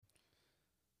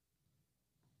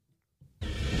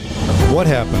What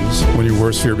happens when your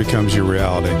worst fear becomes your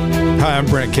reality? Hi, I'm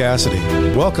Brent Cassidy.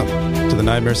 Welcome to the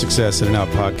Nightmare Success In and Out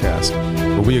podcast,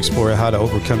 where we explore how to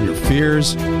overcome your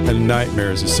fears and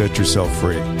nightmares and set yourself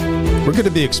free. We're going to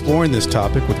be exploring this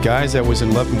topic with guys I was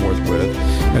in Leavenworth with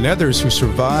and others who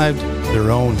survived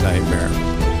their own nightmare.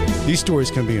 These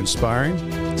stories can be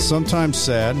inspiring, sometimes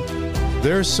sad.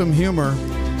 There's some humor,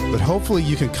 but hopefully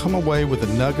you can come away with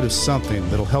a nugget of something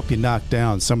that'll help you knock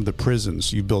down some of the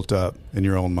prisons you built up in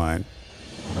your own mind.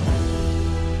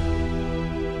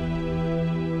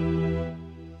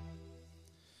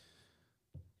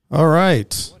 All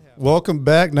right. Welcome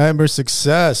back, Nightmare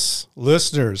Success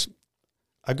listeners.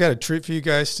 I've got a treat for you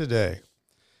guys today.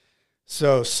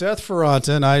 So Seth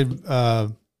Ferrante and I,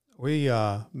 we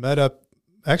met up,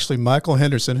 actually Michael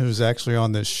Henderson, who's actually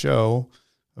on this show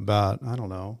about,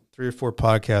 3 or 4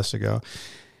 podcasts ago.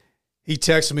 He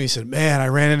texted me, he said, man, I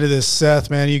ran into this Seth,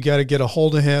 man, you got to get a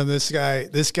hold of him. This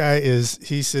guy is,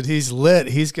 he said, he's lit.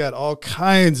 He's got all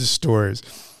kinds of stories.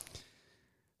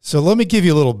 So let me give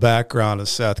you a little background of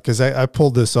Seth, because I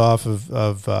pulled this off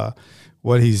of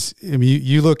what he's, I mean,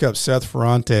 you look up Seth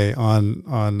Ferrante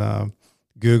on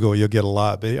Google, you'll get a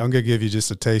lot, but I'm going to give you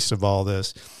just a taste of all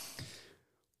this.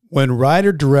 When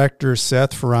writer-director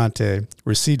Seth Ferrante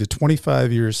received a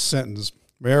 25-year sentence,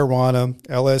 marijuana,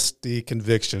 LSD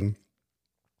conviction,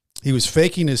 he was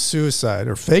faked his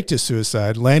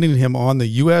suicide, landing him on the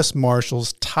U.S.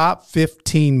 Marshals top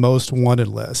 15 most wanted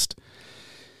list.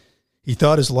 He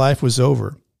thought his life was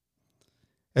over.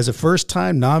 As a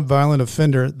first-time nonviolent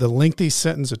offender, the lengthy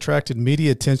sentence attracted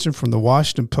media attention from the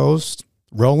Washington Post,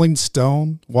 Rolling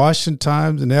Stone, Washington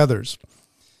Times, and others.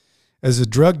 As a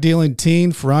drug-dealing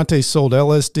teen, Ferrante sold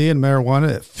LSD and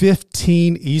marijuana at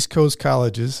 15 East Coast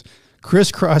colleges,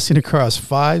 crisscrossing across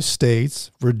 5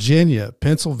 states, Virginia,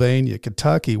 Pennsylvania,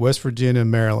 Kentucky, West Virginia, and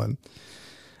Maryland.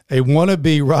 A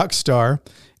wannabe rock star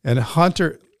and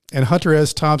Hunter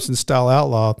S. Thompson-style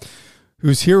outlaw,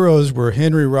 whose heroes were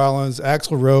Henry Rollins,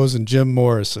 Axl Rose, and Jim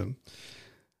Morrison.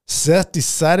 Seth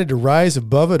decided to rise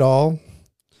above it all,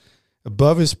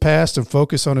 above his past, and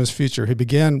focus on his future. He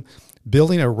began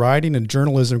building a writing and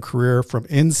journalism career from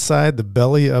inside the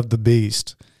belly of the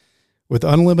beast. With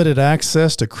unlimited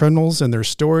access to criminals and their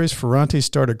stories, Ferrante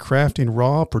started crafting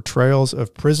raw portrayals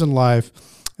of prison life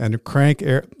and crack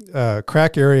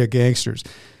area gangsters.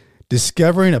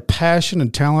 Discovering a passion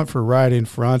and talent for writing,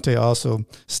 Ferrante also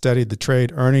studied the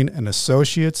trade, earning an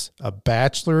associate's, a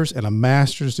bachelor's, and a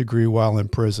master's degree while in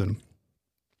prison.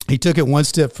 He took it one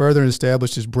step further and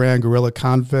established his brand, Guerrilla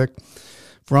Convict.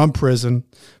 From prison,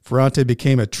 Ferrante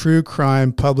became a true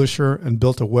crime publisher and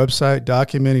built a website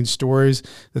documenting stories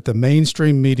that the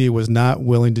mainstream media was not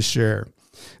willing to share.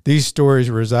 These stories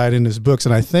reside in his books,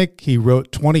 and I think he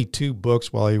wrote 22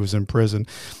 books while he was in prison.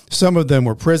 Some of them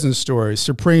were prison stories,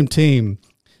 Supreme Team,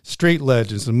 Street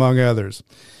Legends, among others.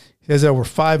 He has over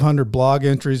 500 blog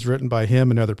entries written by him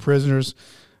and other prisoners,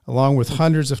 along with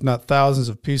hundreds, if not thousands,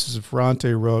 of pieces of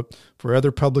Ferrante wrote for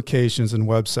other publications and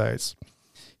websites.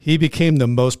 He became the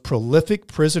most prolific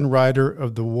prison writer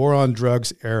of the war on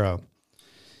drugs era.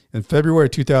 In February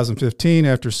 2015,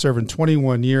 after serving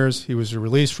 21 years, he was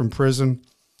released from prison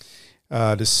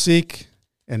to seek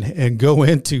and go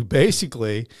into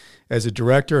basically as a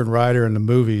director and writer in the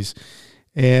movies.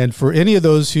 And for any of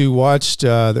those who watched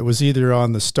that was either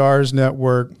on the Starz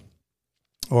Network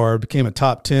or became a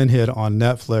top 10 hit on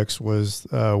Netflix was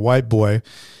White Boy.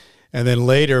 And then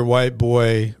later, White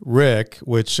Boy Rick,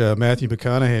 which Matthew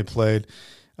McConaughey played.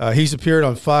 He's appeared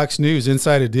on Fox News,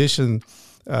 Inside Edition,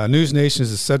 News Nation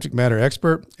is a subject matter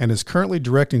expert, and is currently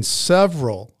directing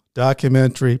several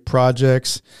documentary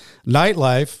projects.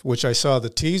 Nightlife, which I saw the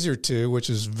teaser to, which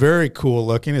is very cool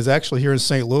looking, is actually here in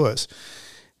St. Louis,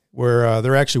 where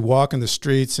they're actually walking the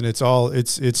streets, and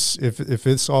if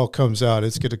this all comes out,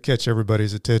 it's going to catch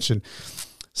everybody's attention.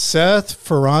 Seth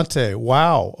Ferrante,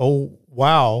 wow, oh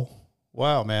wow.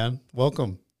 Wow, man.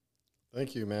 Welcome.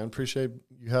 Thank you, man. Appreciate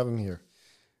you having me here.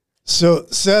 So,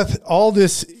 Seth, all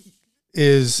this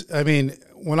is, I mean,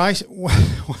 when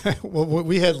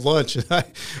we had lunch, and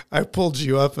I pulled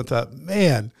you up and thought,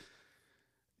 man,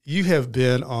 you have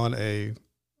been on a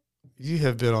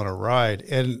ride.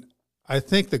 And I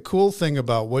think the cool thing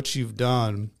about what you've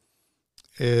done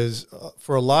is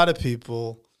for a lot of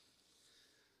people,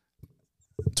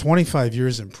 25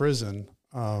 years in prison,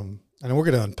 and we're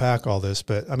going to unpack all this,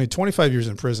 but I mean, 25 years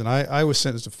in prison, I was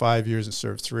sentenced to 5 years and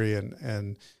served 3,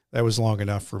 and that was long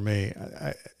enough for me.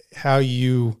 How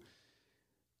you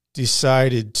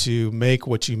decided to make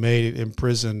what you made in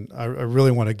prison, I really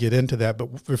want to get into that.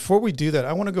 But before we do that,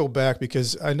 I want to go back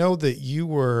because I know that you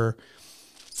were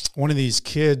one of these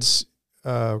kids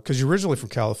because you're originally from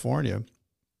California,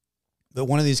 but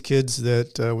one of these kids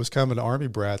that was kind of an Army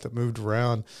brat that moved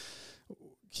around.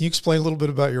 Can you explain a little bit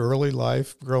about your early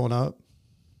life growing up?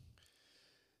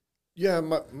 Yeah,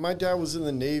 my dad was in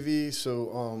the Navy,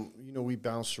 so we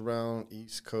bounced around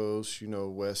East Coast,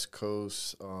 West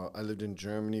Coast. I lived in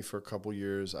Germany for a couple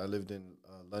years. I lived in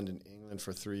London, England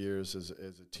for 3 years as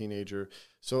a teenager.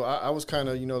 So I was kind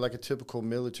of, like a typical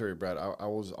military brat. I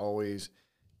was always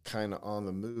kind of on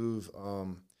the move.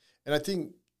 And I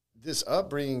think this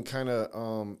upbringing kind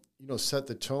of, set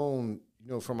the tone,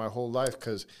 for my whole life,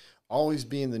 because always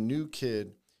being the new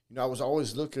kid, I was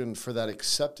always looking for that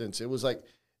acceptance. It was like,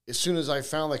 as soon as I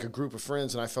found like a group of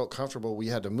friends and I felt comfortable, we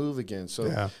had to move again. So,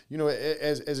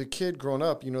 as a kid growing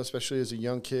up, especially as a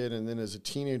young kid and then as a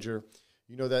teenager,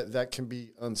 that can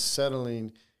be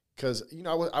unsettling because,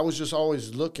 I was just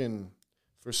always looking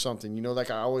for something,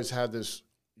 like I always had this,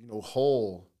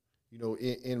 hole,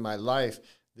 in my life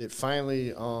that finally,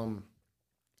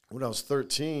 when I was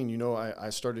 13, I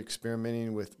started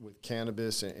experimenting with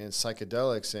cannabis and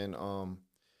psychedelics and,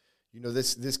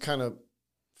 this kind of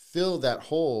filled that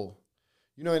hole,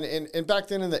 and back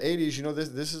then in the 80s,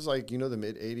 this is like, the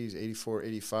mid 80s, 84,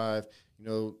 85,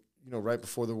 right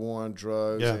before the war on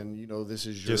drugs and, this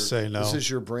is your, just say no. This is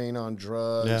your brain on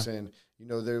drugs. And,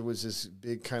 there was this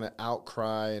big kind of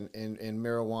outcry and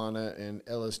marijuana and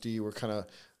LSD were kind of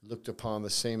looked upon the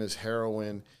same as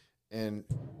heroin. And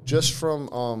just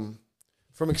from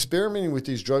experimenting with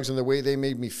these drugs and the way they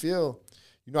made me feel,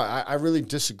 I really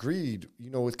disagreed,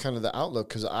 with kind of the outlook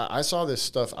because I saw this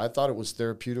stuff. I thought it was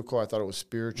therapeutical. I thought it was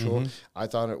spiritual. Mm-hmm. I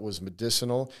thought it was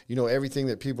medicinal. Everything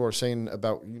that people are saying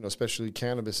about, especially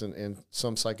cannabis and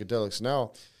some psychedelics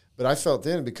now. But I felt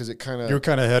then because it kind of you're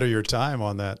kind of ahead of your time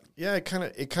on that. Yeah, it kind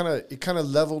of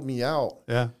leveled me out.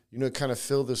 Yeah, it kind of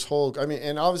filled this hole. I mean,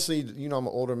 and obviously, I'm an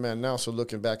older man now, so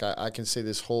looking back, I can say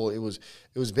this hole. It was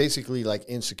basically like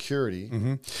insecurity.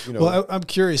 Mm-hmm. Well, I'm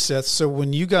curious, Seth. So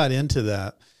when you got into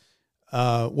that,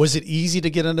 was it easy to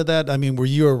get into that? I mean, were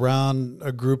you around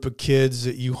a group of kids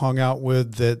that you hung out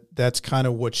with that's kind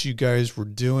of what you guys were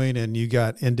doing, and you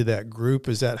got into that group?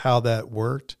 Is that how that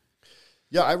worked?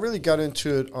 Yeah, I really got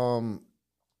into it.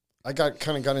 I got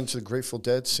into the Grateful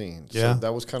Dead scene. Yeah. So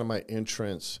that was kind of my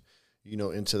entrance,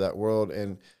 into that world.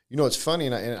 And, it's funny,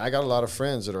 and I got a lot of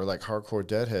friends that are like hardcore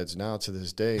Deadheads now to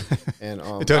this day. And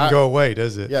it doesn't go away,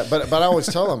 does it? Yeah, but I always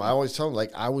tell them,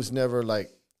 like, I was never like,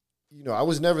 I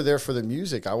was never there for the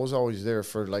music. I was always there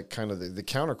for like kind of the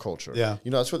counterculture. Yeah.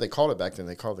 That's what they called it back then.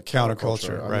 They called it the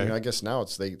counterculture. Right. I mean, I guess now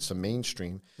it's the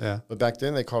mainstream. Yeah. But back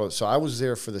then they called it. So I was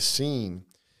there for the scene.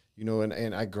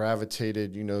 And I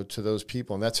gravitated, to those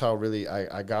people. And that's how really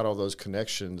I got all those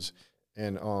connections.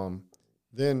 And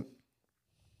then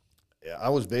I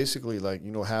was basically like,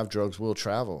 have drugs, will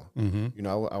travel. Mm-hmm.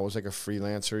 I was like a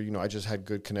freelancer. I just had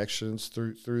good connections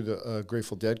through the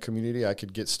Grateful Dead community. I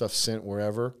could get stuff sent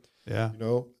wherever. Yeah.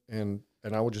 And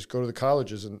I would just go to the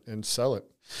colleges and sell it.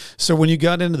 So when you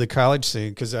got into the college scene,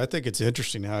 because I think it's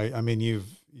interesting how, I mean, you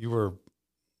were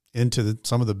into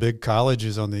some of the big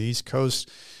colleges on the East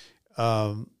Coast.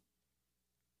 How old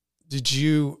would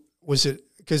you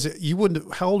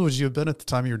have been at the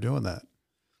time you were doing that?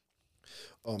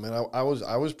 Oh man, I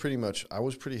was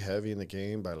pretty heavy in the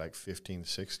game by like 15,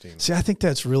 16. See, I think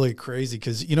that's really crazy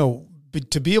because,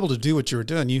 to be able to do what you were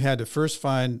doing, you had to first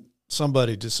find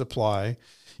somebody to supply.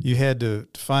 You had to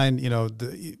find,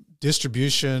 the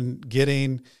distribution,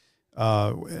 getting,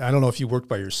 I don't know if you worked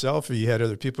by yourself or you had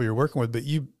other people you're working with, but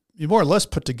you more or less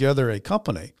put together a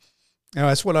company.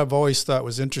 That's what I've always thought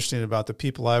was interesting about the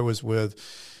people I was with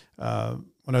when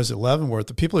I was at Leavenworth.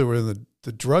 The people who were in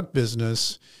the drug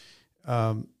business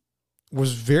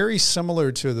was very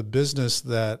similar to the business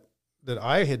that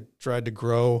I had tried to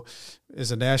grow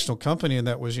as a national company, and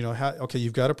that was,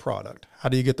 you've got a product. How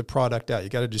do you get the product out? You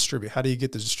got to distribute. How do you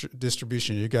get the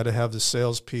distribution? You got to have the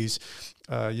sales piece.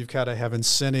 You've got to have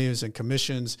incentives and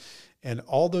commissions, and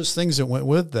all those things that went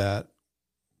with that.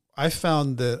 I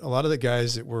found that a lot of the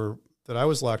guys that I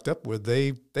was locked up with,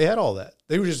 they had all that.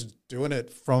 They were just doing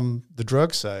it from the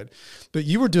drug side. But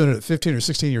you were doing it at 15 or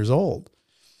 16 years old.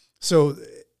 So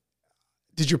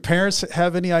did your parents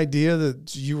have any idea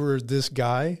that you were this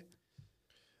guy?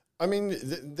 I mean,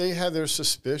 they had their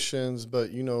suspicions,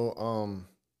 but,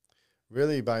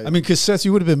 really because Seth,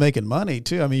 you would have been making money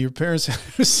too. I mean, your parents had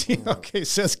to see, okay,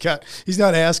 he's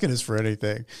not asking us for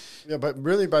anything. Yeah, but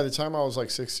really by the time I was like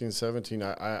 16, 17,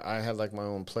 I had like my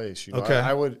own place. Okay.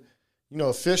 I would...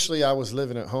 officially I was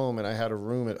living at home and I had a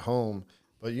room at home,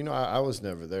 but, I was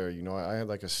never there. I had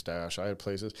like a stash. I had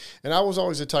places. And I was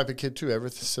always the type of kid too, ever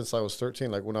since I was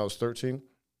 13. Like when I was 13,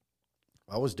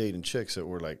 I was dating chicks that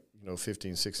were like,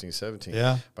 15, 16, 17.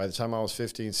 Yeah. By the time I was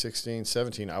 15, 16,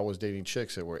 17, I was dating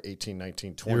chicks that were 18,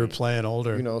 19, 20. You were playing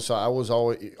older. So I was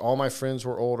always, all my friends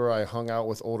were older. I hung out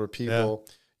with older people.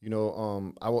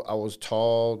 Yeah. I was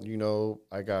tall,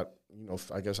 I got,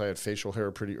 I guess I had facial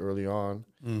hair pretty early on.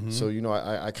 Mm-hmm. So,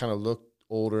 I kind of looked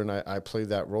older, and I played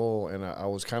that role, and I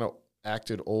was kind of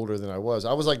acted older than I was.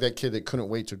 I was like that kid that couldn't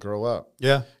wait to grow up.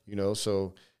 Yeah.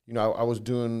 So, I was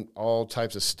doing all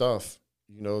types of stuff,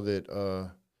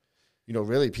 that,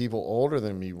 really people older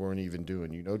than me weren't even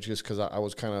doing, just because I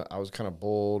was kind of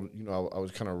bold, I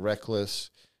was kind of reckless,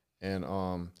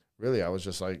 and really I was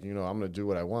just like, I'm going to do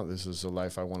what I want. This is the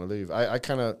life I want to live. I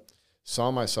kind of saw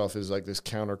myself as like this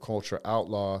counterculture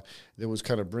outlaw that was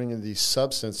kind of bringing these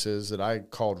substances that I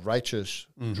called righteous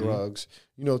mm-hmm. drugs,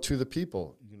 to the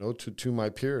people, to my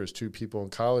peers, to people in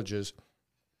colleges.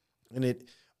 And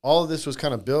all of this was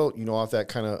kind of built, off that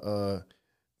kind of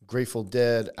Grateful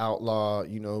Dead outlaw,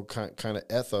 kind of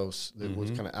ethos that mm-hmm.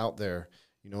 was kind of out there,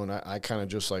 and I kind of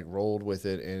just like rolled with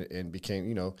it and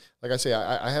became, like I say,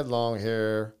 I had long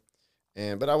hair,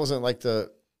 but I wasn't like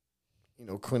the,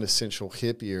 quintessential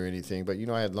hippie or anything, but,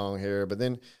 I had long hair. But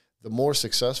then the more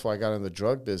successful I got in the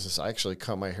drug business, I actually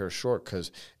cut my hair short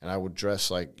and I would dress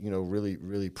like, really,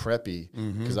 really preppy because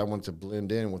mm-hmm. I wanted to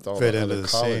blend in with all the other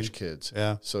college kids.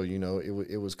 Yeah. So,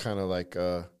 it was kind of like,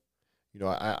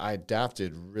 I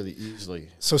adapted really easily.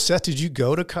 So, Seth, did you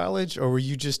go to college, or were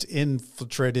you just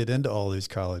infiltrated into all these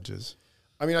colleges?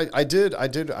 I mean, I did.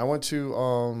 I went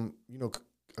to,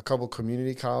 a couple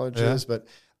community colleges, but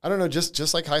I don't know,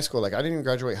 just like high school. Like, I didn't even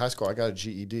graduate high school. I got a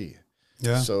GED.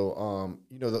 Yeah. So,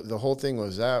 the whole thing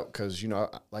was that because,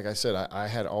 like I said, I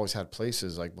had always had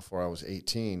places like before I was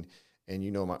 18.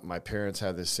 And, my parents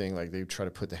had this thing, like they try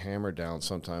to put the hammer down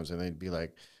sometimes, and they'd be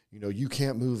like, you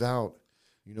can't move out,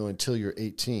 until you're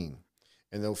 18.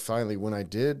 And then finally, when I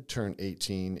did turn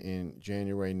 18 in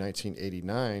January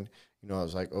 1989, I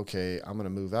was like, okay, I'm going to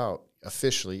move out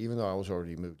officially, even though I was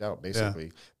already moved out, basically.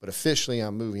 Yeah. But officially,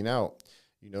 I'm moving out,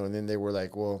 and then they were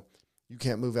like, well, you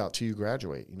can't move out till you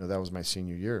graduate. That was my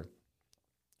senior year.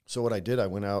 So what I did, I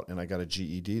went out and I got a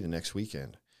GED the next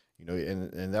weekend.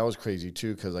 And that was crazy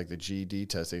too, because like the GED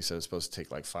test, they said it's supposed to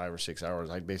take like 5 or 6 hours.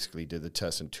 I basically did the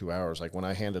test in 2 hours. Like when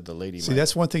I handed the lady,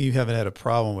 that's one thing you haven't had a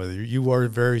problem with. You are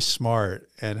very smart,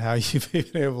 and how you've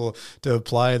been able to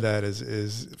apply that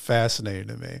is fascinating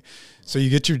to me. So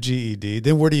you get your GED,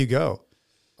 then where do you go?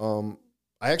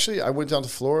 I went down to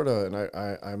Florida, and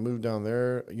I moved down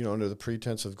there, under the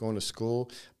pretense of going to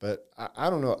school. But I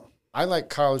don't know. I like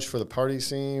college for the party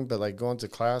scene, but like going to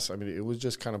class, I mean, it was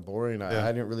just kind of boring.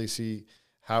 I didn't really see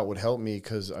how it would help me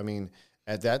because, I mean,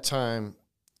 at that time,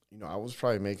 I was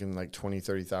probably making like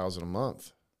 $20,000-$30,000 a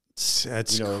month.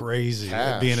 That's crazy,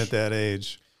 cash. Being at that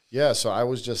age. Yeah, so I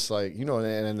was just like,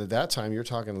 and at that time, you're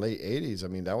talking late 80s. I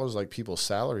mean, that was like people's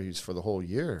salaries for the whole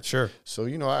year. Sure. So,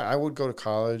 I would go to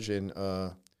college and,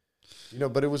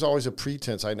 but it was always a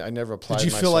pretense. I never applied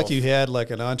myself. Did you feel like you had like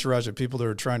an entourage of people that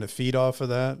were trying to feed off of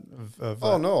that?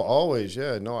 Oh, no, always,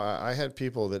 yeah. No, I had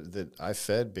people that I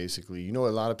fed, basically. A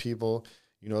lot of people,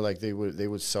 like they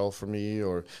would sell for me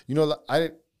or,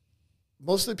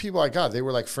 most of the people I got, they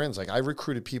were like friends. Like I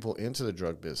recruited people into the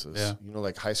drug business,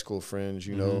 like high school friends,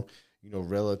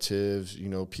 relatives,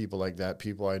 people like that,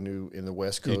 people I knew in the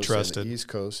West Coast and the East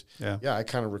Coast. Yeah, I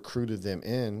kind of recruited them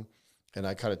in. And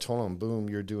I kind of told them, boom,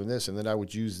 you're doing this. And then I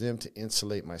would use them to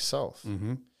insulate myself,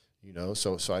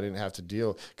 so I didn't have to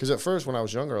deal. Because at first when I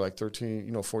was younger, like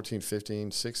 13, 14,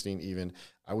 15, 16 even,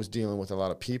 I was dealing with a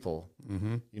lot of people,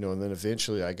 and then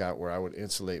eventually I got where I would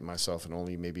insulate myself and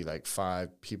only maybe like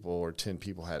 5 people or 10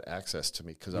 people had access to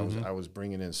me because I was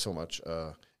bringing in so much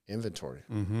inventory.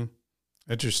 Mm-hmm.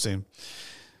 Interesting.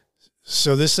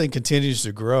 So this thing continues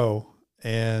to grow.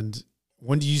 And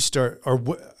when do you start, or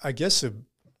what, I guess the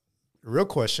real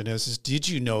question is did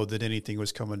you know that anything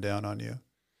was coming down on you?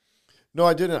 No,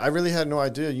 I didn't. I really had no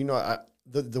idea.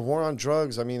 The war on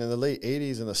drugs, I mean, in the late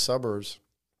 80s in the suburbs,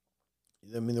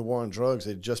 I mean, the war on drugs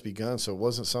had just begun, so it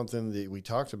wasn't something that we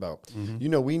talked about.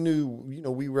 Mm-hmm. We knew,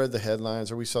 we read the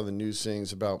headlines or we saw the news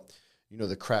things about,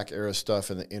 the crack era stuff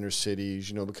in the inner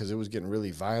cities, because it was getting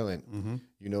really violent,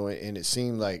 and it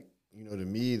seemed like, to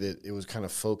me that it was kind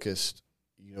of focused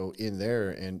in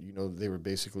there, and, they were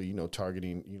basically,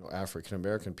 targeting,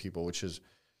 African-American people, which is,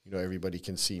 everybody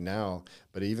can see now.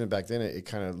 But even back then, it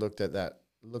kind of looked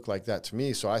like that to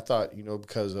me. So I thought,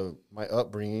 because of my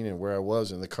upbringing and where I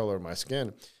was and the color of my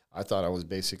skin, I thought I was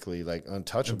basically like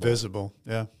untouchable. Invisible,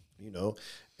 yeah. you know.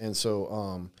 And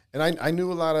so, and I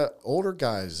knew a lot of older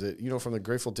guys that, you know, from the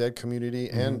Grateful Dead community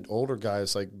and older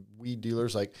guys like weed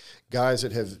dealers, like guys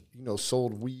that have, you know,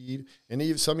 sold weed and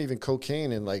even some even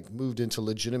cocaine and like moved into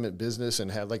legitimate business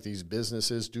and had like these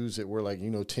businesses, dudes that were like,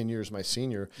 you know, 10 years my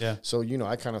senior. Yeah. So, you know,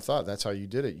 I kind of thought that's how you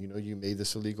did it. You know, you made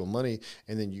this illegal money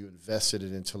and then you invested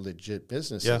it into legit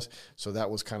businesses. Yeah. So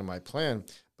that was kind of my plan.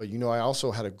 But, you know, I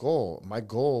also had a goal. My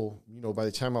goal, you know, by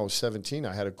the time I was 17,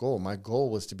 I had a goal. My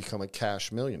goal was to become a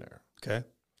cash millionaire. Okay.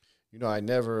 You know, I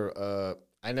never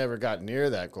got near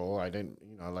that goal. I didn't,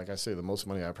 you know, like I say, the most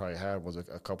money I probably had was a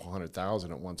couple $100,000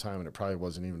 at one time, and it probably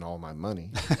wasn't even all my money.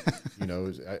 You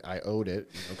know, I owed it,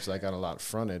 you know, because I got a lot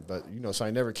fronted. But, you know, so I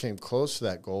never came close to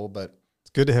that goal. But It's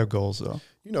good to have goals, though.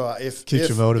 you know, if Keeps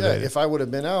you motivated. yeah, if I would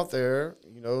have been out there,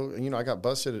 you know, I got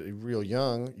busted at real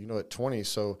young, you know, at 20.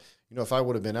 So, you know, if I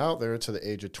would have been out there to the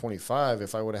age of 25,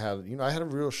 if I would have had, you know, I had a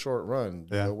real short run,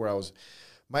 you know, where I was,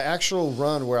 my actual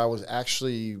run where I was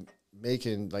actually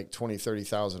making like 20,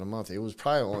 30,000 a month, it was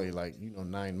probably only like, you know,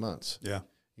 9 months. Yeah.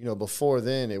 You know, before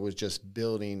then it was just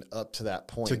building up to that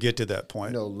point. To get to that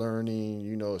point. You know, learning,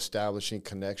 you know, establishing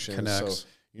connections. So,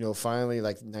 you know, finally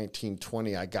like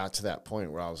 1920, I got to that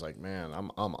point where I was like, man,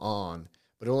 I'm on.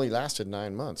 But it only lasted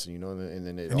 9 months, you know, and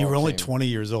then it and you were only 20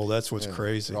 years old. That's what's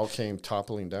crazy. It all came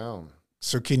toppling down.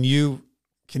 So can you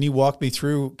walk me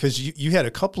through, because you had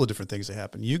a couple of different things that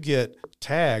happen. You get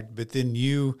tagged, but then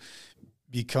you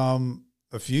become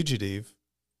a fugitive.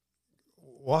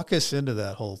 Walk us into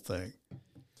that whole thing.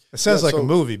 It sounds like a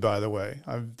movie, by the way.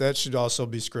 That should also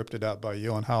be scripted out by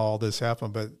you on how all this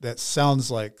happened, but that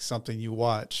sounds like something you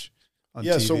watch on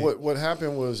TV. So what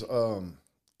happened was,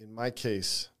 in my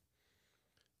case,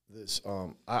 this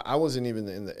I wasn't even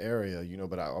in the area, you know,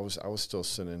 but I was still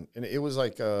sitting, and it was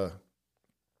like you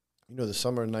know, the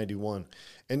summer of '91,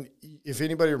 and if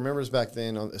anybody remembers back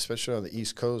then, especially on the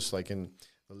East Coast, like in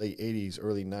the late '80s,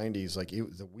 early '90s, like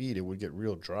the weed, it would get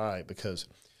real dry because,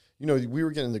 you know, we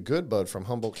were getting the good bud from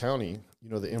Humboldt County, you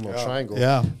know, the Emerald Triangle.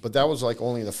 Yeah. But that was like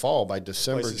only the fall. By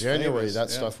December, January, famous. that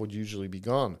stuff would usually be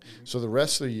gone. Mm-hmm. So the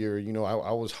rest of the year, you know,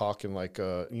 I was hawking like,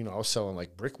 you know, I was selling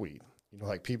like brickweed. You know,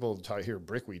 like people hear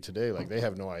brickweed today, like they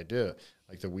have no idea,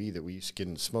 like the weed that we used to get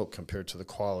and smoke compared to the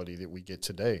quality that we get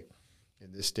today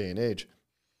in this day and age.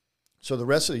 So the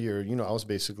rest of the year, you know, I was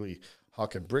basically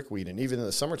hawking brickweed. And even in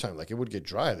the summertime, like it would get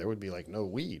dry. There would be like no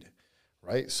weed,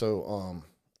 right? So,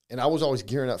 and I was always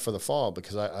gearing up for the fall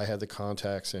because I had the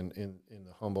contacts in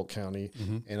the Humboldt County,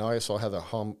 and I also had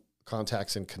the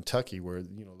contacts in Kentucky where,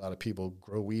 you know, a lot of people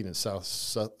grow weed in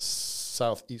southeastern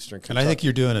Kentucky. And I think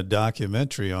you're doing a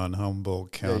documentary on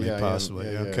Humboldt County,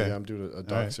 possibly. Yeah, I'm doing a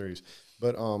doc series.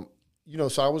 But, you know,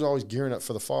 so I was always gearing up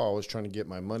for the fall. I was trying to get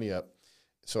my money up.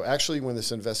 So actually when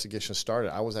this investigation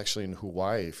started, I was actually in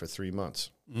Hawaii for 3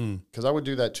 months because I would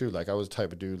do that too. Like I was the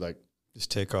type of dude, like, just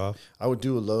take off. I would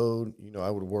do a load, you know, I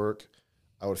would work,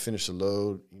 I would finish the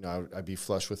load, you know, I'd be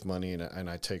flush with money and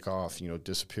I'd take off, you know,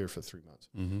 disappear for 3 months.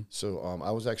 So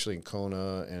I was actually in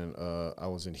Kona and I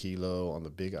was in Hilo on the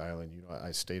Big Island. You know,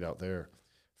 I stayed out there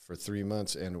for 3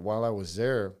 months. And while I was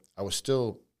there, I was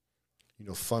still, you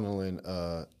know, funneling,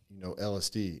 you know,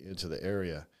 LSD into the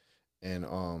area. And,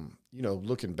 you know,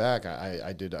 looking back,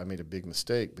 I made a big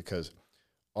mistake because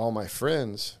all my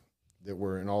friends that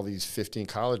were in all these 15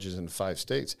 colleges in 5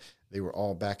 states, they were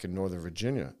all back in Northern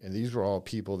Virginia. And these were all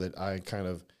people that I kind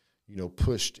of, you know,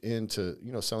 pushed into,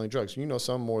 you know, selling drugs. You know,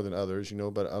 some more than others, you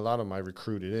know, but a lot of them I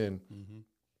recruited in.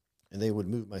 And they would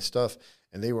move my stuff.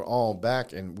 And they were all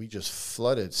back, and we just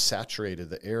saturated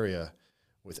the area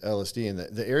with LSD. And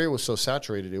the area was so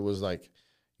saturated, it was like,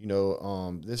 you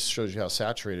know, this shows you how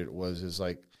saturated it was. Is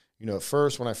like, you know, at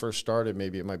first, when I first started,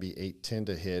 maybe it might be 8, 10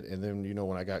 to hit. And then, you know,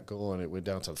 when I got going, it went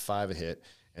down to 5 a hit.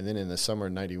 And then in the summer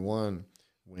of '91,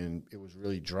 when it was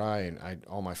really dry and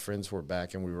all my friends were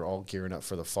back and we were all gearing up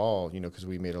for the fall, you know, because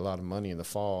we made a lot of money in the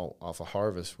fall off of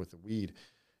harvest with the weed,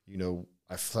 you know,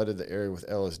 I flooded the area with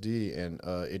LSD and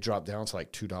it dropped down to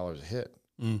like $2 a hit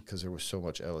because there was so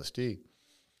much LSD.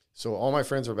 So all my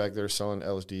friends were back there selling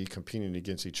LSD, competing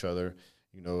against each other,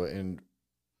 you know, and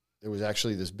there was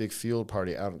actually this big field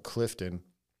party out in Clifton.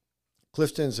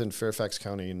 Clifton's in Fairfax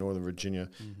County in Northern Virginia,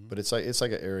 but it's like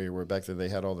an area where back then they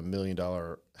had all the $1 million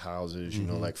houses, you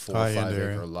know, like 4 or 5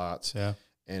 acre lots. Yeah.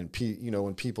 And, you know,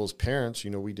 when people's parents,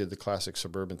 you know, we did the classic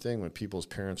suburban thing. When people's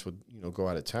parents would, you know, go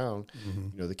out of town,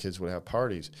 you know, the kids would have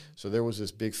parties. So there was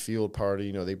this big field party.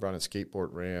 You know, they brought in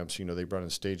skateboard ramps. You know, they brought in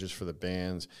stages for the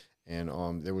bands. And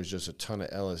there was just a ton of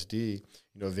LSD.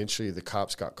 You know, eventually the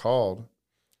cops got called.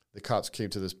 The cops came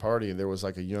to this party, and there was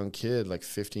like a young kid, like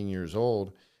 15 years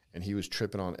old, and he was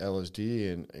tripping on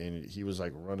LSD, and he was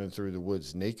like running through the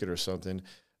woods naked or something.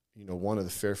 one of the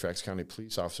Fairfax County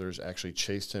police officers actually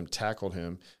chased him, tackled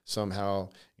him. Somehow,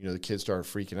 the kid started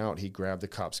freaking out. He grabbed the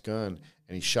cop's gun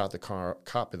and he shot the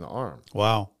cop in the arm.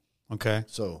 Wow. Okay.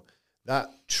 So that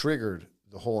triggered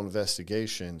the whole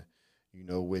investigation,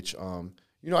 which,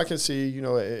 I can see,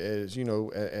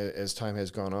 as time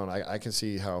has gone on, I can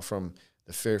see how from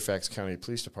the Fairfax County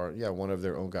Police Department, one of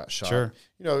their own got shot. Sure.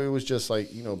 It was just like,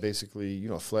 basically,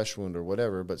 a flesh wound or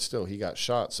whatever, but still he got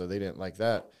shot, so they didn't like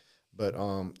that. But,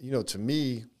 to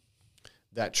me,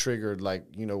 that triggered, like,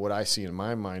 what I see in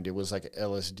my mind, it was like an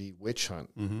LSD witch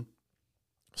hunt. Mm-hmm.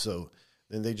 So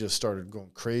then they just started going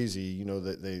crazy,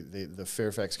 the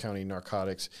Fairfax County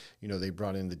narcotics, they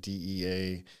brought in the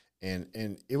DEA,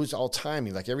 and it was all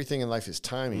timing. Like, everything in life is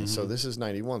timing. Mm-hmm. So this is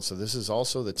 91. So this is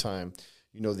also the time,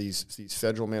 these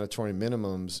federal mandatory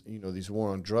minimums, these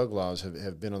war on drug laws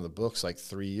have been on the books like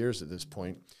 3 years at this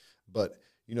point. But,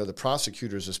 the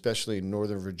prosecutors, especially in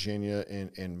Northern Virginia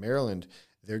and Maryland,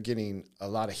 they're getting a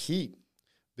lot of heat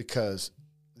because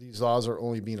these laws are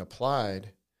only being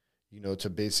applied, to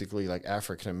basically like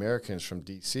African Americans from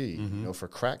D.C., mm-hmm. For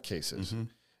crack cases,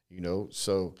 mm-hmm.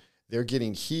 So they're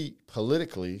getting heat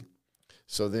politically.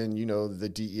 So then, the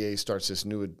DEA starts this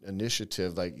new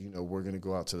initiative, like, we're going to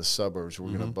go out to the suburbs, we're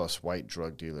mm-hmm. going to bust white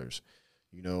drug dealers,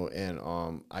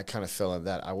 and I kind of fell in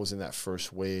that. I was in that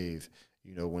first wave,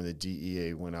 when the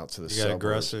DEA went out to the suburbs. Got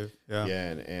aggressive, yeah.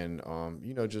 Yeah,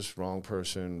 and just wrong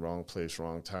person, wrong place,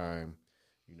 wrong time,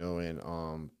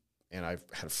 and I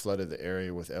had flooded the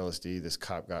area with LSD. This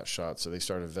cop got shot, so they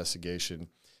started an investigation,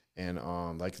 and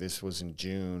like this was in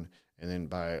June, and then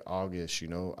by August,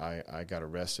 I got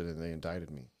arrested and they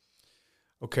indicted me.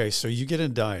 Okay, so you get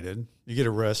indicted, you get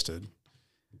arrested.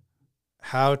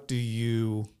 How do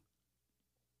you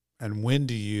and when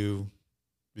do you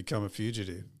become a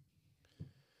fugitive?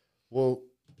 Well,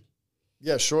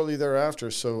 yeah, shortly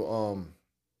thereafter. So,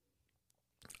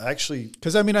 actually,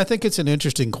 because I think it's an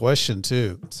interesting question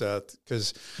too, Seth.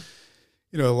 Because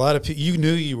a lot of people, you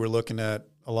knew you were looking at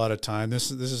a lot of time.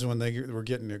 This is when they were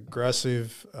getting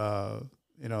aggressive. The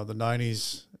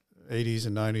 90s, 80s,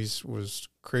 and 90s was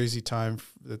crazy time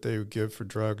that they would give for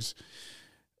drugs.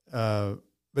 But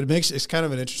it's kind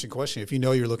of an interesting question. If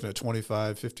you're looking at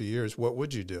 25, 50 years, what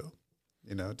would you do?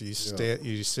 Do you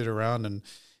you sit around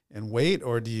and wait,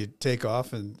 or do you take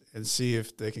off and see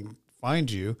if they can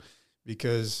find you?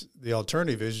 Because the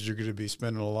alternative is you're going to be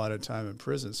spending a lot of time in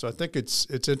prison. So I think it's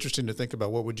interesting to think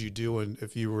about what would you do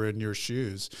if you were in your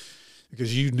shoes,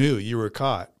 because you knew you were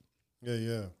caught.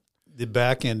 Yeah. The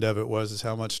back end of it is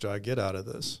how much do I get out of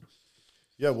this?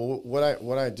 Yeah, well,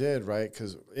 what I did, right?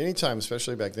 Because anytime,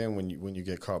 especially back then, when you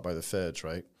get caught by the feds,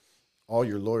 right, all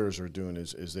your lawyers are doing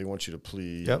is they want you to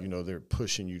plead. Yep. They're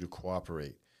pushing you to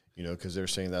cooperate. Because they're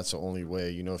saying that's the only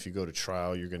way. If you go to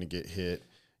trial, you're going to get hit.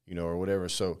 Or whatever.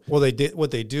 So, well,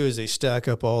 what they do is they stack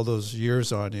up all those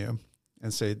years on you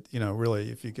and say,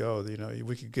 really, if you go,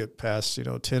 we could get past,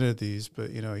 10 of these,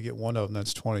 but, you get one of them,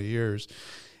 that's 20 years.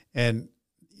 And,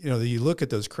 you look at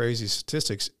those crazy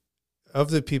statistics of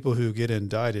the people who get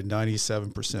indicted,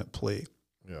 97% plea.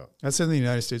 Yeah. That's in the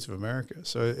United States of America.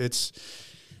 So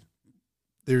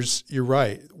you're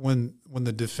right. When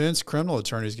the defense criminal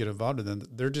attorneys get involved in them,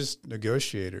 they're just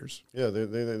negotiators. Yeah, they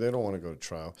don't want to go to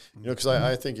trial. Because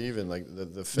I think even like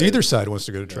the feds, neither side wants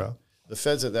to go to trial. The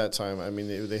feds at that time,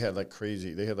 they had like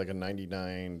crazy. They had like a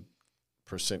 99%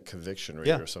 conviction rate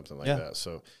or something like that.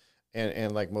 So,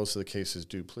 and like most of the cases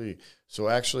do plea. So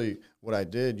actually, what I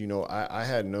did, I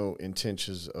had no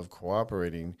intentions of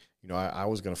cooperating. I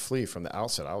was going to flee from the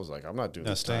outset. I was like, I'm not doing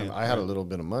this time. I had a little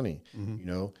bit of money,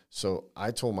 So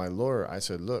I told my lawyer, I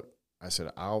said, look,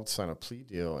 I'll sign a plea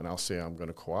deal and I'll say I'm going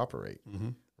to cooperate,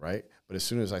 right? But as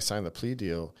soon as I signed the plea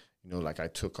deal, like I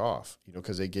took off,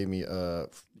 because they gave me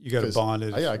you got a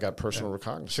bonded. I got personal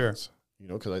recognizance. Sure.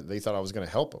 Because they thought I was going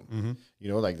to help them.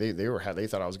 Like they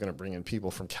thought I was going to bring in people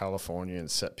from California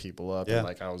and set people up, and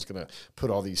like I was going to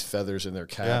put all these feathers in their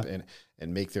cap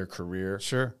and make their career.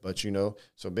 Sure. But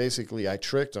so basically, I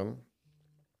tricked them.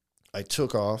 I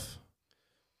took off.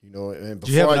 And before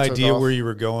do you have an idea where you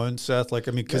were going, Seth?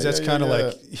 Because that's kind of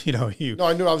like you. No,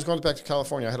 I knew I was going back to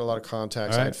California. I had a lot of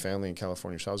contacts. Right. I had family in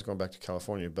California, so I was going back to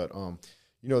California. But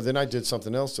then I did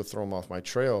something else to throw them off my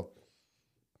trail.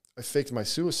 I faked my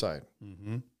suicide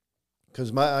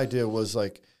because my idea was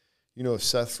like, if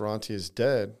Seth Ferranti is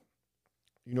dead,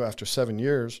 after 7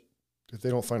 years, if they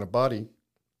don't find a body,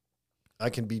 I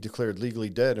can be declared legally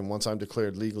dead. And once I'm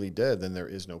declared legally dead, then there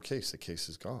is no case. The case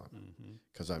is gone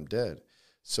because I'm dead.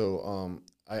 So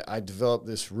I developed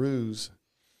this ruse.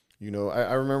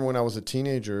 I remember when I was a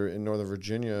teenager in Northern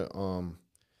Virginia,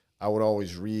 I would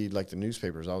always read like the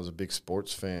newspapers. I was a big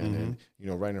sports fan,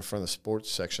 and right in front of the sports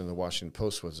section of the Washington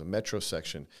Post was a Metro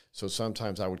section. So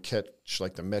sometimes I would catch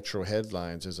like the Metro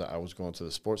headlines as I was going to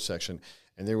the sports section,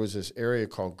 and there was this area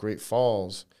called Great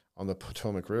Falls on the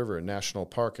Potomac River, a national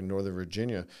park in Northern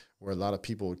Virginia, where a lot of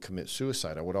people would commit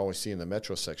suicide. I would always see in the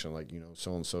Metro section, like,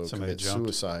 so and so commit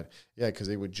suicide. Yeah, because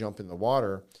they would jump in the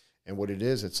water. And what it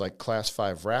is, it's like class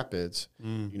 5 rapids,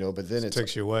 but then it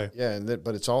takes you away. Yeah,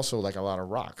 but it's also like a lot of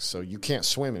rocks. So you can't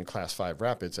swim in class 5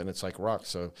 rapids, and it's like rocks.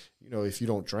 So, if you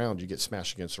don't drown, you get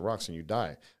smashed against the rocks and you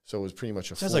die. So it was pretty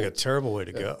much Sounds like a terrible way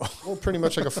to go. Well, pretty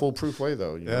much like a foolproof way,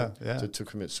 though, to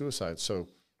commit suicide. So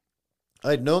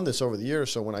I'd known this over the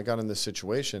years. So when I got in this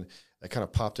situation, that kind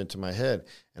of popped into my head.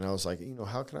 And I was like,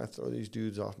 how can I throw these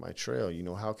dudes off my trail?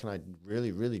 How can I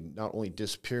really, really not only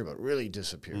disappear, but really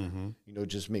disappear?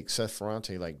 Just make Seth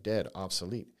Ferrante like dead,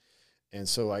 obsolete. And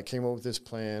so I came up with this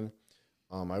plan.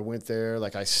 I went there,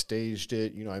 like I staged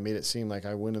it. I made it seem like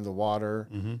I went in the water.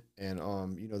 And,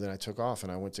 then I took off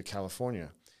and I went to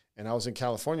California. And I was in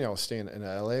California. I was staying in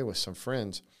LA with some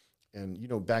friends. And,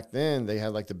 back then they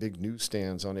had like the big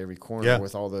newsstands on every corner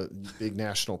with all the big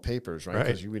national papers, right?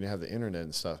 Because we didn't have the internet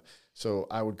and stuff. So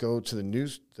I would go to the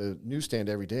newsstand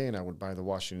every day and I would buy the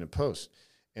Washington Post.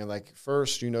 And like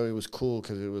first, it was cool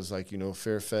because it was like,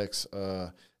 Fairfax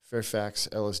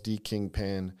LSD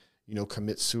kingpin,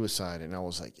 commit suicide. And I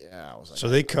was like, so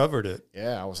they covered it.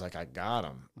 Yeah. I was like, I got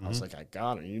him. I was like, I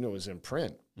got him. It was in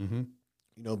print.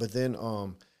 But then,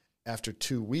 after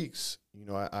 2 weeks,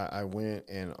 I went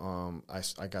and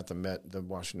I got the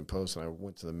Washington Post, and I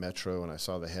went to the Metro and I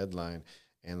saw the headline,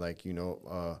 and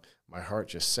my heart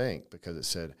just sank because it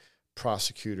said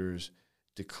prosecutors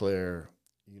declare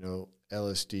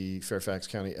Fairfax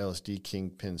County LSD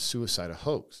kingpin suicide a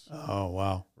hoax. Oh,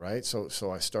 wow. Right.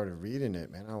 So I started reading it,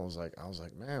 man. I was like,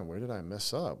 man, where did I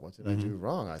mess up? What did I do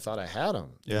wrong? I thought I had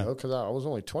him, because I was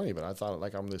only 20, but I thought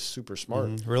like I'm this super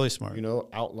smart, really smart,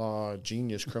 outlaw,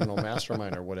 genius, criminal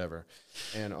mastermind or whatever.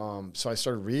 And so I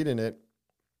started reading it,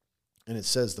 and it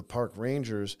says the park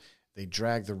rangers, they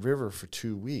dragged the river for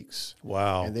 2 weeks.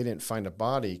 Wow. And they didn't find a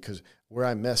body because where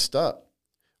I messed up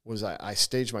was I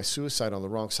staged my suicide on the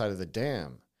wrong side of the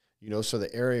dam, so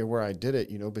the area where I did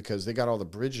it, because they got all the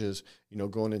bridges,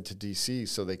 going into D.C.,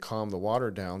 so they calm the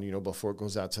water down, before it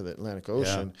goes out to the Atlantic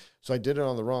Ocean. Yeah. So I did it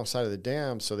on the wrong side of the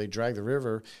dam, so they dragged the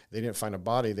river. They didn't find a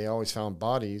body. They always found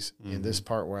bodies in this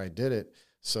part where I did it.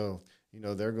 So,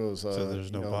 there goes so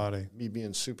there's no body. Me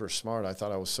being super smart. I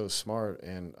thought I was so smart,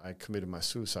 and I committed my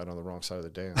suicide on the wrong side of the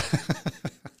dam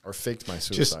or faked my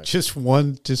suicide. Just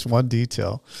one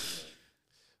detail.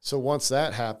 So once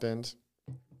that happened,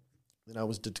 then I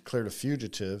was declared a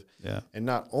fugitive. Yeah. And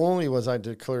not only was I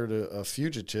declared a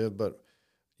fugitive, but,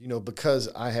 because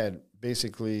I had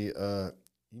basically,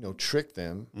 tricked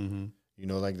them,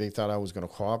 like they thought I was going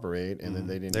to cooperate, and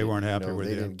then they weren't happy with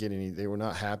you. They didn't get any, they were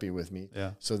not happy with me.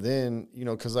 Yeah. So then,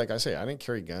 because like I say, I didn't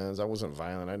carry guns. I wasn't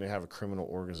violent. I didn't have a criminal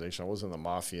organization. I wasn't in the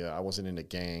mafia. I wasn't in a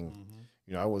gang.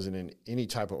 I wasn't in any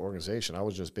type of organization. I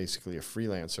was just basically a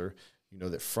freelancer,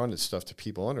 that fronted stuff to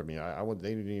people under me.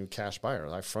 They didn't even cash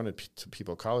buyers. I fronted to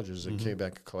people colleges and came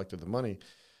back and collected the money.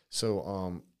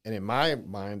 So, and in my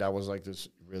mind, I was like this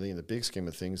really in the big scheme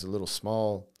of things, a little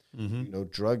small,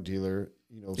 drug dealer,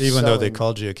 even though they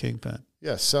called you a kingpin.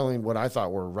 Yeah. Selling what I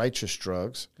thought were righteous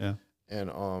drugs. Yeah. And,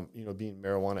 being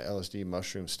marijuana, LSD,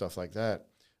 mushrooms, stuff like that.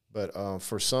 But,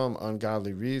 for some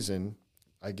ungodly reason,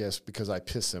 I guess because I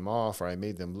pissed them off or I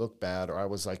made them look bad or I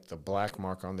was like the black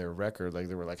mark on their record. Like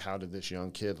they were like, how did this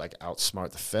young kid like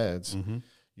outsmart the feds?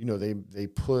 They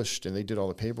pushed and they did all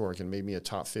the paperwork and made me a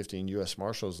top 15 U.S.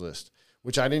 Marshals list,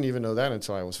 which I didn't even know that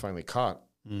until I was finally caught.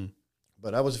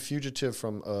 But I was a fugitive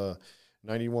from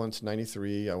 91 to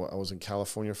 93. I was in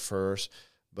California first,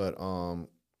 but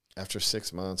after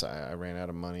 6 months, I ran out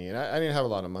of money. And I didn't have a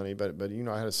lot of money, but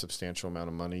I had a substantial amount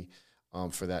of money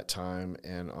for that time.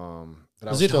 And but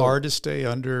was it hard to stay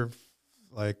under?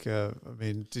 Like,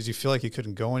 did you feel like you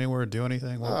couldn't go anywhere or do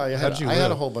anything? I had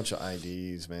a whole bunch of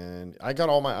IDs, man. I got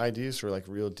all my IDs for like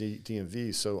real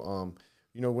DMV. So,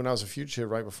 when I was a fugitive,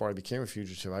 right before I became a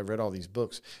fugitive, I read all these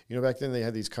books. Back then they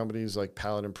had these companies like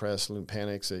Paladin Press, Loot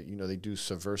Panics that, they do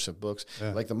subversive books.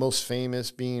 Yeah. Like the most famous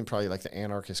being probably like the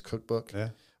Anarchist Cookbook. Yeah.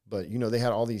 But, they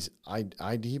had all these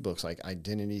ID books like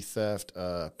Identity Theft,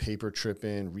 Paper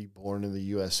Tripping, Reborn in the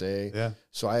USA. Yeah.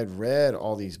 So I had read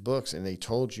all these books, and they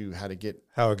told you how to get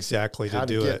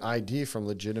ID from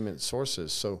legitimate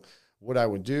sources. So what I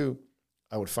would do,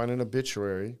 I would find an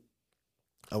obituary.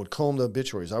 I would comb the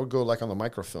obituaries. I would go like on the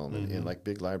microfilm in like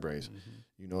big libraries,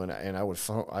 and I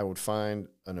would find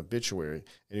an obituary,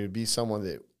 and it would be someone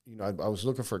that I was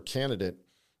looking for a candidate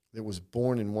that was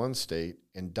born in one state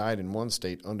and died in one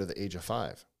state under the age of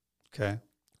 5. Okay.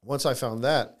 Once I found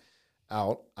that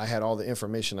out, I had all the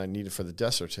information I needed for the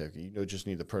death certificate. You know, just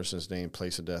need the person's name,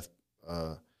 place of death,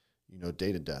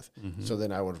 date of death. Mm-hmm. So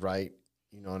then I would write,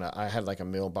 and I had like a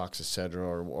mailbox, et cetera,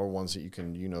 or ones that you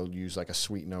can, use like a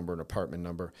suite number, an apartment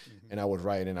number. Mm-hmm. And I would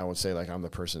write and I would say, like, I'm the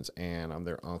person's aunt, I'm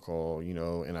their uncle,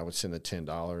 and I would send the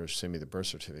 $10, send me the birth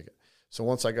certificate. So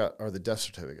once I got, or the death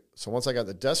certificate. So once I got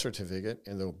the death certificate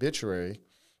and the obituary,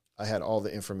 I had all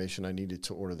the information I needed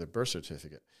to order the birth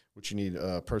certificate, which you need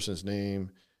a person's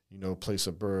name, place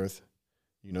of birth,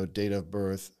 date of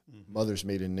birth, mm-hmm. mother's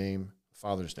maiden name,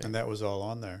 father's name. And that was all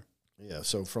on there. Yeah.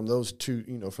 So from those two,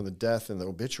 from the death and the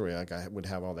obituary, I would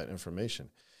have all that information.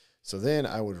 So then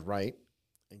I would write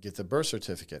and get the birth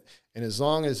certificate. And as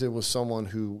long as it was someone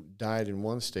who died in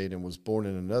one state and was born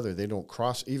in another, they don't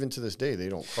cross, even to this day, they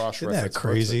don't cross-reference. Isn't that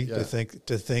crazy to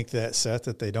think that, Seth,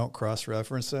 that they don't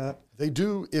cross-reference that? They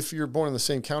do if you're born in the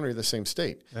same county or the same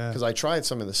state. Because I tried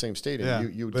some in the same state.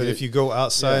 And you but if you go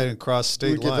outside and cross state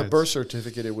lines. You would get the birth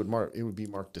certificate, it would be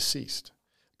marked deceased.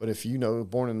 But if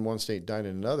born in one state, died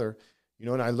in another,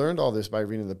 and I learned all this by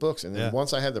reading the books. And then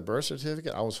once I had the birth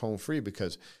certificate, I was home free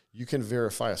because you can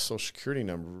verify a Social Security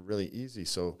number really easy.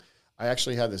 So I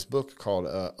actually had this book called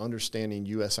Understanding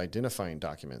U.S. Identifying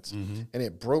Documents. Mm-hmm. And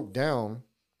it broke down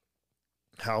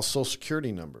how Social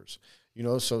Security numbers,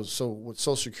 so with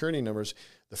Social Security numbers,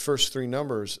 the first 3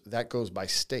 numbers, that goes by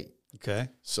state. Okay.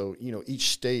 So, each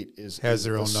state has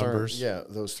their own numbers. Yeah,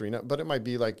 those 3. But it might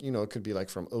be like, it could be like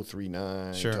from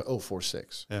 039 to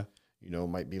 046. Yeah.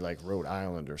 Might be like Rhode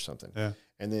Island or something. Yeah.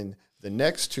 And then the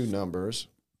next 2 numbers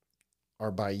are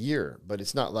by year, but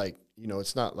it's not like,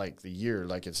 it's not like the year.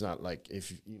 Like, it's not like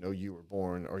if, you were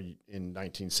born in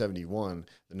 1971,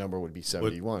 the number would be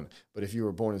 71. But if you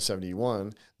were born in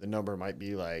 71, the number might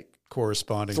be like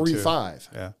corresponding 35.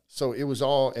 Yeah. So it was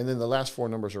all, and then the last 4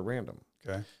 numbers are random.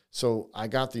 Okay. So I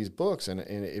got these books and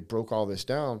it broke all this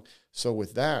down. So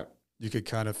with that, you could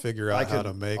kind of figure out how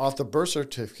to make off the birth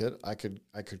certificate. I could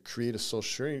create a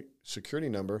Social Security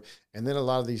number, and then a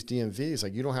lot of these DMVs,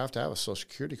 like, you don't have to have a Social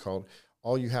Security card.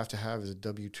 All you have to have is a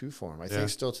W-2 form. I think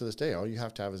still to this day, all you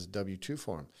have to have is a W-2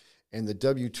 form, and the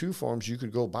W-2 forms you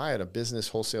could go buy at a business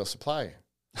wholesale supply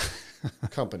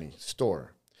company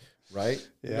store, right?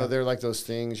 Yeah. They're like those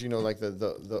things, like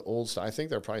the old stuff. I think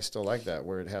they're probably still like that,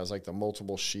 where it has like the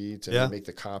multiple sheets and they make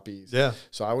the copies. Yeah.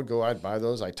 So I'd buy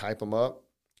those, I'd type them up.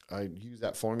 I'd use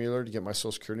that formula to get my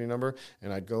Social Security number,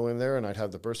 and I'd go in there and I'd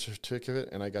have the birth certificate,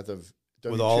 and I got the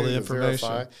W-2 with all the to information.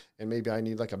 verify, and maybe I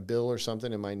need like a bill or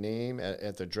something in my name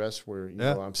at the address where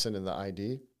I'm sending the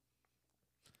ID.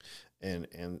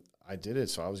 And I did it,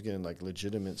 so I was getting like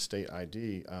legitimate state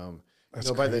ID.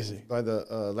 That's crazy. By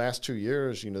the last 2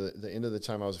 years, the end of the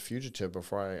time I was a fugitive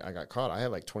before I got caught, I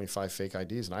had like 25 fake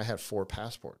IDs, and I had 4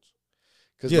 passports.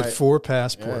 You had 4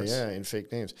 passports. Yeah, in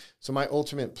fake names. So my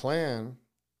ultimate plan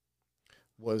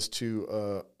was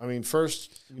to,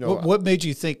 first, What made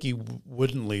you think you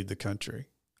wouldn't leave the country?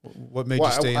 What made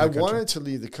you stay in the country? I wanted to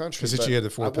leave the country. Because you had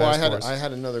the 4 passports. I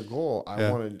had another goal.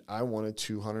 I wanted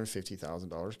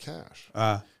 $250,000 cash.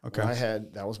 Okay.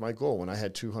 That was my goal. When I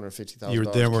had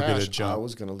 $250,000 cash, I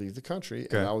was going to leave the country,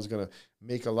 and I was going to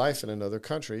make a life in another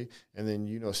country, and then,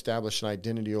 establish an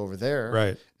identity over there.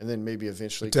 Right. And then maybe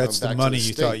eventually come back to the States. That's the money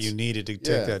you thought you needed to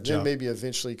take that jump. Then maybe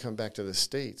eventually come back to the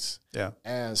States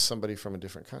as somebody from a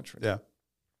different country. Yeah.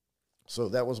 So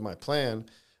that was my plan.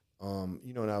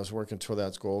 And I was working toward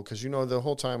that goal because, the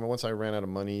whole time, once I ran out of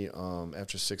money,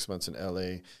 after 6 months in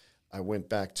LA, I went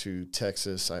back to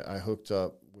Texas. I hooked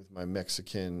up with my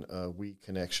Mexican weed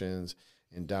connections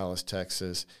in Dallas,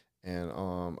 Texas, and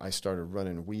I started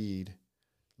running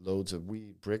loads of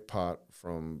weed, brick pot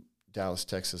from Dallas,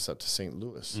 Texas up to St.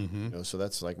 Louis. Mm-hmm. So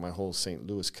that's like my whole St.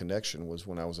 Louis connection was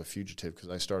when I was a fugitive because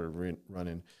I started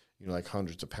running like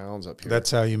hundreds of pounds up here.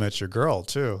 That's how you met your girl,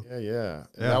 too. Yeah.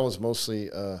 And that was mostly,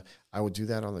 I would do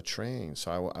that on the train.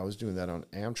 So I was doing that on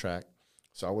Amtrak.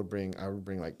 So I would bring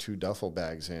like 2 duffel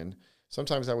bags in.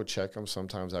 Sometimes I would check them.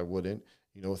 Sometimes I wouldn't,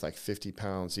 with like 50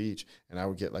 pounds each. And I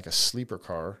would get like a sleeper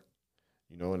car,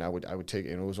 and I would take,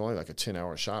 and it was only like a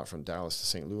 10-hour shot from Dallas to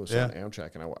St. Louis on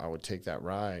Amtrak. And I would take that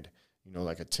ride,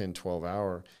 like a 10, 12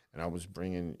 hour. And I was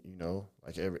bringing,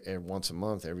 like every once a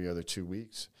month, every other 2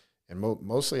 weeks. And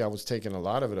mostly I was taking a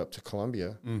lot of it up to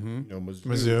Columbia,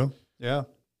 Mizzou. Yeah.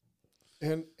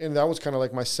 And that was kind of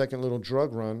like my second little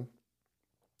drug run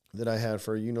that I had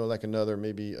for, like another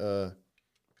maybe,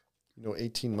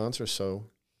 18 months or so.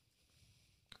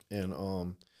 And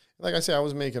like I said, I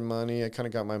was making money. I kind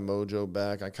of got my mojo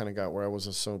back. I kind of got where I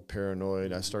wasn't so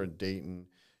paranoid. I started dating,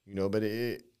 but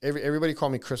everybody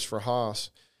called me Christopher Haas.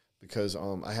 because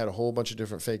I had a whole bunch of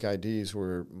different fake IDs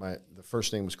where the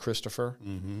first name was Christopher,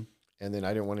 and then I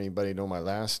didn't want anybody to know my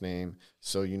last name.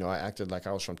 So, you know, I acted like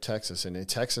I was from Texas. And in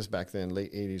Texas back then,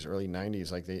 late 80s, early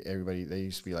 90s, like they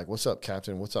used to be like, "What's up,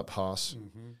 Captain? What's up, Haas?"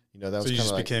 You know, that was so you kind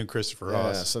just of like, became Christopher yeah,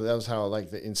 Haas. so that was how,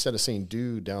 like, instead of saying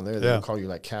dude down there, they would call you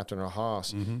like Captain or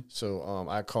Haas. So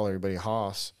I call everybody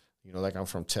Haas, you know, like I'm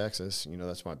from Texas. You know,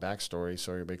 that's my backstory.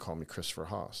 So everybody called me Christopher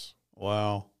Haas.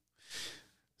 Wow.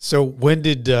 So when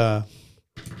did so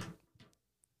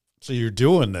you're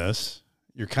doing this,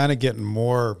 you're kind of getting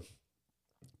more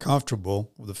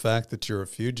comfortable with the fact that you're a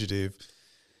fugitive.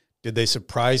 Did they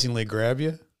surprisingly grab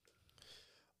you?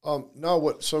 No,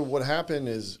 what happened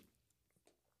is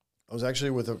I was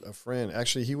actually with a friend.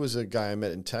 Actually, he was a guy I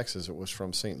met in Texas. It was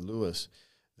from St. Louis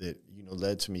that, you know,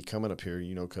 led to me coming up here,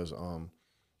 you know, because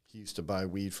he used to buy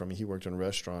weed from me. He worked in a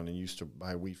restaurant and used to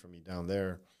buy weed from me down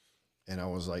there. And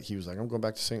he was like, I'm going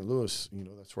back to St. Louis. You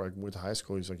know, that's where I went to high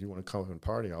school. He's like, you want to come up and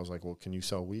party? I was like, well, can you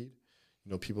sell weed?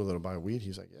 You know, people that'll buy weed?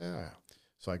 He's like, yeah.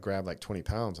 So I grabbed like 20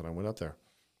 pounds and I went up there.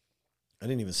 I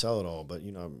didn't even sell it all, but,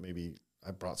 you know, maybe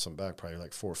I brought some back, probably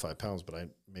like 4 or 5 pounds, but I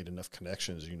made enough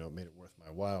connections, you know, made it worth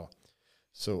my while.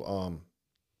 So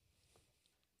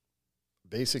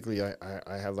basically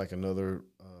I had like another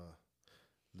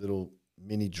little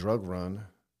mini drug run,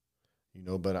 you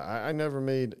know, but I never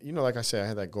made, you know, like I said, I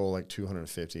had that goal like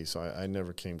 250, so I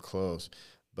never came close.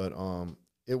 But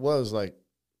it was like,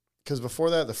 because before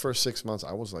that, the first 6 months,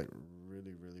 I was like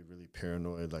really, really, really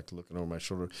paranoid, like looking over my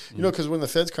shoulder. You know, because when the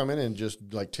feds come in and just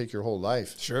like take your whole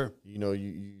life, Sure. you know,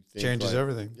 you think Changes like,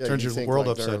 everything. yeah, Turns you your think world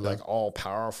like upside they're down. like all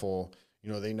powerful.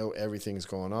 You know, they know everything's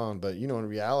going on. But, you know, in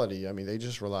reality, I mean, they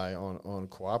just rely on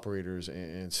cooperators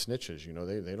and snitches. You know,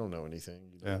 they don't know anything.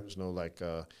 You know, there's no like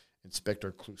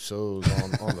Inspector Clouseau's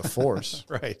on the force.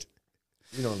 Right.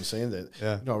 You know what I'm saying?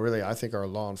 That, you know, really, I think our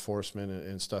law enforcement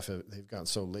and stuff, they've gotten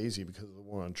so lazy because of the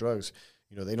war on drugs.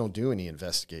 You know, they don't do any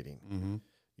investigating.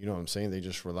 You know what I'm saying? They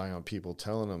just rely on people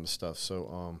telling them stuff.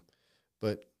 So,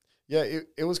 but yeah,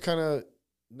 it was kind of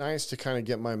nice to kind of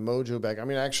get my mojo back. I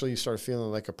mean, I actually started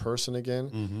feeling like a person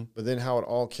again. But then how it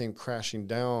all came crashing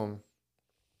down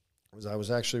was I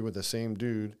was actually with the same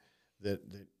dude that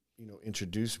you know,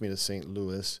 introduced me to St.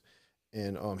 Louis.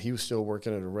 And he was still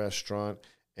working at a restaurant.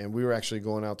 And we were actually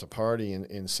going out to party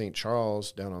in St.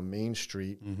 Charles down on Main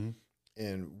Street.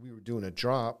 And we were doing a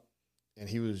drop. And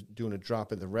he was doing a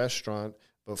drop at the restaurant.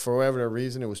 But for whatever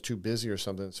reason, it was too busy or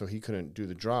something, so he couldn't do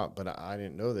the drop. But I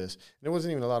didn't know this. And it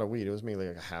wasn't even a lot of weed. It was maybe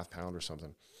like a half pound or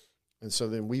something. And so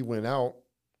then we went out,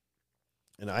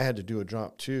 and I had to do a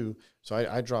drop too. So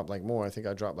I dropped like more. I think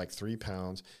I dropped like 3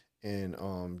 pounds. And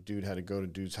dude had to go to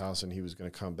dude's house, and he was going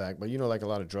to come back. But, you know, like a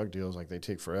lot of drug deals, like they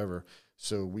take forever.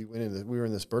 So we went in. We were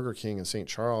in this Burger King in St.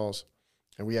 Charles,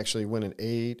 and we actually went and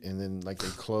ate, and then like they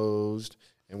closed.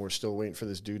 And we're still waiting for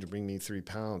this dude to bring me 3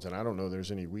 pounds. And I don't know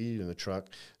there's any weed in the truck.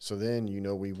 So then, you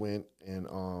know, we went and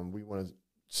we want to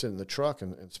sit in the truck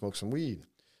and smoke some weed.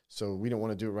 So we didn't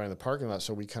want to do it right in the parking lot.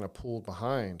 So we kind of pulled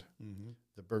behind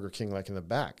the Burger King, like in the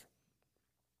back.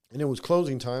 And it was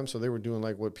closing time. So they were doing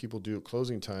like what people do at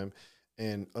closing time.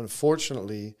 And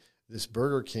unfortunately, this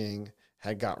Burger King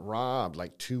had got robbed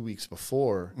like 2 weeks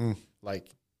before. Like,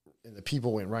 and the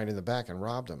people went right in the back and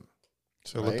robbed them.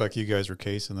 So it looked like you guys were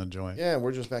casing the joint. Yeah,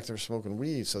 we're just back there smoking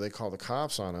weed. So they call the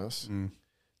cops on us.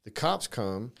 The cops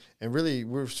come, and really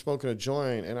we're smoking a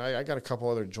joint, and I got a couple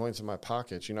other joints in my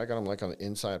pockets. You know, I got them like on the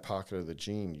inside pocket of the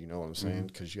jean, you know what I'm saying?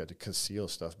 Because you had to conceal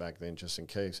stuff back then just in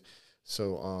case.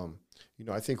 So, you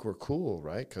know, I think we're cool,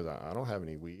 right? Because I don't have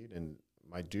any weed, and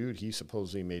my dude, he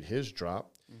supposedly made his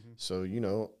drop. So, you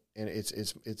know, and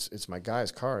it's my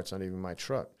guy's car. It's not even my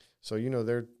truck. So, you know,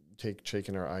 they're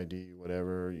checking our ID,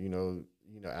 whatever, you know,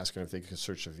 asking if they can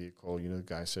search the vehicle. You know, the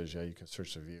guy says, yeah, you can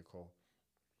search the vehicle.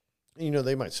 And, you know,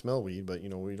 they might smell weed, but, you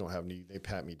know, we don't have any. They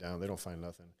pat me down. They don't find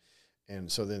nothing.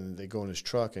 And so then they go in his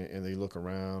truck and they look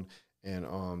around. And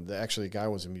the guy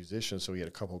was a musician, so he had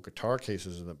a couple of guitar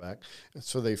cases in the back. And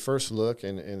so they first look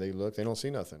and they look. They don't see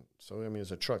nothing. So, I mean,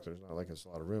 it's a truck. There's not like it's a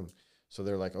lot of room. So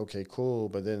they're like, okay, cool.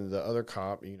 But then the other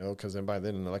cop, you know, because then by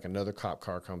then, like another cop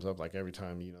car comes up. Like every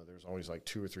time, you know, there's always like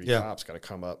 2 or 3 cops got to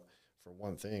come up for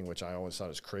one thing, which I always thought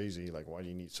is crazy. Like, why do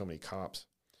you need so many cops?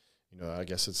 You know, I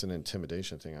guess it's an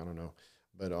intimidation thing. I don't know.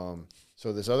 But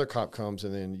so this other cop comes,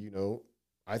 and then, you know,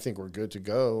 I think we're good to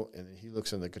go. And then he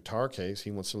looks in the guitar case.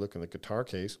 He wants to look in the guitar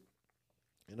case.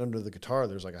 And under the guitar,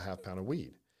 there's like a half pound of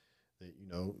weed that, you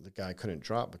know, the guy couldn't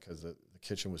drop because the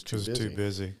kitchen was too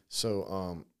busy.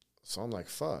 So, so I'm like,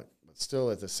 fuck. But still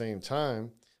at the same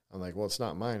time, I'm like, well, it's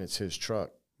not mine. It's his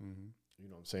truck. You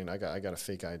know what I'm saying? I got a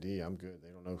fake ID. I'm good.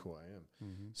 They don't know who I am.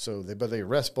 So but they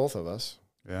arrest both of us.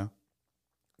 Yeah.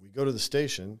 We go to the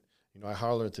station. You know, I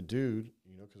holler at the dude,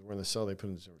 you know, because we're in the cell. They put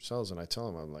in different cells. And I tell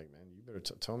him, I'm like, man, you better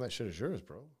tell him that shit is yours,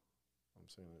 bro. I'm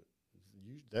saying,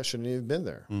 that shouldn't even been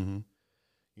there. Mm-hmm.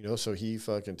 You know, so he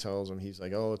fucking tells him, he's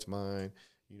like, oh, it's mine.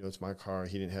 You know, it's my car.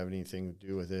 He didn't have anything to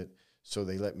do with it. So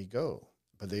they let me go.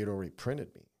 But they had already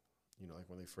printed me. You know, like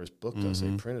when they first booked us, they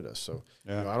printed us. So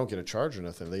you know, I don't get a charge or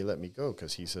nothing. They let me go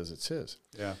because he says it's his.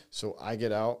 Yeah. So I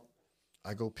get out.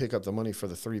 I go pick up the money for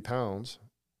the 3 pounds,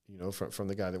 you know, from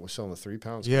the guy that was selling the 3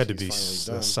 pounds. You had to be a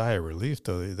sigh of relief,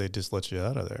 though. They just let you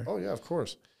out of there. Oh, yeah, of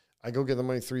course. I go get the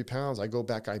money, 3 pounds. I go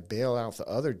back. I bail out the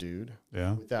other dude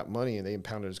with that money, and they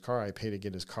impounded his car. I pay to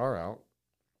get his car out,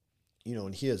 you know,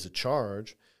 and he has a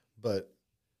charge. But,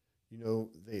 you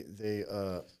know, they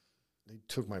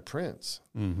took my prints.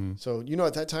 Mm-hmm. So, you know,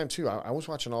 at that time, too, I was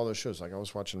watching all those shows. Like, I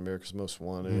was watching America's Most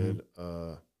Wanted,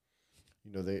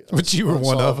 you know, but you were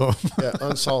one of them. Yeah,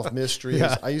 Unsolved Mysteries.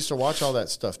 Yeah. I used to watch all that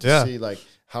stuff to see, like,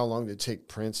 how long did it take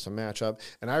prints to match up.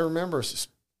 And I remember,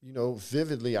 you know,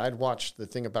 vividly, I'd watch the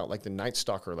thing about, like, the Night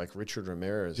Stalker, like Richard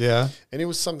Ramirez. Yeah. And it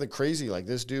was something crazy. Like,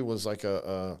 this dude was, like,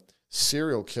 a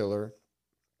serial killer.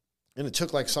 And it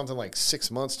took, like, something like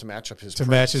 6 months to match up his prints.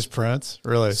 Match his prints?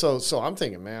 Really? So I'm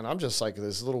thinking, man, I'm just like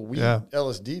this little weed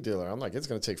LSD dealer. I'm like, it's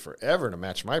going to take forever to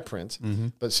match my prints. Mm-hmm.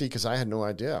 But see, because I had no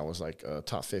idea. I was like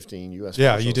top 15 U.S.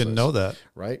 Yeah, you didn't know that.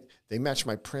 Right? They matched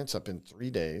my prints up in 3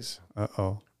 days.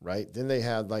 Uh-oh. Right? Then they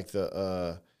had, like,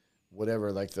 the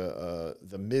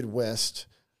Midwest,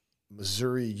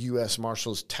 Missouri U.S.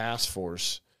 Marshals Task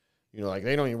Force. You know, like,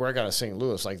 they don't even work out of St.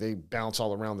 Louis. Like, they bounce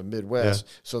all around the Midwest.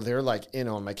 Yeah. So they're, like, in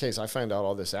on my case. I find out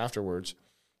all this afterwards.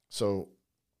 So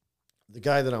the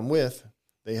guy that I'm with,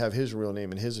 they have his real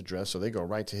name and his address. So they go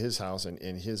right to his house, and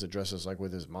his address is, like,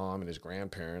 with his mom and his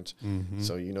grandparents. Mm-hmm.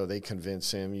 So, you know, they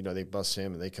convince him. You know, they bust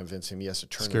him, and they convince him he has to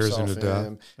turn himself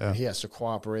in. Yeah. And he has to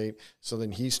cooperate. So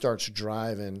then he starts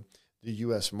driving the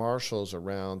U.S. Marshals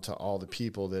around to all the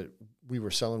people that we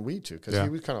were selling weed to, because he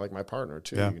was kind of like my partner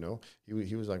too. You know,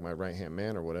 he was like my right hand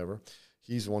man or whatever.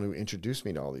 He's the one who introduced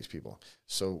me to all these people.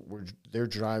 So they're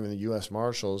driving the U.S.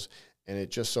 Marshals, and it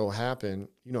just so happened,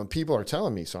 you know, and people are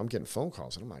telling me, so I'm getting phone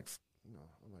calls, and I'm like,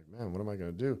 man, what am I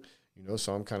going to do? You know,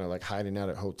 so I'm kind of like hiding out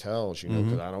at hotels, you know,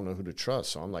 because I don't know who to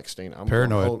trust. So I'm like staying, I'm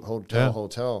paranoid,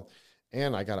 hotel,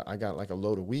 and I got like a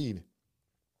load of weed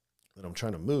that I'm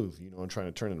trying to move, you know, and trying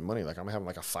to turn into money. Like, I'm having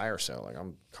like a fire sale. Like,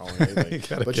 I'm calling it.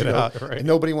 Like, but, you know, out, right? And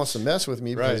nobody wants to mess with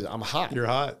me because I'm hot. You're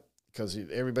hot. Because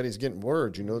everybody's getting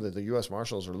word, you know, that the U.S.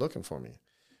 Marshals are looking for me,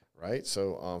 right?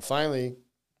 So finally,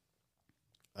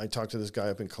 I talked to this guy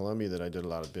up in Columbia that I did a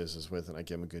lot of business with, and I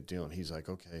gave him a good deal. And he's like,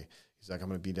 okay. He's like, I'm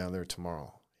going to be down there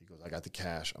tomorrow. He goes, I got the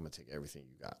cash. I'm going to take everything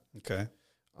you got. Okay.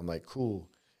 I'm like, cool.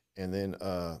 And then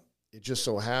it just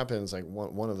so happens, like,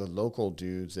 one of the local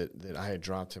dudes that I had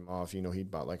dropped him off, you know,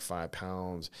 he'd bought like 5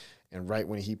 pounds. And right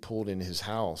when he pulled in his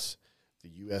house, the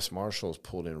U.S. Marshals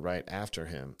pulled in right after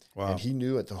him. Wow. And he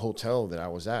knew at the hotel that I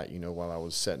was at, you know, while I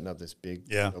was setting up this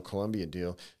big you know, Columbia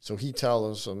deal. So he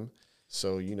tells them,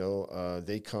 so, you know,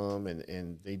 they come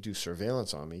and they do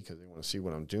surveillance on me because they want to see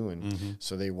what I'm doing. Mm-hmm.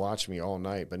 So they watch me all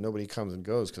night, but nobody comes and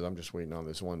goes because I'm just waiting on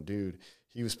this one dude.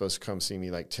 He was supposed to come see me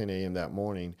like 10 a.m. that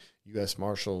morning. U.S.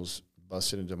 Marshals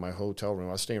busted into my hotel room.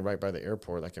 I was staying right by the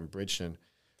airport, like in Bridgeton.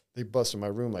 They busted my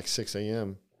room like 6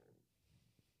 a.m.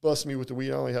 Busted me with the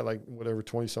weed. I only had like whatever,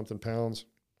 20-something pounds.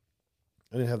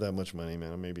 I didn't have that much money,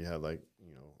 man. I maybe had like,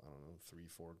 you know, I don't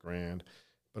know, $3-4 grand.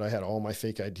 But I had all my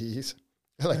fake IDs.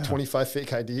 I had like 25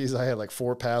 fake IDs. I had like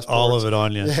 4 passports. All of it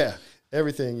on you. Yeah.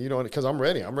 Everything, you know, because I'm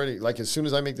ready. I'm ready. Like, as soon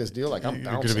as I make this deal, like, I'm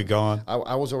bouncing. You're going to be gone.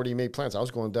 I was already made plans. I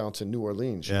was going down to New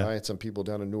Orleans. Yeah. You know, I had some people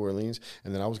down in New Orleans,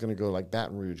 and then I was going to go, like,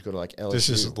 Baton Rouge, go to, like, LSU. This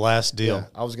is the last deal. Yeah,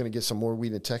 I was going to get some more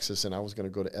weed in Texas, and I was going to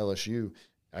go to LSU.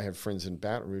 I had friends in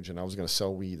Baton Rouge, and I was going to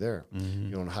sell weed there, you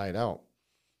know, and hide out.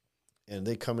 And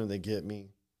they come in, they get me,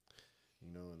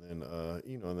 you know,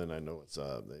 and then I know what's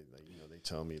up. They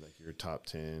tell me, like, you're top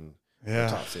 10.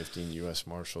 Top 15 U.S.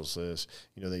 Marshals list.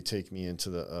 You know, they take me into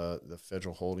the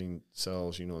federal holding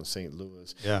cells, you know, in St.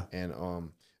 Louis. Yeah. And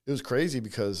it was crazy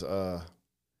because,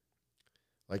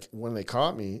 like, when they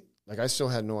caught me, like, I still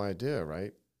had no idea,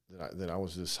 right, that I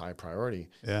was this high priority.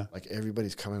 Yeah. Like,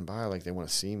 everybody's coming by, like, they want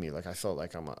to see me. Like, I felt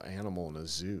like I'm an animal in a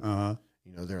zoo. Uh-huh.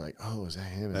 You know, they're like, oh, is that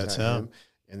him? That's him.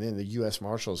 And then the U.S.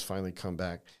 Marshals finally come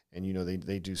back, and, you know,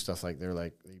 they do stuff like,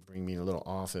 they bring me in a little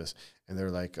office, and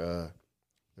they're like,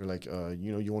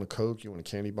 you know, you want a Coke? You want a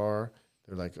candy bar?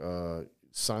 They're like,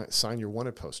 sign your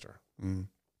wanted poster. Mm.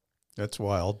 That's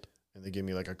wild. And they give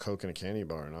me like a Coke and a candy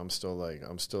bar, and I'm still,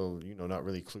 you know, not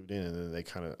really clued in. And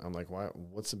then I'm like, why?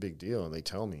 What's the big deal? And they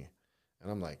tell me,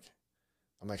 and I'm like,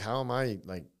 how am I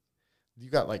like? you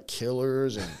got like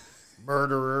killers and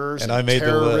murderers and and I made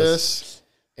terrorists. the list.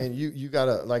 And you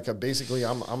got basically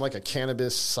I'm like a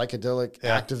cannabis psychedelic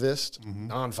activist,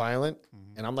 nonviolent,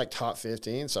 and I'm like top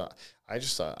 15. So I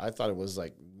thought it was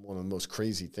like one of the most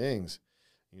crazy things,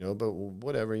 but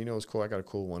whatever, it was cool. I got a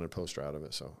cool wanted poster out of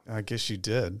it. So I guess you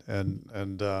did.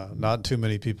 And not too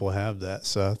many people have that,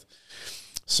 Seth.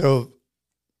 So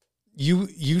you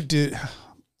did,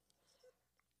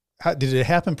 did it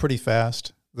happen pretty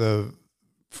fast?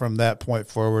 From that point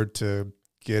forward to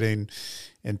getting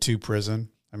into prison?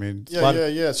 I mean,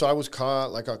 yeah. So I was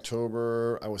caught like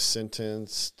October. I was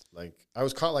sentenced I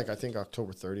think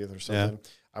October 30th or something.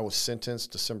 Yeah. I was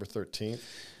sentenced December 13th.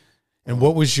 And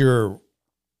what was your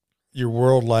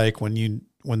world like when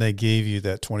they gave you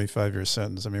that 25-year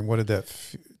sentence? I mean, what did that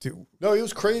do? No, it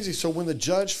was crazy. So when the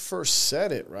judge first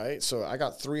said it, right? So I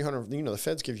got 300. The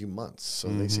feds give you months, so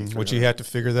they say which you had to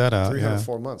figure that out.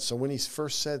 304 months. So when he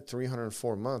first said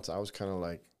 304 months, I was kind of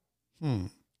like,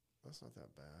 that's not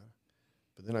that bad.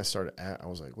 But then I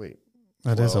was like, wait.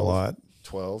 That 12, is a lot.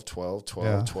 12.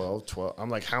 I'm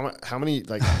like, how many,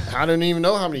 like, I don't even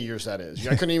know how many years that is.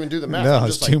 I couldn't even do the math. No,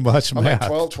 it's too much math.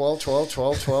 I'm like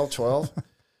 12.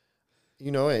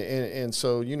 And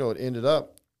so, it ended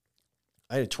up,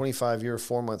 I had a 25-year,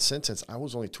 4-month sentence. I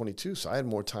was only 22, so I had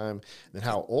more time than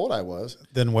how old I was.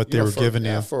 Than what they were giving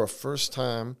you. For a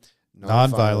first-time,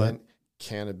 nonviolent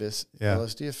cannabis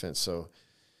LSD offense. So,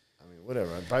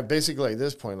 whatever. But basically, at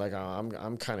this point, like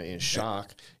I'm kind of in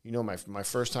shock. My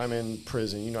first time in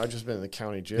prison. I've just been in the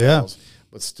county jails,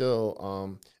 but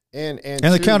still, and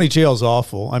the county jail is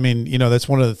awful. I mean, that's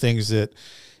one of the things that,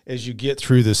 as you get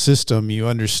through the system, you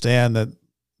understand that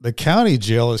the county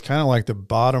jail is kind of like the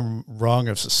bottom rung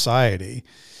of society,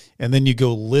 and then you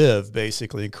go live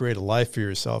basically and create a life for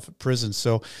yourself at prison.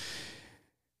 So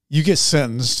you get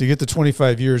sentenced. You get the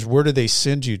 25 years. Where do they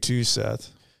send you to,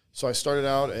 Seth? So I started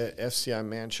out at FCI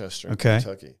Manchester in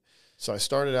Kentucky. So I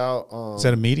started out. Is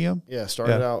that a medium? Yeah,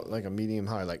 started out like a medium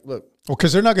high. Like, look. Well,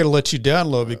 because they're not going to let you down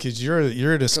low because you're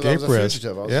an escape risk.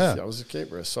 I was a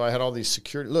escape risk. So I had all these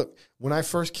security. Look, when I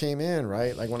first came in,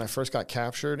 right, like when I first got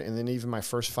captured, and then even my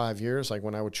first 5 years, like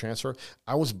when I would transfer,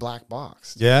 I was black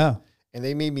boxed. Yeah. And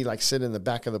they made me like sit in the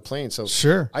back of the plane. So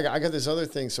sure, I got this other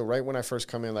thing. So right when I first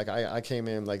come in, like I came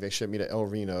in, like they shipped me to El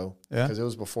Reno because it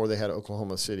was before they had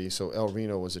Oklahoma City. So El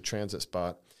Reno was a transit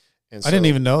spot. And so, I didn't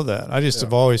even know that. I just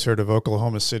have always heard of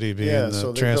Oklahoma City being the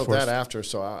so they transport. built that after.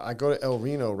 So I go to El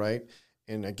Reno, right,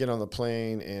 and I get on the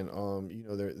plane, and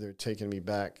they're taking me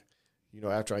back.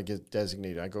 After I get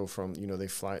designated, I go from they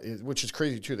fly, which is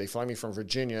crazy too. They fly me from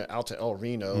Virginia out to El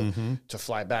Reno to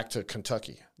fly back to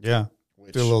Kentucky. Yeah.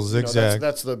 Do a little zigzag.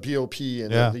 That's the BOP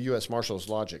and the U.S. Marshals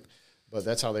logic, but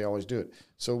that's how they always do it.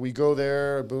 So we go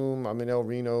there, boom, I'm in El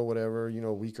Reno, whatever,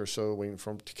 a week or so waiting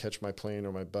to catch my plane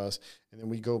or my bus, and then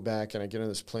we go back and I get on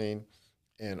this plane,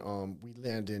 and we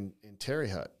land in Terre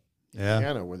Haute,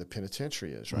 Indiana, where the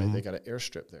penitentiary is, right? They got an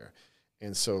airstrip there,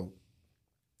 and so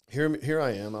here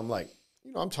I am. I'm like,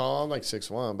 I'm tall. I'm like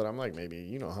 6'1", but I'm like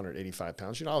maybe, 185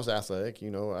 pounds. I was athletic. I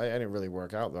didn't really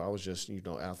work out, though. I was just,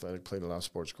 athletic, played a lot of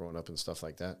sports growing up and stuff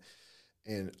like that.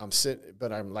 And I'm sitting,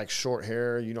 but I'm like short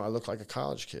hair. I look like a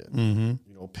college kid,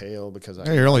 pale because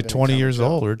you're only 20 years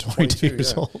old or 22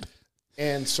 years old.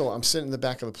 And so I'm sitting in the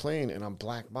back of the plane, and I'm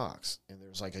black box, and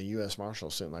there's like a U.S. Marshal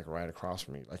sitting like right across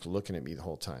from me, like looking at me the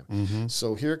whole time.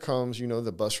 So here comes,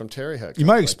 the bus from Terre Haute. You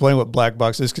might explain what black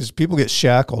box is because people get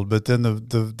shackled, but then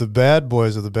the bad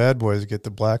boys of the bad boys get the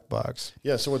black box.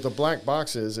 Yeah, so what the black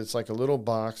box is, it's like a little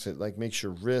box. It like makes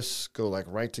your wrists go like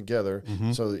right together.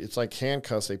 So it's like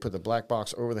handcuffs. They put the black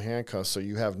box over the handcuffs so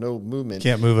you have no movement.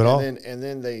 Can't move at all. And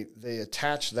then they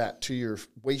attach that to your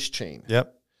waist chain.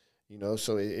 Yep.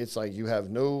 So it's like you have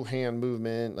no hand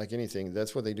movement, like anything.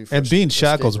 That's what they do. And being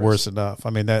shackled is worse enough.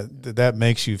 I mean, that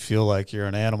makes you feel like you're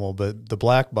an animal, but the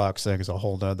black box thing is a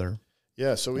whole nother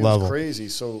so it level. was crazy.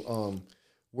 So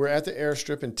we're at the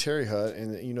airstrip in Terre Haute,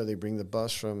 and, they bring the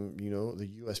bus from, the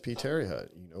USP Terre Haute,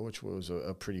 which was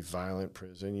a pretty violent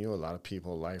prison, a lot of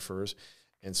people, lifers.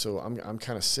 And so I'm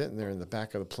kind of sitting there in the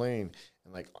back of the plane,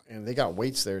 and they got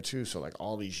weights there too. So like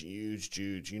all these huge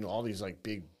dudes, all these like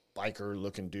big biker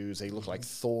looking dudes. They look like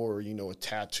Thor, with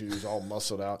tattoos, all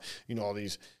muscled out. All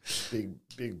these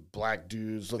big black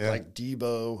dudes look like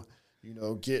Debo,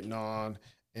 getting on.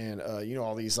 And,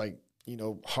 all these like,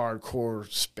 hardcore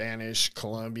Spanish,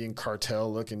 Colombian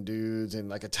cartel looking dudes and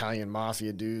like Italian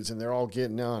mafia dudes. And they're all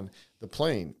getting on the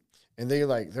plane. And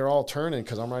they're all turning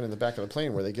because I'm right in the back of the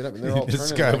plane where they get up and they're all turning.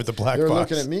 This guy with the black box. They're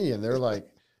box. looking at me and they're like,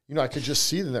 I could just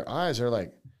see in their eyes. They're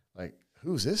like,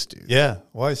 who's this dude? Yeah.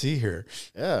 Why is he here?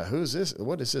 Yeah, who's this?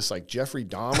 What is this, like Jeffrey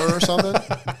Dahmer or something?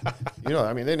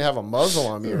 I mean, they didn't have a muzzle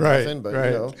on me or nothing, but,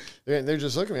 they're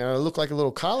just looking at me. And I look like a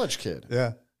little college kid.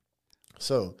 Yeah.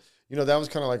 So, that was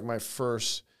kind of like my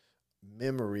first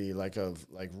memory, like of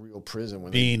like real prison.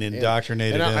 When being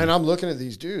indoctrinated. And I'm looking at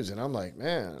these dudes and I'm like,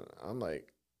 man, I'm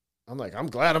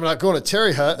glad I'm not going to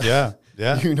Terry Hut. Yeah.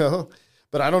 Yeah.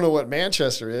 But I don't know what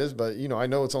Manchester is, but, I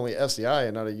know it's only FCI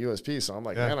and not a USP. So I'm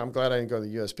like, man, I'm glad I didn't go to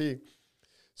the USP.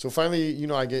 So finally,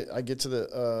 I get to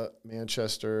the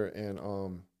Manchester, and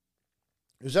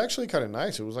it was actually kind of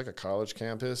nice. It was like a college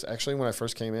campus. Actually, when I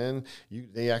first came in,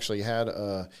 they actually had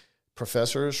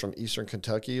professors from Eastern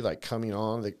Kentucky like coming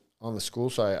on the school.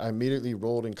 So I immediately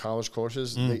rolled in college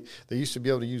courses. They used to be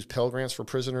able to use Pell Grants for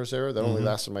prisoners there. That only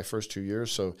lasted my first 2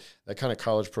 years. So that kind of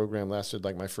college program lasted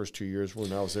like my first 2 years.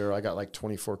 When I was there, I got like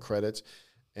 24 credits.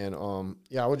 And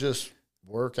I would just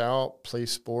work out, play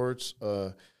sports,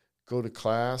 go to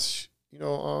class,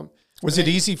 Was it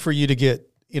easy for you to get,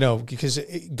 because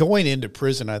going into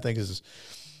prison, I think, is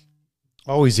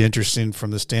always interesting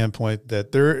from the standpoint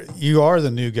that you are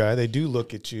the new guy. They do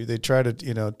look at you. They try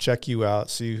to, check you out,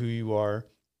 see who you are.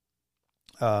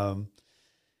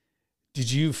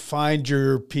 Did you find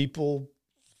your people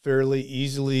fairly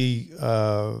easily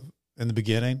in the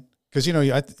beginning? Because,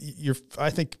 I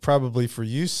think probably for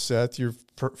you, Seth,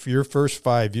 for your first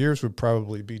 5 years would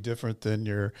probably be different than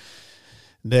your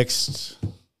next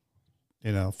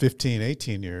 15,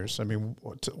 18 years. I mean,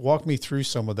 walk me through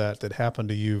some of that happened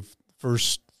to you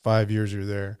first 5 years you're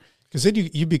there. Because then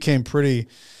you became pretty,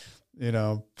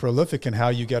 prolific in how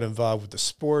you got involved with the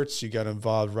sports. You got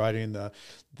involved writing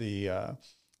the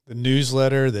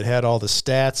newsletter that had all the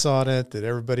stats on it that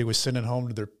everybody was sending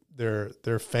home to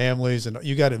their families. And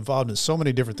you got involved in so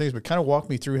many different things, but kind of walk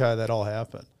me through how that all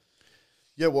happened.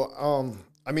 Yeah, well,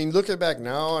 looking back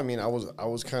now, I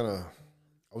was kind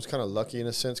of lucky in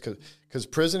a sense because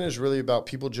prison is really about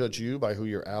people judge you by who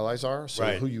your allies are. So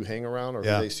who you hang around or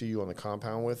who they see you on the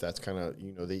compound with, that's kind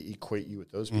of, they equate you with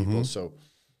those people. So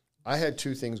I had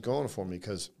two things going for me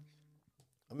because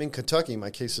I'm in Kentucky.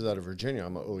 My case is out of Virginia.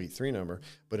 I'm an 083 number.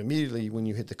 But immediately when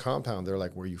you hit the compound, they're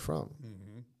like, where are you from?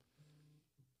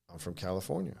 I'm from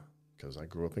California because I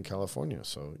grew up in California.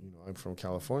 So, I'm from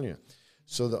California.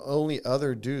 So the only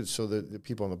other dudes, so the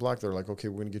people on the block, they're like, okay,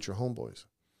 we're going to get your homeboys.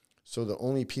 So the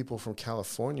only people from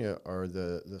California are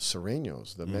the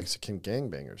Sureños, the Mexican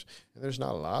gangbangers. And there's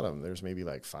not a lot of them. There's maybe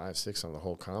like 5, 6 on the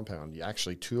whole compound.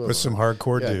 Actually, 2 of them. With some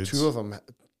hardcore dudes. 2 of them,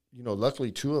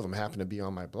 luckily 2 of them happen to be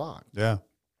on my block. Yeah.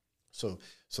 So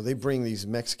they bring these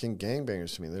Mexican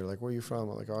gangbangers to me. They're like, where are you from?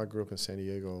 I'm like, I grew up in San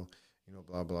Diego,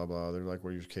 blah, blah, blah. They're like,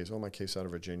 where's your case? Oh, my case out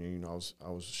of Virginia. I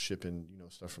was shipping,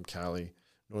 stuff from Cali,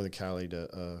 Northern Cali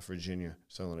to Virginia,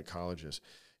 selling at colleges.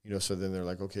 So then they're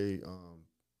like, okay,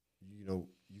 you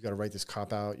got to write this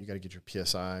cop out. You got to get your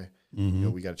PSI.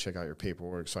 We got to check out your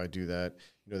paperwork. So I do that.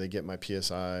 They get my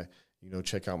PSI,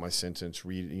 check out my sentence,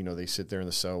 read, they sit there in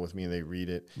the cell with me and they read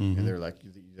it. And they're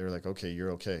like, okay,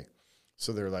 you're okay.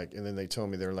 So they're like, and then they tell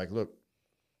me, they're like, look,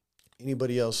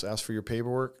 anybody else ask for your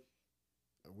paperwork?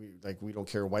 We don't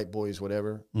care, white boys,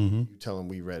 whatever. You tell them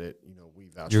we read it. We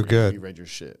vouch you're for good. You. We read your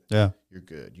shit. Yeah. You're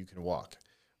good. You can walk.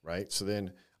 Right. So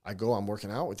then I'm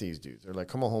working out with these dudes. They're like,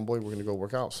 come on, homeboy, we're going to go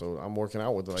work out. So I'm working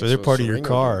out with them. So they're part of your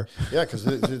car. Dudes. Yeah, because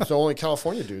it's the only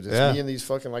California dudes. It's me and these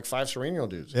fucking like 5 Sereno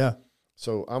dudes. Yeah.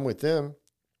 So I'm with them.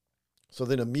 So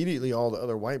then immediately all the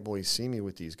other white boys see me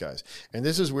with these guys. And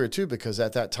this is weird too, because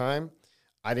at that time,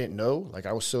 I didn't know. Like,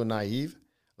 I was so naive.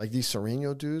 Like, these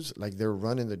Sereno dudes, like, they're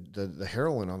running the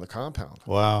heroin on the compound.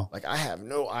 Wow. Like, I have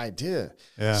no idea.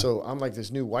 Yeah. So I'm like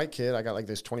this new white kid. I got like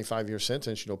this 25-year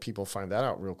sentence. People find that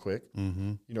out real quick.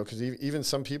 Because even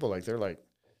some people, like, they're like,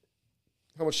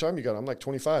 how much time you got? I'm like,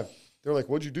 25. They're like,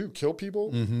 what'd you do? Kill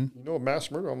people?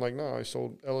 Mass murder? I'm like, no, I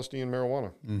sold LSD and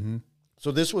marijuana.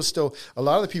 So this was still, a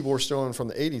lot of the people were still in from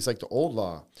the 80s, like the old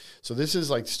law. So this is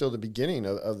like still the beginning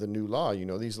of the new law.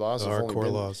 These laws have only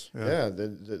been, laws. Yeah,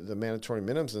 the mandatory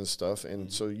minimums and stuff.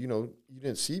 And so, you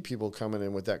didn't see people coming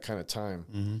in with that kind of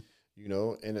time,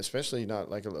 and especially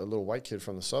not like a little white kid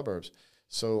from the suburbs.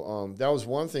 So that was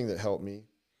one thing that helped me.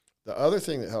 The other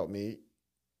thing that helped me,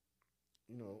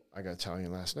 I got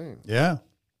Italian last name. Yeah.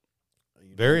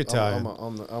 Very Italian.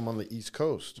 I'm on the East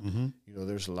Coast.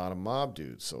 There's a lot of mob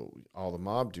dudes. So all the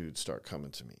mob dudes start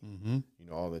coming to me.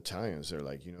 All the Italians, they're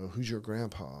like, who's your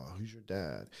grandpa? Who's your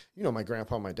dad? My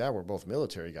grandpa and my dad were both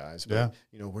military guys. But,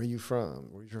 where are you from?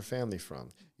 Where's your family from?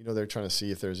 They're trying to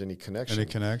see if there's any connection.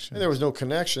 And there was no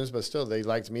connections, but still they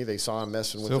liked me. They saw I'm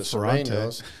messing with the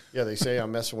Serranos. Yeah, they say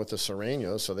I'm messing with the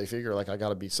Serranos. So they figure like I got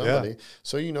to be somebody. Yeah.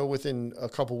 So, within a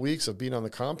couple weeks of being on the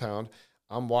compound,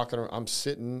 I'm walking around, I'm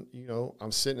sitting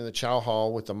in the chow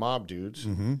hall with the mob dudes.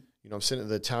 Mm-hmm. I'm sitting at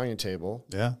the Italian table.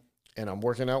 Yeah. And I'm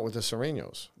working out with the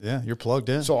Serenos. Yeah, you're plugged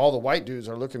in. So all the white dudes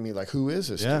are looking at me like, who is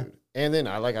this Yeah. dude? And then,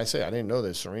 like I say, I didn't know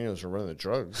that Serenos were running the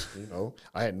drugs.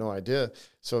 I had no idea.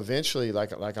 So eventually,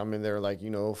 like I'm in there,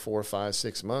 4, 5,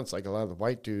 6 months. Like a lot of the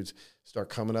white dudes start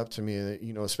coming up to me,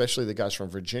 and especially the guys from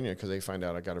Virginia, because they find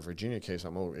out I got a Virginia case.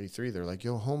 I'm over A3. They're like,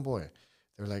 "Yo, homeboy."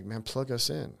 They're like, "Man, plug us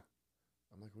in."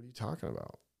 I'm like, "What are you talking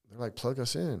about?" They're like, "Plug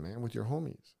us in, man, with your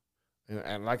homies."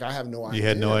 And like, I have no idea. You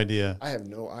had no idea. I have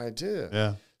no idea.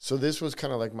 Yeah. So this was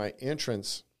kind of like my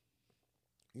entrance,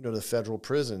 to federal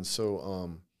prison.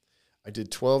 So I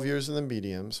did 12 years in the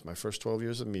mediums, my first 12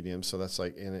 years of mediums. So that's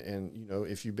like, and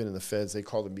if you've been in the feds, they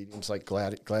call the mediums like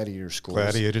gladiator schools.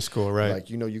 Gladiator school, right? Like,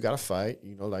 you got to fight.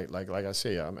 Like I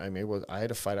say, I had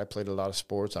to fight. I played a lot of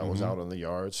sports. I was out on the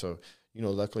yard. So,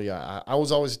 luckily I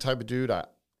was always the type of dude.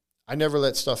 I never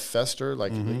let stuff fester.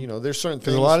 Like, there's certain things.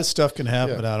 Because a lot of stuff can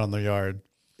happen out on the yard.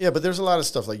 Yeah, but there's a lot of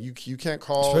stuff like you can't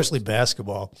call, especially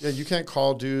basketball. Yeah, you can't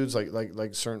call dudes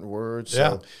like certain words.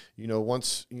 Yeah. So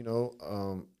once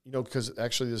because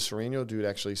actually the Sereno dude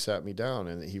actually sat me down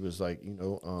and he was like,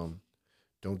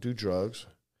 don't do drugs,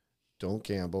 don't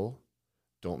gamble,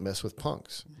 don't mess with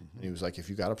punks. Mm-hmm. And he was like, if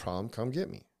you got a problem, come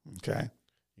get me. Okay.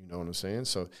 You know what I'm saying?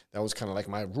 So that was kind of like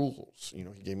my rules. He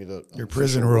gave me your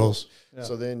prison rules. Yeah.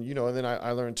 So then, and then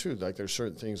I learned too, like there's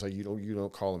certain things like you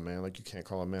don't call a man, like you can't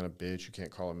call a man a bitch, you can't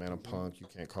call a man a punk, you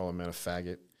can't call a man a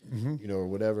faggot, or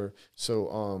whatever.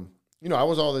 So, I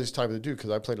was all this type of dude because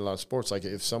I played a lot of sports. Like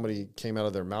if somebody came out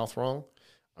of their mouth wrong,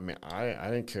 I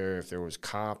didn't care if there was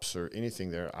cops or anything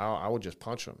there. I would just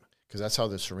punch them because that's how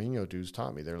the Sereno dudes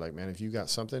taught me. They're like, man, if you got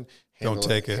something, don't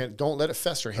take it. Don't let it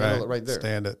fester. Handle it right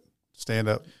there. Stand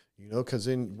up. Because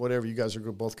then whatever, you guys are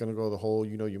both going to go the hole,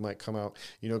 you might come out,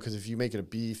 because if you make it a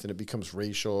beef, then it becomes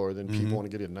racial, or then people want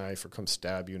to get a knife or come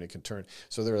stab you and it can turn.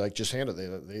 So they're like, just handle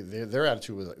it. Their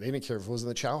attitude was like, they didn't care if it was in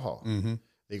the chow hall. Mm-hmm.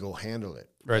 They go handle it.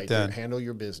 Right then. Handle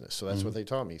your business. So that's what they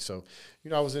taught me. So,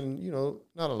 I was in,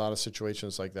 not a lot of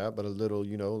situations like that, but a little,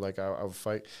 like I would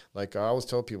fight. Like I always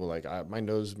tell people, like my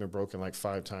nose has been broken like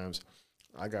 5 times.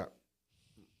 I got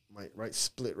my right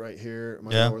split right here,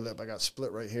 my lower lip, I got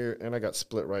split right here, and I got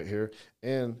split right here,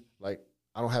 and like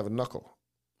I don't have a knuckle.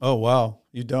 Oh wow,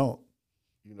 you don't.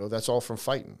 That's all from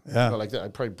fighting. Yeah, like that. I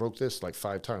probably broke this like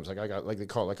 5 times. Like I got, like they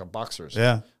call it like a boxer's.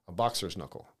 Yeah, a boxer's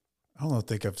knuckle. I don't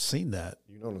think I've seen that.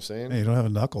 You know what I'm saying? Hey, you don't have a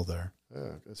knuckle there.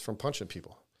 Yeah, it's from punching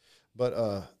people. But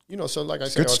so like I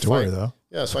said, good story though.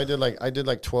 Yeah, so I did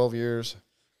like 12 years.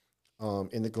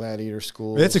 In the gladiator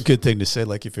school. That's a good thing to say.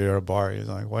 Like if you're at a bar, you're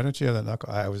like, "Why don't you have that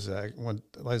knuckle?" I was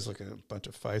looking at a bunch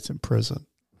of fights in prison.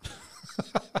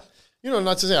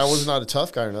 Not to say I was not a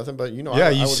tough guy or nothing, but you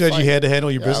I said fight. you had to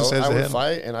handle your business. I would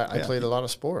fight, and I played a lot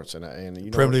of sports,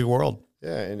 and primitive world.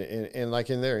 Yeah, and like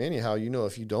in there, anyhow,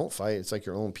 if you don't fight, it's like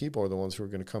your own people are the ones who are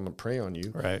going to come and prey on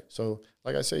you. Right. So,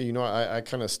 like I say, I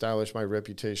kind of established my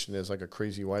reputation as like a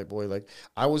crazy white boy. Like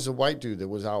I was a white dude that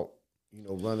was out,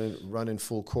 running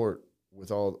full court with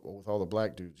all the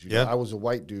black dudes. I was a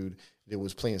white dude that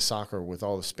was playing soccer with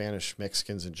all the Spanish,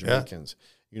 Mexicans, and Jamaicans.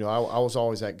 I was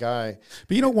always that guy.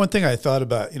 But one thing I thought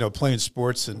about, playing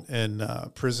sports in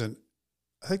prison,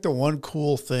 I think the one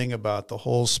cool thing about the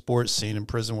whole sports scene in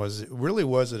prison was it really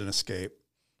wasn't an escape.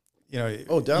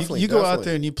 Oh, definitely. You go out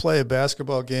there and you play a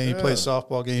basketball game, you play a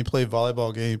softball game, you play a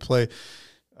volleyball game, you play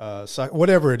soccer,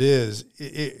 whatever it is.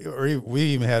 We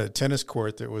even had a tennis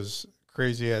court that was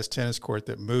crazy ass tennis court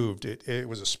that moved. It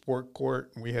was a sport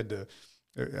court, and we had to.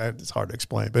 It's hard to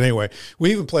explain, but anyway,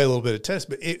 we even played a little bit of tennis.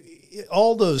 But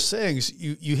all those things,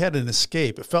 you had an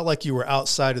escape. It felt like you were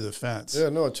outside of the fence. Yeah,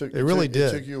 no, it really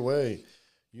did. It took you away.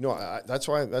 That's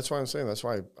why I'm saying that's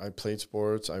why I played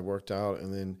sports. I worked out,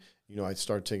 and then I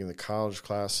started taking the college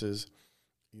classes.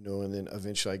 And then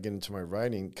eventually I get into my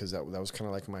writing because that was kind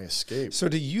of like my escape. So,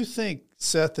 do you think,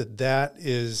 Seth, that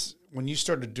is when you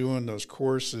started doing those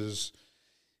courses?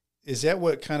 Is that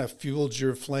what kind of fueled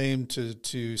your flame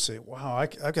to say, wow, I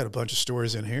got a bunch of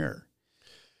stories in here?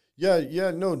 Yeah,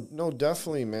 no,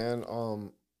 definitely, man.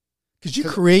 Because you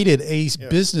created a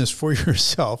business for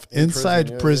yourself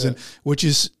inside prison, which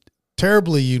is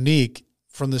terribly unique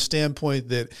from the standpoint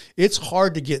that it's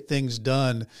hard to get things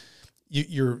done.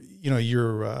 Your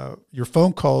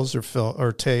phone calls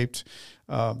are taped.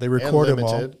 They record them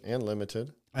all.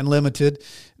 Unlimited.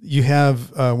 You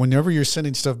have, whenever you're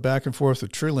sending stuff back and forth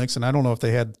with TrueLinks, and I don't know if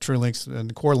they had TrueLinks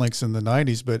and CoreLinks in the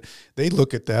 90s, but they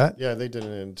look at that. Yeah, they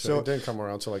didn't. It didn't come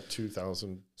around until like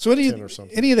 2010 or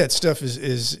something. Any of that stuff is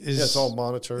it's all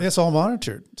monitored. It's all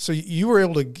monitored. So you were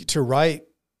able to write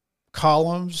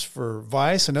columns for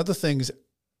Vice and other things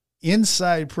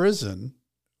inside prison,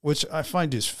 which I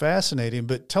find is fascinating.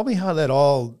 But tell me how that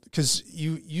all, because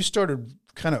you started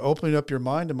kind of opening up your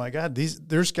mind, and my God,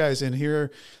 there's guys in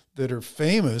here that are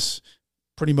famous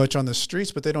pretty much on the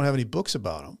streets, but they don't have any books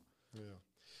about them. Yeah.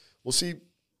 Well, see,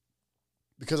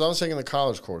 because I was taking the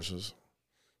college courses,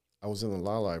 I was in the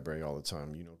law library all the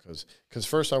time, because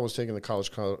first I was taking the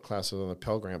college classes on the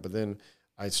Pell Grant, but then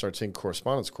I started taking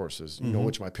correspondence courses,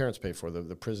 which my parents paid for,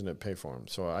 the prison didn't pay for them.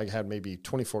 So I had maybe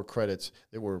 24 credits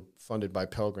that were funded by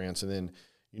Pell Grants, and then,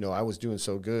 I was doing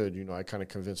so good, I kind of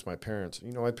convinced my parents.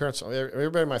 My parents,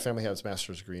 everybody in my family has a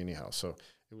master's degree anyhow, so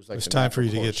it was like it's time for you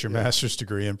to get your master's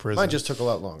degree in prison. Mine just took a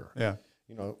lot longer. Yeah.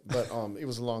 But it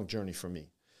was a long journey for me.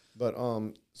 But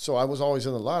so I was always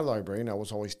in the law library, and I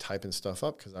was always typing stuff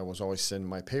up because I was always sending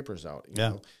my papers out. You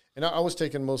know? And I was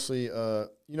taking mostly,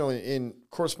 in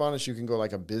correspondence, you can go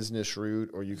like a business route,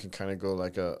 or you can kind of go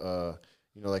like a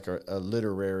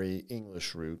literary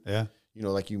English route. Yeah.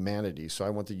 Like humanities. So I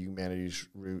went the humanities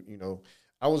route.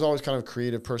 I was always kind of a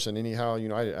creative person anyhow.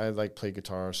 I like played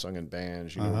guitar, sung in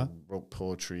bands, wrote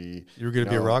poetry. You were going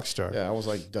to be a rock star. Yeah, I was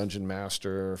like dungeon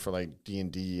master for like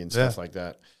D&D and stuff like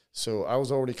that. So I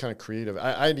was already kind of creative.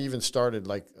 I'd even started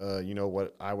like,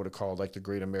 what I would have called like the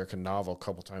Great American Novel a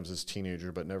couple times as a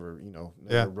teenager, but never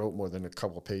wrote more than a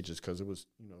couple of pages because it was,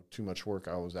 too much work.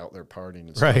 I was out there partying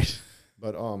and stuff. Right.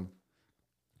 But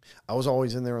I was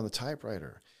always in there on the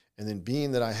typewriter. And then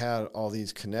being that I had all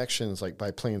these connections, like by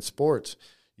playing sports,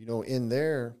 in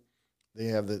there, they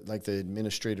have the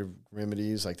administrative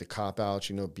remedies, like the cop-outs,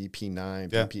 BP9,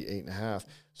 BP 8.5.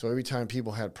 So every time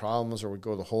people had problems or would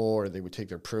go to the hole, or they would take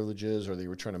their privileges, or they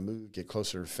were trying to move, get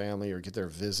closer to family, or get their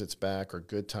visits back, or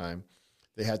good time,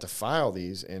 they had to file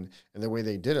these. And the way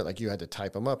they did it, like you had to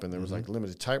type them up, and there was like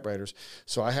limited typewriters.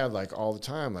 So I had like all the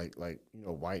time, like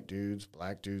white dudes,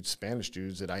 black dudes, Spanish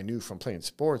dudes that I knew from playing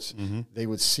sports. They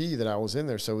would see that I was in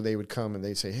there, so they would come and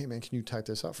they'd say, "Hey man, can you type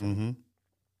this up for me?"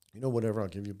 Whatever, I'll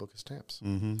give you a book of stamps.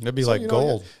 That'd be like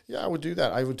gold. Yeah, I would do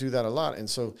that. I would do that a lot. And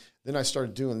so then I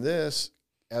started doing this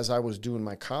as I was doing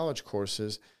my college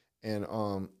courses. And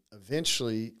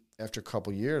eventually, after a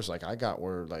couple years, like I got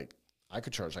where like I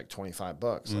could charge like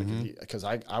 $25, like because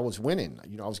I was winning.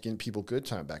 I was getting people good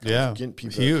time back. I was getting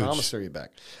people the commissary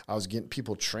back. I was getting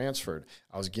people transferred.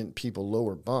 I was getting people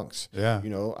lower bunks. Yeah.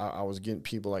 I was getting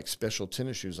people like special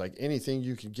tennis shoes, like anything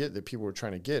you could get that people were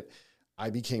trying to get. I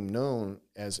became known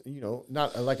as,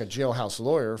 not like a jailhouse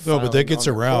lawyer. No, but that gets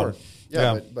around.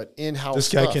 Yeah. But in-house this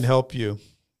guy can help you.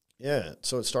 Yeah.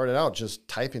 So it started out just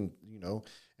typing,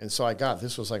 and so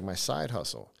this was like my side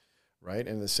hustle, right?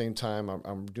 And at the same time,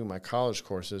 I'm doing my college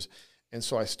courses. And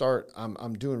so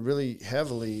I'm doing really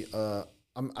heavily,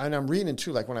 I'm reading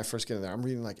too, like when I first get in there, I'm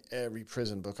reading like every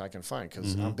prison book I can find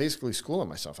because I'm basically schooling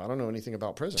myself. I don't know anything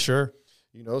about prison. Sure.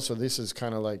 So this is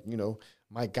kind of like,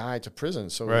 my guide to prison.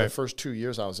 So the first 2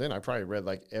 years I was in, I probably read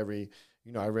like every,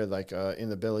 I read like In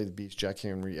the Belly of the Beast, Jack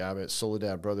Henry Abbott,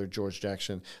 Soledad Brother, George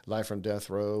Jackson, Life from Death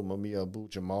Row, Mumia Abu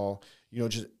Jamal,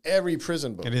 just every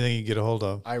prison book. Anything you get a hold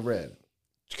of. I read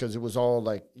because it was all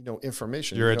like,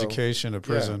 information. Your education of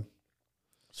prison.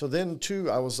 Yeah. So then too,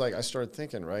 I started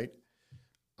thinking, right?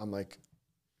 I'm like,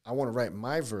 I want to write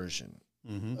my version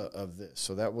of this.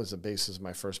 So that was the basis of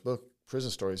my first book,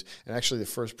 Prison Stories. And actually the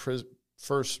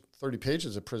first 30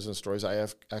 pages of prison stories I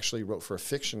actually wrote for a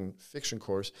fiction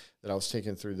course that I was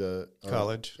taking through the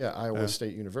college. Iowa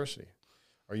State University,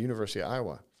 or University of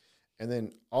Iowa. And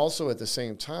then also at the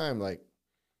same time, like,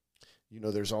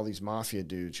 there's all these mafia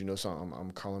dudes, so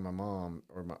I'm calling my mom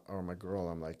or my girl.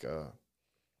 I'm like,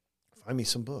 find me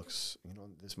some books,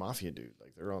 this mafia dude,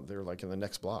 like they're like in the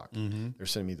next block. They're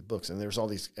sending me the books. And there's all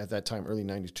these, at that time, early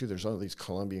 92, there's all these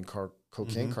Colombian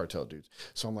cocaine cartel dudes.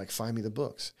 So I'm like, find me the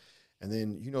books. And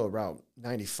then, around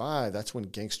 95, that's when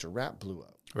gangster rap blew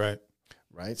up. Right.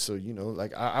 So,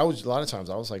 like I was, a lot of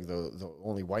times I was like the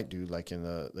only white dude, like in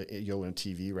the Yo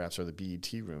MTV raps or the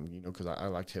BET room, because I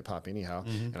liked hip hop anyhow.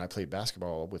 And I played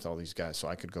basketball with all these guys. So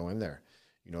I could go in there,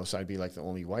 so I'd be like the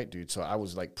only white dude. So I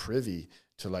was like privy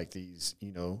to like these,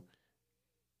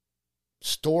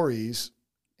 stories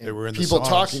and people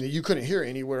talking that you couldn't hear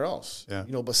anywhere else,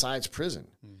 besides prison.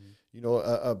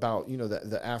 About,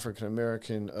 the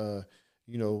African-American,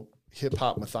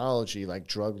 hip-hop mythology, like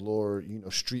drug lore,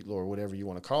 street lore, whatever you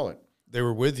want to call it. They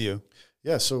were with you.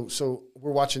 Yeah, so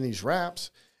we're watching these raps,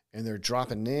 and they're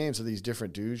dropping names of these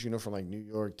different dudes, from like New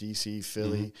York, D.C.,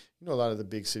 Philly, a lot of the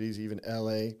big cities, even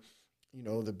L.A.,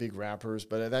 the big rappers.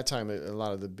 But at that time, a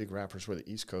lot of the big rappers were the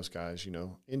East Coast guys,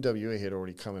 NWA had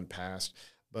already come and passed,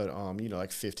 but,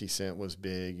 like 50 Cent was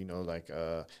big, like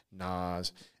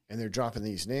Nas. And they're dropping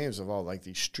these names of all like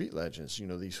these street legends,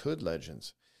 these hood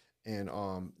legends.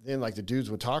 And then like the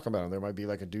dudes would talk about him. There might be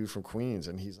like a dude from Queens,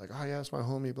 and he's like, "Oh yeah, it's my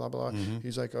homie." Blah blah.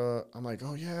 He's like, I'm like,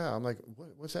 "Oh yeah." I'm like,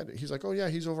 "What's that?" He's like, "Oh yeah,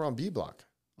 he's over on B Block."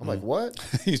 I'm like, "What?"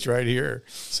 He's right here.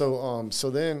 So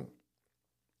then,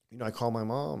 I call my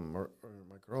mom or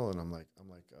my girl, and I'm like,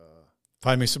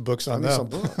 find me some books on find me them.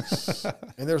 some books.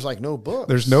 And there's like no books.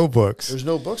 There's no books. There's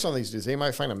no books on these dudes. They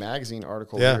might find a magazine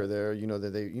article here or there.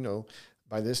 That they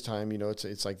by this time,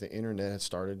 it's like the internet had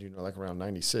started, like around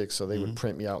 96. So they would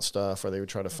print me out stuff, or they would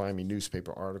try to find me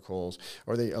newspaper articles,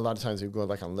 or a lot of times they would go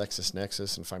like on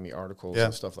LexisNexis and find me articles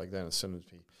and stuff like that and send them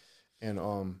to me. And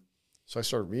so I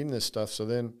started reading this stuff. So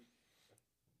then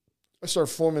I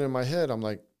started forming in my head. I'm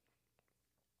like,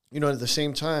 at the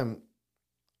same time,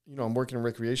 I'm working in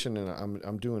recreation, and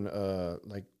I'm doing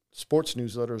like sports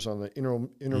newsletters on the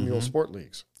intramural sport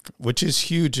leagues. Which is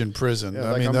huge in prison.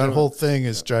 Yeah, I mean, that whole thing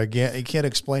is gigantic. You can't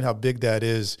explain how big that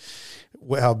is,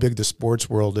 how big the sports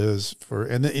world is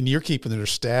and you're keeping their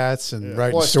stats and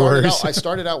writing stories. I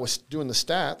started out with doing the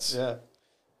stats. Yeah.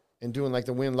 And doing like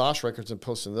the win-loss records and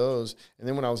posting those. And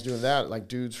then when I was doing that, like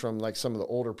dudes from like some of the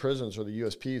older prisons or the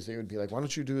USPs, they would be like, "Why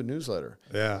don't you do a newsletter?"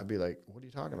 Yeah. I'd be like, "What are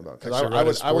you talking about?"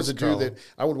 Because I was a dude that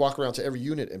I would walk around to every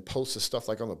unit and post the stuff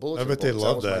like on the bulletin board. I bet they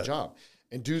love that. That was my job.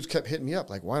 And dudes kept hitting me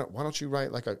up like, why don't you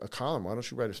write like a column? Why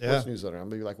don't you write a sports newsletter? I'm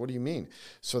be like, "What do you mean?"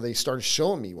 So they started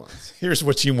showing me ones. Here's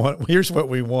what you want. Here's what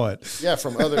we want. Yeah,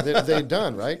 from other they'd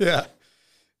done, right? Yeah.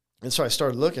 And so I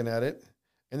started looking at it.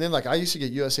 And then, like, I used to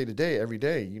get USA Today every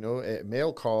day, at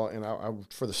mail call, and I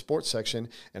for the sports section.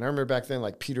 And I remember back then,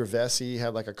 like, Peter Vesey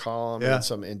had, like, a column,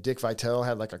 and Dick Vitale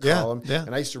had, like, a column. Yeah.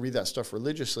 And I used to read that stuff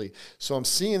religiously. So I'm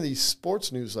seeing these sports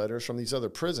newsletters from these other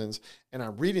prisons, and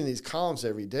I'm reading these columns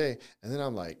every day. And then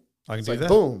I'm like,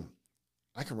 boom,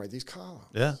 I can write these columns.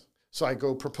 Yeah. So I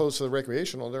go propose to the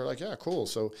recreational, and they're like, "Yeah, cool."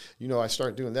 So, I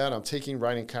start doing that. I'm taking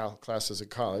writing classes at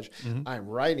college. I'm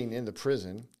writing in the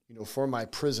prison, for my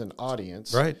prison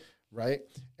audience. Right. Right.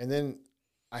 And then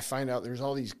I find out there's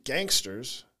all these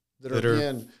gangsters that are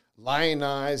being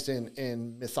lionized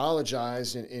and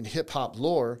mythologized in hip-hop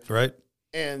lore. Right.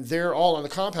 And they're all on the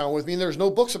compound with me, and there's no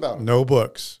books about them. No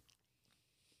books.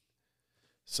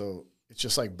 So it's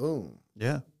just like, boom.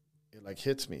 Yeah. It, like,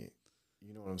 hits me.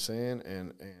 You know what I'm saying?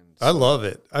 And so I love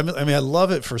it. I mean, I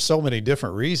love it for so many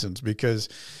different reasons, because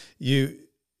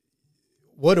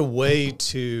what a way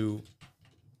to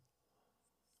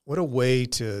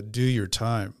do your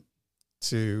time,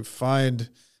 to find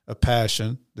a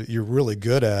passion that you're really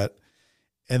good at,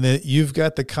 and then you've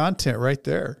got the content right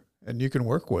there and you can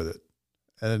work with it.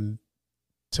 And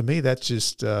to me, that's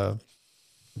just, I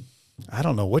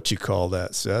don't know what you call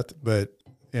that, Seth, but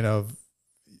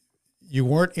you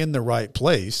weren't in the right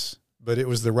place, but it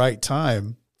was the right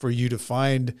time for you to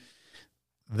find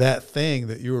that thing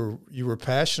that you were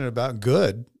passionate about,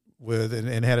 good with,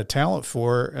 and had a talent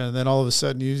for, and then all of a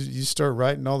sudden you start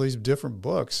writing all these different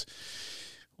books,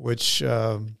 which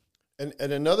and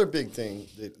another big thing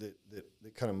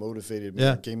that kind of motivated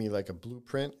me, gave me like a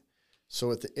blueprint.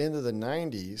 So at the end of the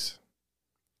 90s,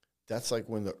 that's like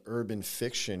when the urban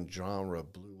fiction genre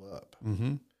blew up,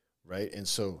 right? And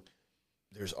so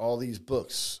there's all these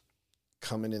books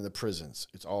coming in the prisons.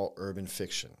 It's all urban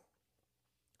fiction,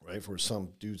 right? For some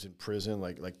dudes in prison,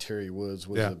 like Terry Woods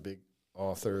was a big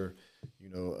author,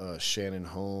 Shannon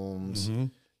Holmes,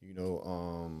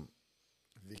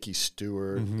 Vicky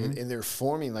Stewart, and they're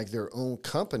forming like their own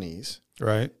companies,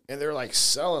 right? And they're like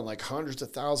selling like hundreds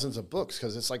of thousands of books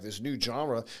because it's like this new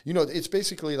genre. It's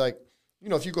basically like,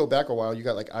 if you go back a while, you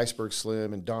got like Iceberg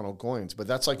Slim and Donald Goines, but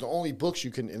that's like the only books you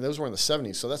can, and those were in the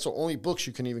 70s, so that's the only books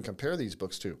you can even compare these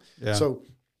books to. Yeah. So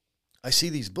I see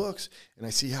these books and I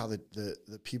see how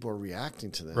the people are reacting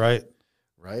to them,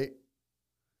 right?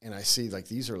 And I see like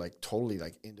these are like totally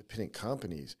like independent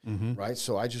companies, right?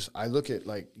 So I look at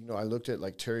like, I looked at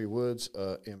like Terry Woods'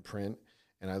 imprint,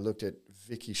 and I looked at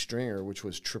Vicky Stringer, which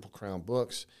was Triple Crown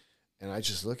Books, and I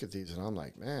just look at these and I'm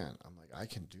like, man, I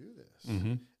can do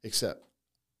this. Except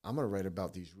I'm going to write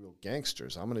about these real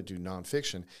gangsters. I'm going to do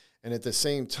nonfiction. And at the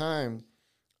same time,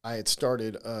 I had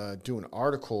started doing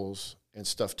articles and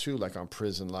stuff too, like on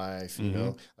prison life,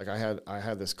 like I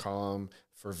had this column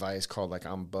for Vice called like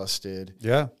I'm Busted.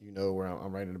 Yeah. Where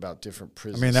I'm writing about different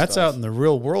prison that's stuff. out in the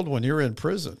real world when you're in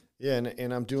prison. Yeah,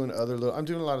 and I'm doing I'm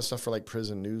doing a lot of stuff for like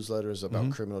prison newsletters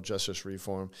about criminal justice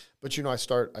reform. But I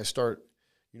start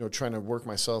trying to work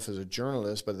myself as a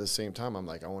journalist, but at the same time I'm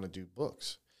like, I want to do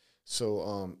books.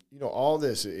 So all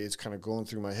this is kind of going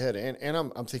through my head, and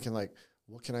I'm thinking like,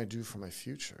 what can I do for my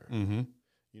future?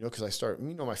 Because I start,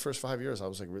 my first 5 years I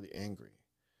was like really angry.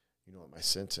 my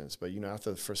sentence. But,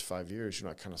 after the first 5 years,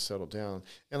 I kind of settled down.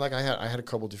 And like I had a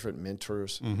couple different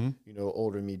mentors,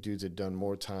 older than me dudes that had done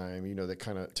more time, that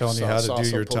kind of telling you how to do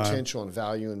your time, potential and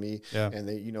value in me. Yeah. And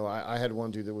they, I had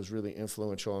one dude that was really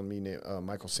influential on me named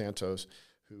Michael Santos,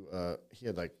 who he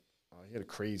had like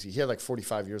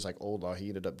 45 years like old law. He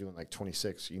ended up doing like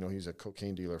 26. He's a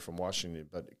cocaine dealer from Washington,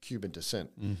 but Cuban descent.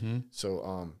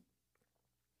 So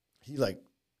he like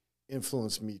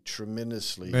influenced me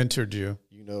tremendously. Mentored you.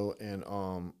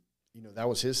 And that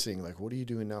was his thing. Like, what are you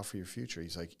doing now for your future?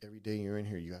 He's like, every day you're in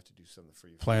here, you have to do something for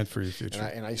your plan for your future.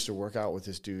 And I used to work out with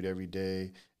this dude every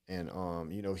day. And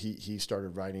he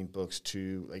started writing books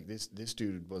too. Like this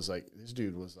dude was like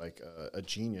a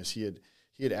genius. He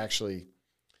had actually,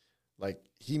 like,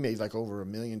 he made like over $1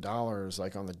 million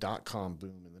like on the .com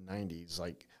boom in the 90s,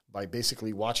 like by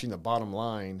basically watching the bottom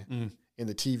line in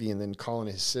the TV and then calling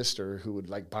his sister who would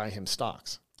like buy him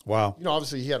stocks. Wow.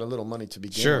 Obviously he had a little money to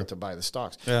begin with to buy the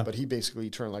stocks, but he basically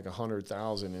turned like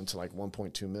 100,000 into like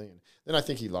 1.2 million. Then I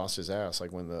think he lost his ass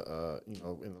like when the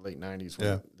in the late 90s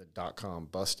when the .com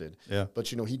busted. Yeah. But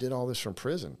he did all this from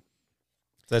prison.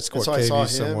 That's what gave you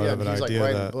somewhat of an idea. He's like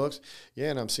writing that. Books. Yeah,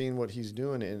 and I'm seeing what he's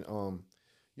doing. And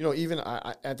even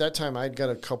I at that time I'd got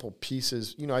a couple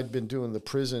pieces. I'd been doing the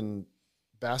prison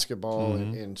basketball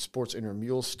and sports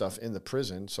intramural stuff in the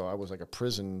prison, so I was like a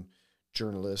prison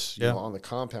journalist, on the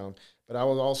compound. But I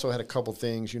also had a couple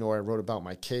things, I wrote about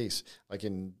my case, like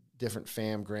in different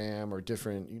FamGram or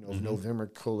different, November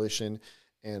Coalition,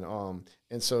 and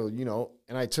so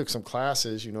and I took some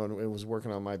classes, and it was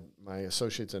working on my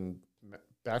associate's and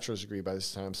bachelor's degree by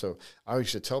this time. So I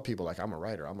used to tell people like, I'm a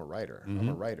writer, and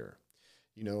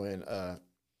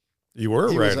you were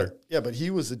a writer. Like, yeah, but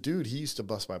he was the dude. He used to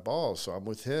bust my balls. So I'm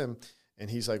with him, and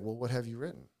he's like, well, what have you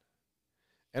written?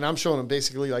 And I'm showing him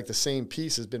basically like the same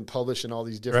piece has been published in all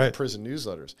these different prison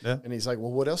newsletters. Yeah. And he's like,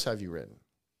 well, what else have you written?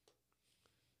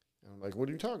 And I'm like, what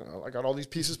are you talking about? I got all these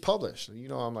pieces published.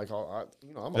 I'm like,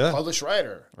 I'm a published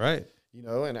writer. Right.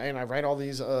 And I write all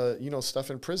these,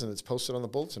 stuff in prison that's posted on the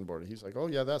bulletin board. He's like, oh,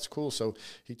 yeah, that's cool. So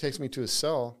he takes me to his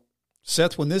cell.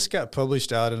 Seth, when this got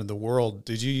published out into the world,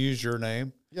 did you use your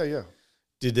name? Yeah.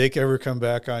 Did they ever come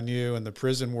back on you in the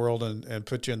prison world and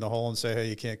put you in the hole and say, hey,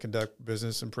 you can't conduct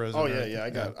business in prison? Oh,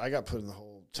 yeah. I got put in the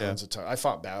hole tons of times. I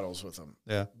fought battles with him.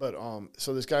 Yeah. But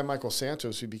so this guy, Michael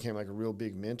Santos, who became like a real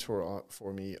big mentor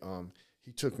for me,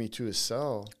 he took me to his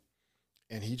cell,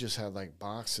 and he just had like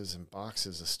boxes and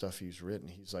boxes of stuff he's written.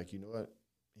 He's like, you know what?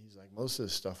 He's like, most of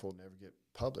this stuff will never get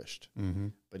published.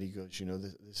 But he goes,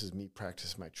 this is me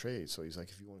practicing my trade. So he's like,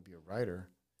 if you want to be a writer,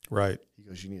 right? He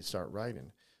goes, you need to start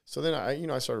writing. So then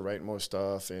I started writing more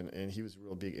stuff, and he was a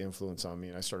real big influence on me,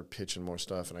 and I started pitching more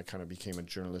stuff, and I kind of became a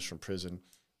journalist from prison.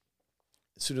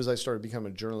 As soon as I started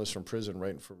becoming a journalist from prison,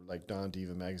 writing for like Don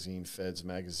Diva magazine, Feds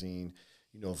magazine,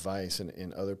 Vice,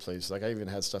 and other places. Like I even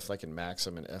had stuff like in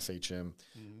Maxim and FHM,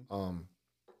 and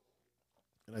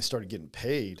I started getting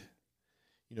paid.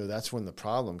 That's when the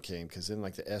problem came, because then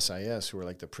like the SIS, who were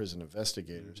like the prison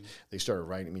investigators, they started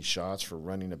writing me shots for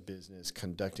running a business,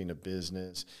 conducting a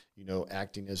business,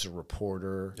 acting as a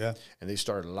reporter. Yeah. And they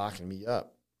started locking me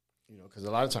up, because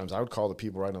a lot of times I would call the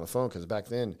people right on the phone, because back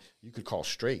then you could call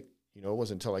straight. It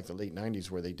wasn't until like the late 90s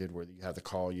where you had to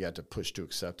call, you had to push to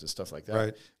accept and stuff like that.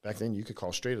 Right. Back then you could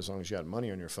call straight as long as you had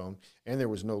money on your phone, and there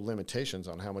was no limitations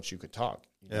on how much you could talk.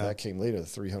 That came later, the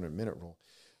 300-minute rule.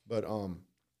 But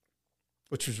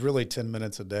which was really 10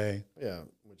 minutes a day. Yeah,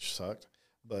 which sucked.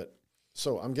 But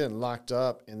so I'm getting locked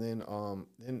up, and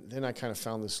then I kind of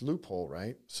found this loophole,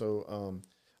 right? So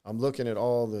I'm looking at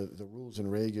all the rules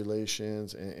and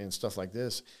regulations and stuff like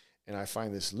this, and I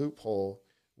find this loophole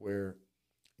where,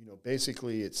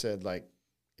 basically it said, like,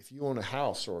 if you own a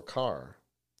house or a car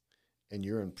and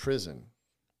you're in prison,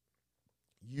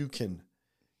 you can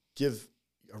give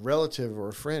a relative or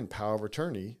a friend power of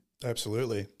attorney.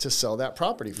 Absolutely. To sell that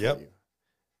property for you.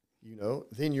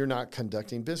 Then you're not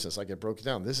conducting business. Like, it broke it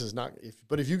down. This is not,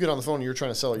 but if you get on the phone and you're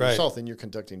trying to sell it yourself, then you're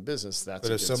conducting business. That's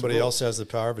but if somebody else has the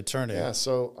power of attorney. Yeah.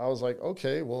 So I was like,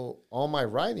 okay, well, all my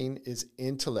writing is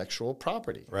intellectual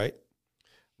property. Right.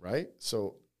 Right.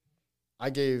 So I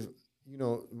gave,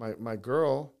 my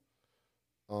girl,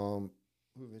 who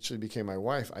eventually became my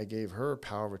wife, I gave her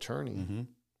power of attorney.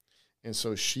 And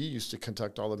so she used to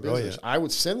conduct all the business. I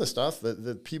would send the stuff that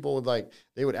the people would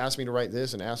they would ask me to write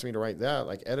this and ask me to write that,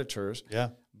 like editors. Yeah.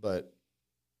 But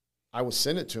I would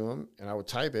send it to them and I would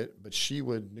type it, but she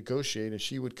would negotiate and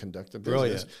she would conduct the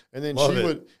business. And then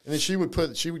she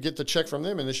would get the check from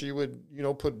them, and then she would,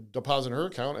 put deposit in her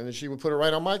account, and then she would put it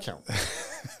right on my account.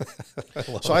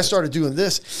 I started doing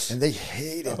this, and they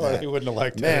hated that. They wouldn't have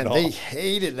liked that at all. They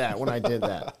hated that when I did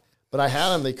that. But I had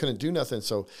them, they couldn't do nothing.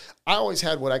 So I always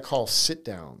had what I call sit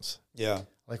downs. Yeah.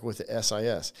 Like with the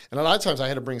SIS. And a lot of times I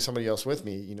had to bring somebody else with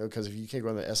me, you know, because if you can't go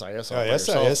on the SIS,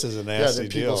 SIS is a nasty then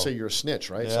people deal. say you're a snitch,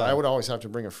 right? Yeah. So I would always have to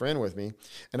bring a friend with me,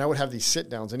 and I would have these sit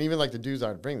downs. And even like the dudes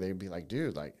I'd bring, they'd be like,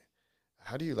 dude, like,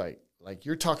 how do you like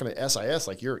you're talking to SIS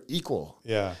like you're equal.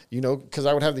 Yeah. You know, because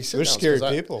I would have these sit They're downs. scary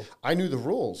 'cause people. I knew the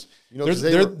rules. You know,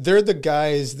 They're the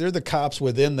guys, they're the cops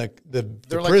within the they're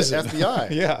prison. like the FBI.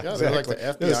 Yeah, They're exactly. like the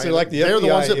FBI. They're like the They're the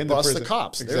FBI ones that in the bust the prison.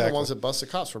 cops. They're Exactly. the ones that bust the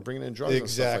cops for bringing in drugs and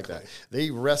stuff like that. They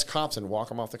arrest cops and walk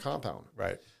them off the compound.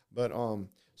 Right. But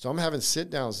so I'm having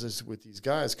sit downs with these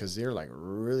guys because they're like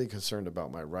really concerned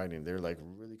about my writing. They're like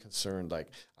really concerned, like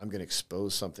I'm going to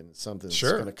expose something that's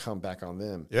Sure. going to come back on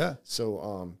them. Yeah.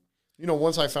 So, you know,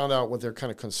 once I found out what their kind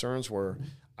of concerns were,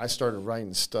 I started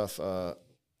writing stuff.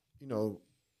 You know,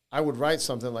 I would write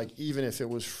something like even if it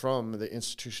was from the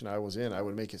institution I was in, I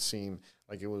would make it seem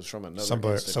like it was from another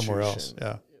institution. Somewhere else.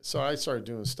 Yeah. So I started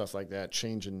doing stuff like that,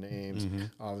 changing names,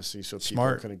 obviously, so people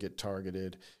Smart. couldn't get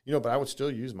targeted. You know, but I would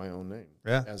still use my own name.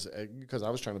 Yeah. Because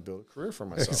I was trying to build a career for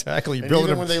myself. Exactly. You're And building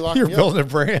even when they locked you're me building a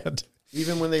brand.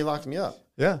 Even when they locked me up,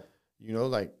 Yeah. you know,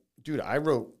 like, dude, I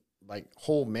wrote like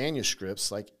whole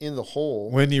manuscripts, like in the hole.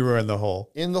 When you were in the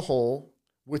hole. In the hole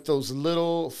with those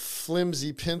little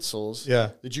flimsy pencils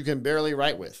Yeah. that you can barely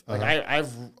write with. Like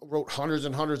I've wrote hundreds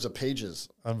and hundreds of pages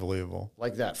Unbelievable.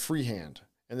 like that, freehand.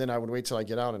 And then I would wait till I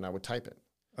get out and I would type it.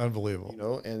 Unbelievable. You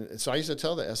know, and so I used to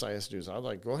tell the SIS dudes, I was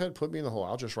like, go ahead, put me in the hole.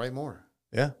 I'll just write more.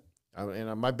 Yeah.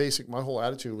 My whole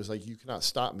attitude was like, you cannot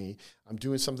stop me. I'm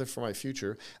doing something for my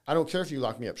future. I don't care if you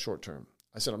lock me up short term.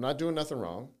 I said, I'm not doing nothing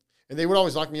wrong. And they would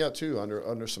always lock me up too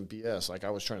under some BS. Like I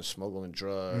was trying to smuggle in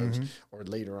drugs or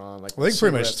later on. Like Well, they can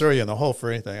pretty much throw you in the hole for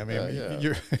anything. I mean,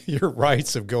 Yeah. your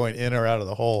rights of going in or out of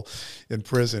the hole in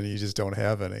prison, you just don't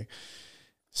have any.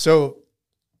 So,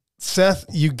 Seth,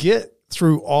 you get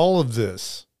through all of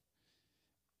this.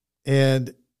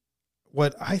 And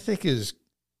what I think is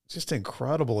just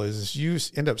incredible is you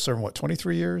end up serving,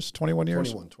 23 years, 21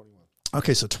 years? 21.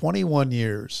 Okay, so 21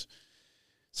 years.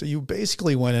 So you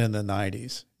basically went in the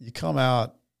 90s. You come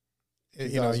out,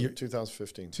 you know, you're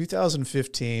 2015.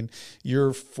 2015,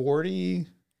 you're 40.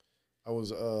 I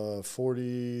was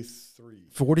 43.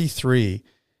 43.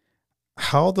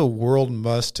 How the world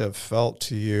must have felt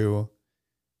to you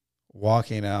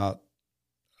walking out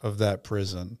of that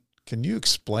prison. Can you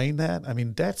explain that? I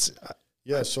mean, that's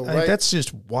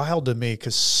just wild to me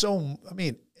because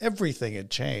everything had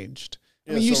changed.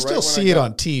 I mean, you still see it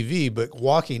on TV, but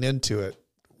walking into it.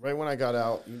 Right when I got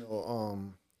out, you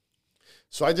know,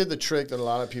 so I did the trick that a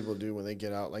lot of people do when they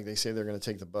get out. Like they say they're going to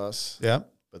take the bus. Yeah.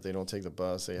 But they don't take the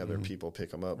bus. They have their people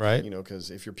pick them up. Right. You know, because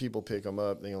if your people pick them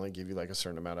up, they only give you like a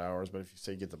certain amount of hours. But if you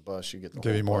say get the bus, you get the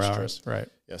give whole you more bus hours. trip. Right.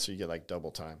 Yeah, so you get like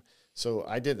double time. So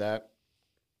I did that.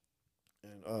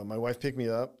 And my wife picked me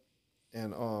up.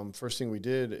 And first thing we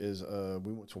did is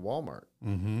we went to Walmart.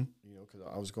 Mm-hmm. You know, because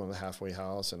I was going to the halfway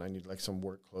house and I needed like some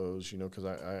work clothes, you know, because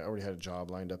I already had a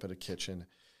job lined up at a kitchen.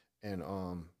 And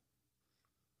I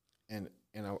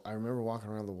remember walking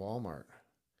around the Walmart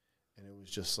and it was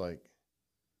just like,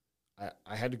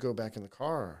 I had to go back in the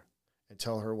car and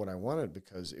tell her what I wanted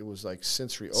because it was like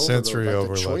sensory overload.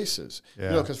 The choices. Yeah.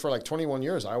 You know, because for like 21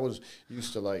 years, I was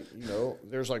used to like, you know,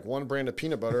 there's like one brand of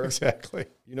peanut butter. Exactly.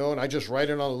 You know, and I just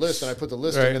write it on a list and I put the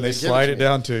list Right, in and they slide it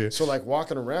down to you. So like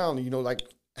walking around, you know, like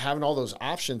having all those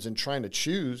options and trying to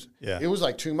choose, it was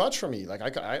like too much for me.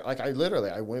 Like I literally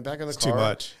went back in the car. Too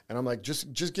much. And I'm like,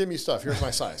 just give me stuff. Here's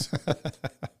my size.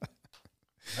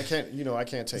 I can't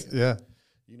take it. Yeah.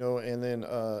 You know, and then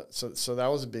so that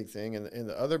was a big thing, and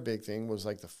the other big thing was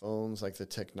like the phones, like the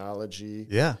technology.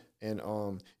 Yeah. And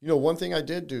you know, one thing I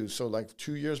did do, so like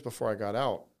 2 years before I got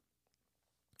out,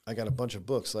 I got a bunch of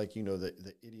books, like, you know, the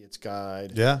Idiot's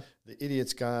Guide. Yeah. The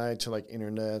Idiot's Guide to like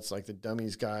internets, like the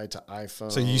Dummy's Guide to iPhone.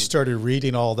 So you started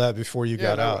reading all that before you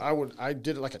got out. I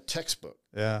did it like a textbook.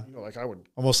 Yeah. You know, like I would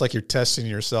almost like you're testing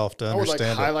yourself to understand. I would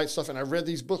like it. highlight stuff, and I read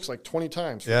these books like 20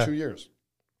 times for 2 years.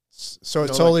 So it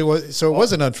totally was. So it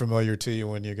wasn't unfamiliar to you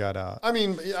when you got out. I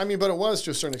mean, but it was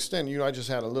to a certain extent. You know, I just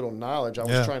had a little knowledge. I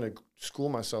was trying to school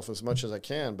myself as much as I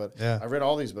can. But I read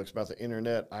all these books about the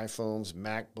internet, iPhones,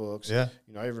 MacBooks. Yeah.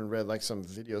 You know, I even read like some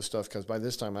video stuff because by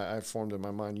this time I formed in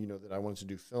my mind, you know, that I wanted to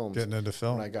do films. Getting into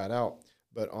film when I got out.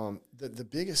 But the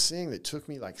biggest thing that took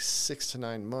me like 6 to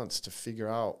 9 months to figure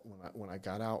out when I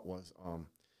got out was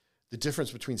the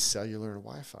difference between cellular and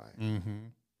Wi-Fi. Mm-hmm.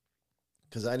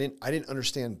 Because I didn't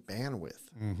understand bandwidth.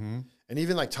 Mm-hmm. And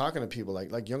even like talking to people,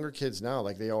 like younger kids now,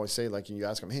 like they always say, like, you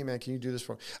ask them, hey man, can you do this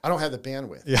for me? I don't have the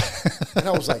bandwidth. Yeah. And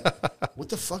I was like, what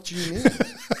the fuck do you mean?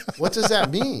 What does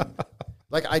that mean?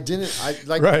 Like I didn't, I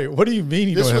like, right. What do you mean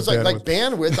you this don't was have like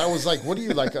bandwidth? bandwidth. I was like, what are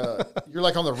you like, you're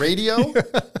like on the radio?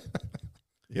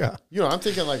 Yeah. You know, I'm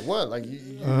thinking like, what? Like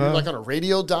you're like on a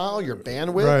radio dial, your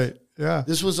bandwidth? Right. Yeah.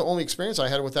 This was the only experience I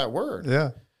had with that word.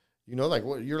 Yeah. You know, like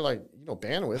what you're like, you know,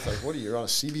 bandwidth, like what are you, you're on a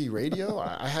CB radio?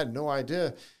 I had no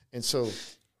idea. And so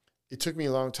it took me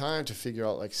a long time to figure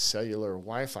out like cellular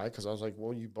Wi-Fi, because I was like,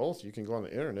 well, you can go on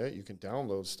the internet, you can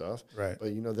download stuff. Right.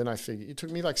 But, you know, then I figured it took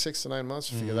me like 6 to 9 months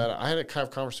to figure that out. I had to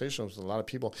have conversations with a lot of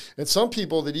people. And some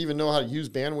people that even know how to use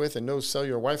bandwidth and know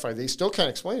cellular Wi-Fi, they still can't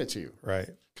explain it to you. Right.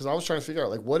 Because I was trying to figure out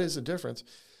like, what is the difference?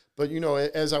 But, you know,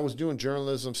 as I was doing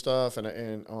journalism stuff and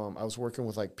I was working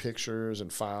with like pictures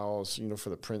and files, you know, for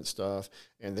the print stuff,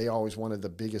 and they always wanted the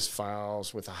biggest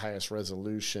files with the highest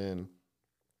resolution.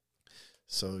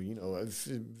 So, you know,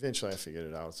 eventually I figured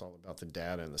it out. It's all about the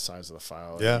data and the size of the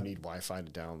file. Yeah. You need Wi-Fi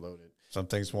to download it. Some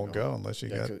things won't go unless you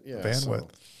got bandwidth.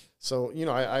 So, you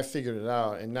know, I figured it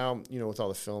out. And now, you know, with all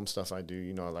the film stuff I do,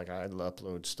 you know, like I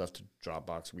upload stuff to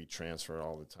Dropbox, WeTransfer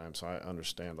all the time. So I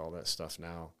understand all that stuff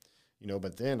now, you know.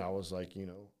 But then I was like,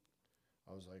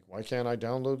 why can't I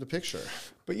download the picture?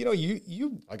 But, you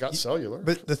know, I got cellular.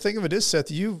 But the thing of it is, Seth,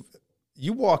 you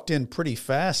walked in pretty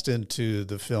fast into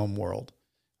the film world.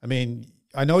 I mean,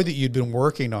 I know that you'd been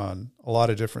working on a lot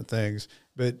of different things,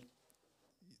 but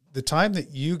the time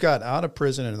that you got out of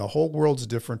prison and the whole world's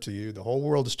different to you, the whole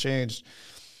world has changed.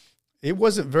 It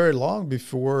wasn't very long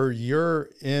before you're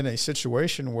in a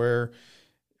situation where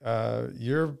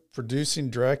you're producing,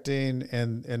 directing,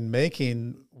 and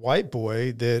making White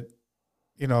Boy that,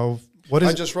 you know, what is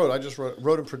I just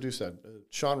wrote and produced that.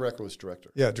 Sean Recker was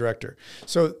director. Yeah, director.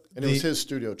 So and it was his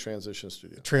studio, Transition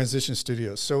Studio. Transition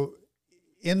Studio. So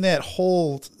in that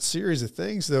whole series of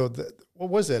things, though, what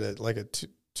was that? Like a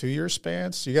 2-year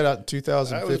span? So you got out in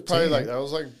 2015. That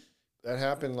was probably that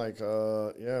happened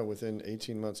within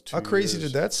 18 months. How crazy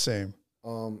did that seem?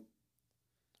 Well,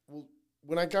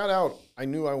 when I got out, I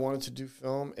knew I wanted to do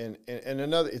film, and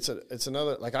another. It's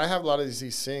another. Like I have a lot of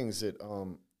these things that.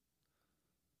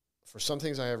 For some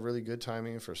things I have really good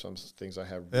timing. For some things I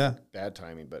have really bad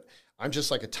timing. But I'm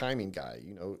just like a timing guy,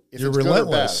 you know. If You're it's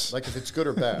relentless. Good or bad, like if it's good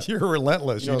or bad. You're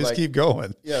relentless. You just like, keep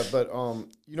going. Yeah, but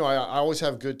you know, I always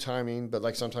have good timing, but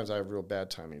like sometimes I have real bad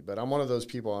timing. But I'm one of those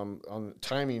people. I'm on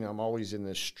timing. I'm always in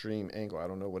this extreme angle. I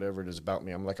don't know, whatever it is about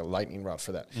me. I'm like a lightning rod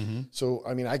for that. Mm-hmm. So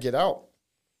I mean, I get out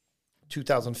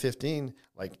 2015,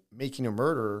 like Making a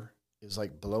Murderer is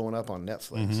like blowing up on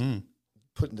Netflix,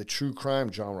 putting the true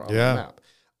crime genre on the map.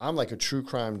 I'm like a true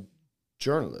crime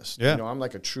journalist. Yeah. You know, I'm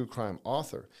like a true crime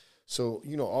author. So,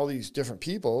 you know, all these different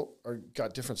people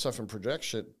got different stuff in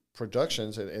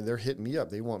productions, and they're hitting me up.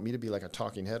 They want me to be like a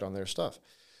talking head on their stuff.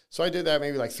 So I did that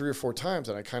maybe like 3 or 4 times,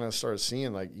 and I kind of started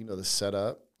seeing like, you know, the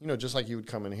setup. You know, just like you would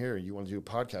come in here, you want to do a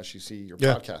podcast, you see your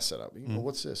podcast setup. You know,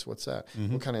 what's this? What's that?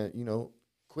 What kind of, you know,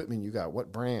 equipment you got?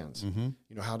 What brands? You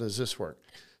know, how does this work?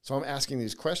 So I'm asking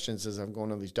these questions as I'm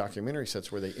going on these documentary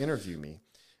sets where they interview me.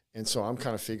 And so I'm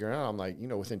kind of figuring out, I'm like, you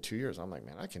know, within 2 years, I'm like,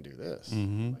 man, I can do this.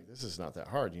 Like, this is not that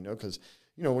hard, you know, because,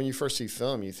 you know, when you first see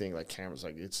film, you think like cameras,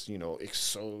 like it's, you know, it's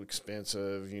so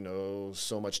expensive, you know,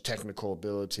 so much technical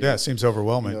ability. Yeah, it seems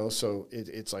overwhelming. You know, so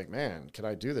it's like, man, can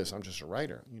I do this? I'm just a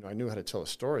writer. You know, I knew how to tell a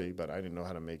story, but I didn't know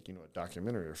how to make, you know, a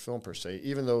documentary or film per se,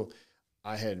 even though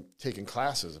I had taken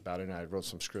classes about it and I wrote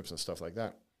some scripts and stuff like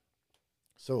that.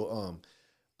 So,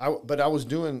 but I was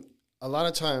doing, a lot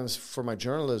of times for my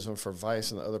journalism for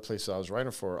Vice and the other places I was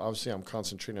writing for, obviously I'm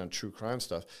concentrating on true crime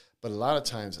stuff, but a lot of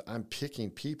times I'm picking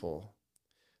people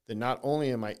that not only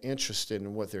am I interested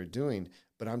in what they're doing,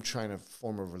 but I'm trying to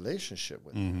form a relationship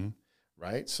with them,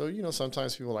 right? So, you know,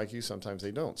 sometimes people like you, sometimes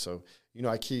they don't. So, you know,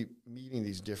 I keep meeting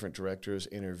these different directors,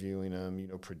 interviewing them, you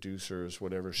know, producers,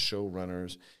 whatever,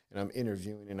 showrunners, and I'm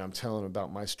interviewing and I'm telling them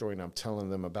about my story and I'm telling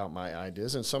them about my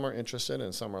ideas. And some are interested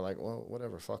and some are like, well,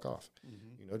 whatever, fuck off.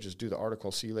 You know, just do the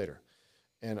article, see you later.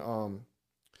 And,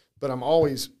 but I'm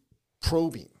always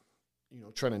probing, you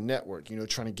know, trying to network, you know,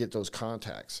 trying to get those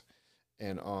contacts.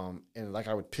 And like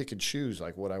I would pick and choose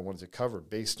like what I wanted to cover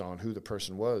based on who the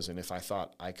person was and if I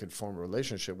thought I could form a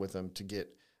relationship with them to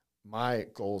get my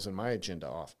goals and my agenda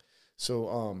off.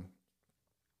 So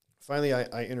finally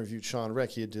I interviewed Sean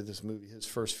Reck. He did this movie, his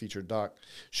first feature doc.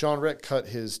 Sean Reck cut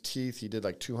his teeth. He did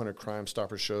like 200 Crime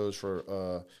Stopper shows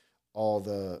for all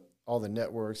the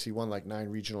networks. He won like 9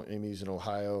 regional Emmys in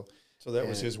Ohio. So that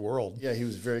was his world. Yeah, he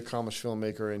was a very accomplished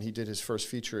filmmaker, and he did his first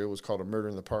feature. It was called A Murder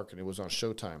in the Park, and it was on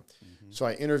Showtime. So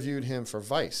I interviewed him for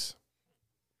Vice.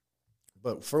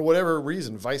 But for whatever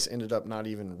reason, Vice ended up not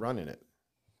even running it.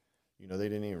 They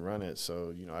didn't even run it.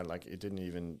 So, it didn't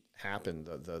even happen,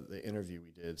 the interview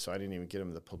we did. So I didn't even get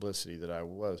him the publicity that I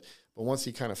was. But once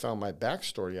he kind of found my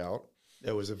backstory out,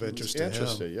 that was of interest to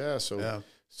him. Yeah.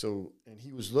 So, and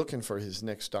he was looking for his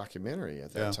next documentary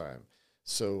at that time.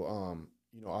 So,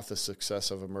 off the success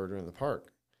of A Murder in the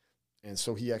Park. And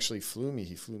so he actually flew me.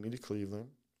 He flew me to Cleveland.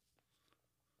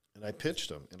 And I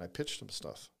pitched him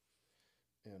stuff.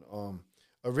 And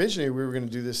originally we were going to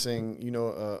do this thing,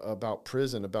 about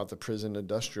the prison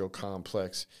industrial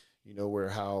complex, where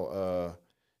how,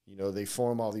 they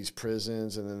form all these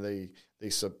prisons, and then they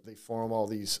form all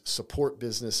these support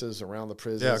businesses around the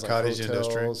prisons, like cottage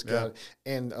hotels, industry.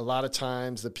 and a lot of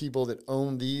times the people that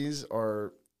own these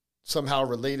are somehow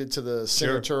related to the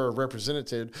senator or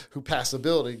representative who passed the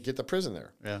bill to get the prison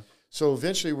there. Yeah. So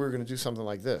eventually we were going to do something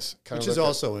like this. Which is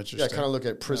also interesting. Yeah, kind of look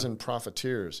at prison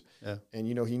profiteers. Yeah. And,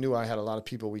 he knew I had a lot of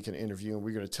people we can interview, and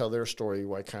we're going to tell their story,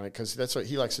 because that's what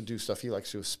he likes to do stuff. He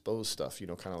likes to expose stuff,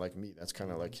 kind of like me. That's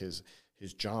kind of like his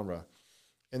genre.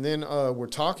 And then we're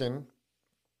talking,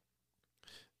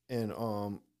 and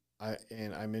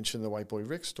I mentioned the White Boy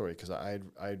Rick story, because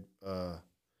I'd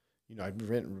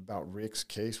written about Rick's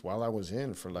case while I was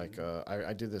in for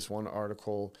I did this one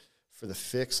article for The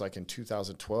Fix, in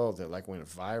 2012, that went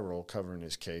viral covering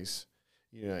his case.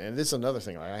 And this is another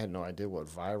thing. I had no idea what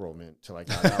viral meant till I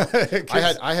got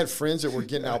out. I had friends that were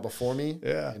getting out before me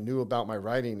and knew about my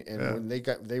writing. And when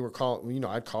they were calling,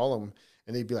 I'd call them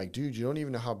and they'd be like, "Dude, you don't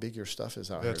even know how big your stuff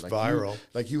is out here. That's viral.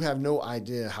 You have no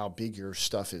idea how big your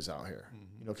stuff is out here."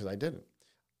 Because I didn't.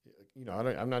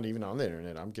 I'm not even on the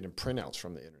internet. I'm getting printouts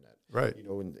from the internet. Right.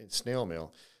 In snail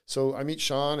mail. So I meet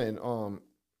Sean, and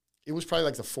it was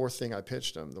probably the fourth thing I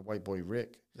pitched him, the White Boy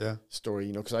Rick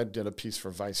story, because I did a piece for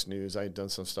Vice News. I had done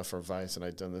some stuff for Vice, and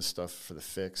I'd done this stuff for The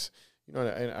Fix. And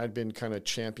I'd been kind of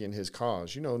championing his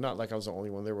cause. Not like I was the only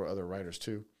one. There were other writers,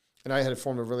 too. And I had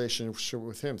formed a relationship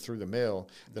with him through the mail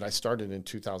that I started in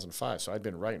 2005. So I'd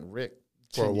been writing Rick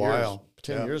for a while.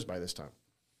 10 years by this time.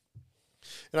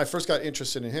 And I first got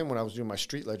interested in him when I was doing my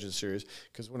Street Legends series,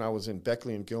 because when I was in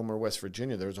Beckley and Gilmer, West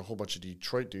Virginia, there was a whole bunch of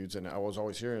Detroit dudes, and I was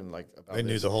always hearing about they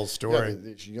knew the whole story. Yeah,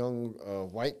 this young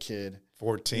white kid,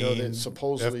 14, that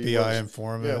supposedly FBI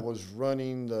informant, was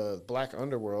running the black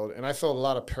underworld, and I felt a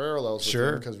lot of parallels with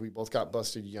him because we both got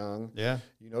busted young. Yeah,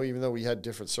 even though we had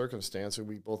different circumstances,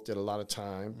 we both did a lot of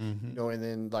time. And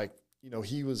then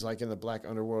he was in the black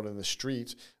underworld in the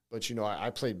streets. But, I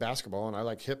played basketball, and I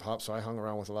like hip-hop, so I hung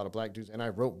around with a lot of black dudes, and I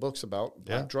wrote books about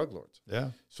black drug lords. Yeah.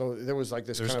 So there was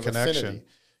this kind of connection. Affinity.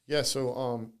 Yeah,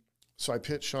 so I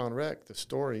pitched Sean Reck the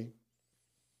story,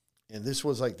 and this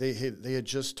was they had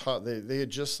just taught, they had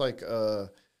just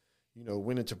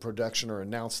went into production or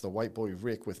announced the White Boy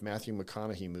Rick with Matthew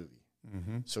McConaughey movie.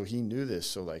 So he knew this,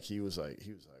 so he was like,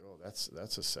 oh,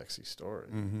 that's a sexy story.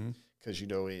 Because,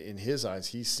 in his eyes,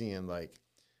 he's seeing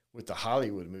with the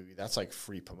Hollywood movie, that's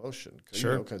free promotion.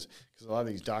 Because a lot of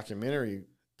these documentary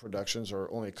productions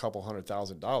are only a couple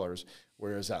 $100,000,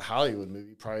 whereas that Hollywood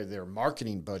movie, probably their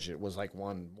marketing budget was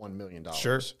 $1 million.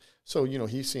 Sure. So,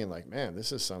 he's seeing man,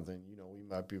 this is something, we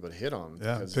might be able to hit on.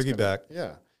 Yeah,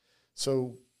 piggyback.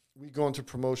 So we go into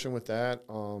promotion with that.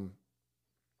 And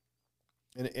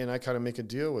I kind of make a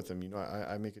deal with him.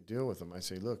 I make a deal with him. I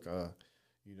say, look, I'm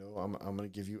going to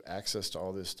give you access to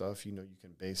all this stuff. You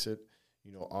can base it,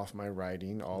 off my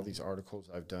writing, all these articles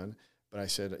I've done. But I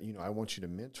said, I want you to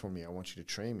mentor me. I want you to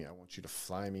train me. I want you to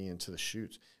fly me into the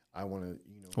shoots. I want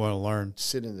to, want to learn,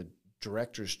 sit in the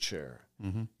director's chair.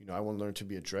 I want to learn to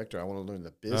be a director. I want to learn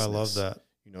the business. I love that.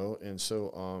 And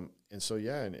so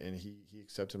yeah, and he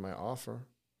accepted my offer.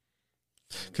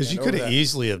 Because you could have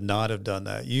easily have not have done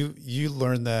that. You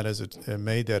learned that and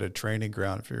made that a training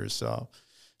ground for yourself,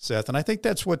 Seth. And I think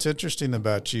that's what's interesting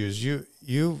about you is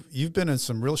you've been in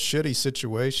some real shitty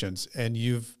situations, and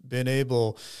you've been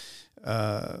able,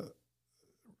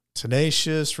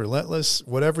 tenacious, relentless,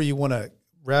 whatever you want to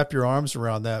wrap your arms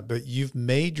around that, but you've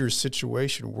made your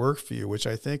situation work for you, which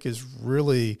I think is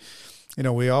really,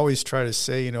 we always try to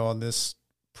say, on this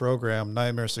program,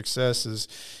 Nightmare Success is,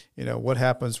 what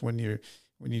happens when your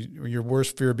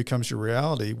worst fear becomes your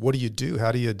reality? What do?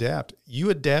 How do you adapt?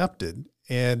 You adapted,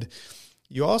 and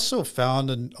you also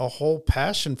found a whole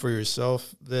passion for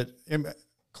yourself that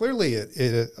clearly at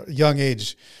a young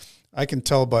age, I can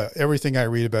tell by everything I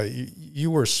read about you, you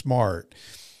were smart.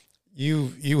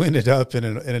 You ended up in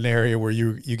an area where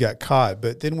you got caught.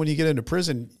 But then when you get into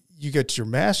prison, you get your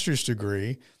master's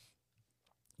degree,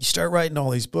 you start writing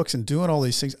all these books and doing all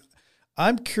these things.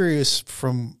 I'm curious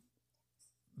from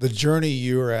the journey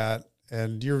you're at,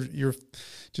 and you're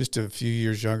just a few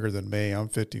years younger than me. I'm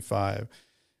 55.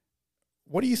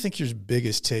 what do you think your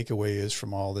biggest takeaway is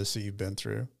from all this that you've been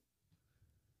through?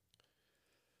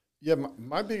 Yeah,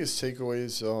 my biggest takeaway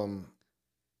is, I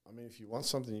mean, if you want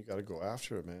something, you got to go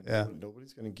after it, man. Yeah.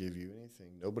 Nobody's going to give you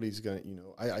anything. Nobody's going to, you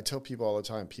know, I tell people all the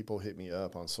time, people hit me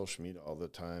up on social media all the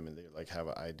time, and they like have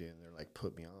an idea and they're like,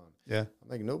 put me on. Yeah. I'm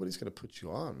like, nobody's going to put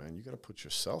you on, man. You got to put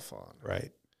yourself on.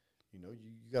 Right. You know,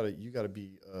 you gotta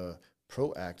be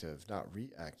proactive, not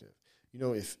reactive. You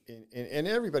know, if and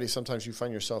everybody, sometimes you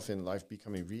find yourself in life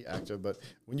becoming reactive, but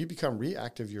when you become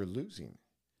reactive, you're losing.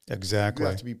 Exactly. You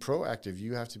have to be proactive.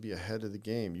 You have to be ahead of the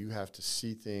game. You have to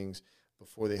see things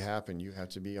before they happen. You have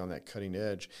to be on that cutting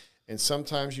edge. And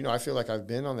sometimes, you know, I feel like I've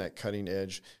been on that cutting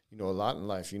edge, you know, a lot in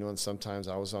life, you know, and sometimes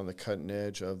I was on the cutting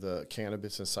edge of the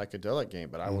cannabis and psychedelic game,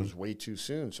 but I was way too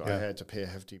soon, so I had to pay a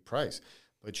hefty price.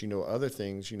 But, you know, other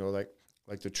things, you know, like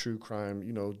the true crime,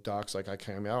 you know, docs, like I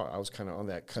came out, I was kind of on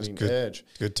that cutting edge.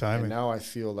 Good timing. And now I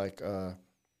feel like, you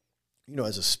know,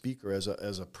 as a speaker, as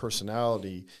a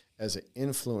personality, as an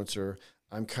influencer,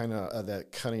 I'm kind of at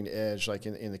that cutting edge, like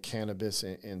in the cannabis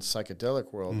and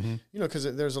psychedelic world, you know, because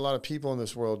there's a lot of people in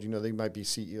this world, you know, they might be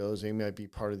CEOs, they might be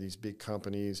part of these big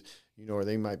companies, you know, or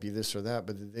they might be this or that,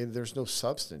 but there's no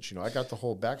substance. You know, I got the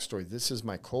whole backstory. This is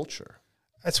my culture.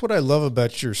 That's what I love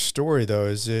about your story, though,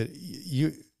 is that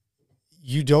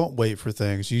you don't wait for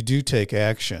things. You do take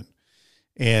action.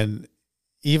 And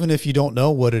even if you don't know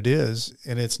what it is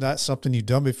and it's not something you've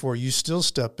done before, you still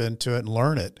step into it and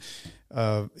learn it.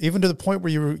 Even to the point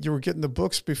where you were getting the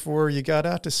books before you got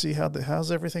out to see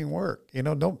how's everything work. You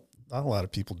know, not a lot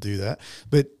of people do that.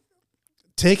 But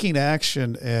taking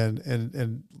action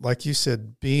and like you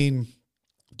said,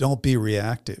 don't be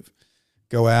reactive.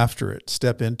 Go after it.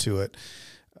 Step into it.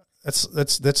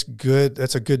 That's good.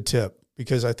 That's a good tip,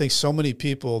 because I think so many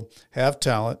people have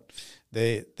talent.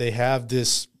 They have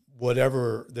this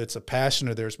whatever that's a passion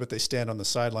of theirs, but they stand on the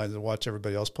sidelines and watch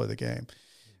everybody else play the game.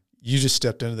 You just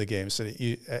stepped into the game and said,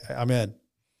 I'm in.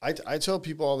 I tell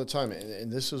people all the time,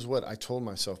 and this is what I told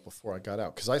myself before I got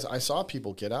out, because I saw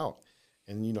people get out.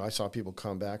 And, you know, I saw people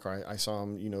come back, or I saw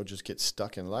them, you know, just get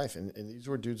stuck in life. And these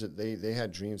were dudes that they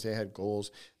had dreams, they had goals,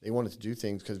 they wanted to do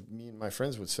things, because me and my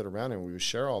friends would sit around and we would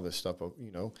share all this stuff,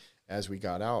 you know, as we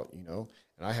got out, you know.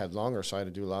 And I had longer, so I had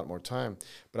to do a lot more time.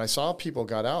 But I saw people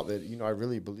got out that, you know, I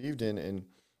really believed in, and,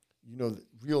 you know,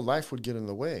 real life would get in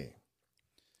the way.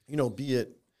 You know, be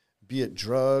it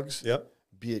drugs,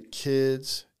 be it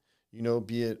kids, you know,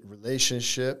 be it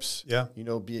relationships, you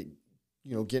know, be it,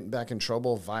 you know, getting back in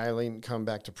trouble, violating, come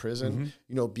back to prison,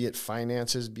 you know, be it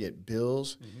finances, be it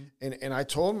bills. And I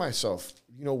told myself,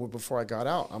 you know, before I got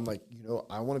out, I'm like, you know,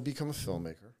 I want to become a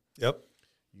filmmaker.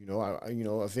 You know, I you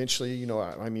know, eventually, you know,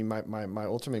 I mean, my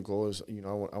ultimate goal is, you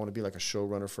know, I want to be like a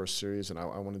showrunner for a series, and I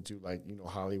want to do, like, you know,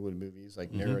 Hollywood movies,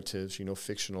 like narratives, you know,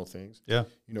 fictional things. You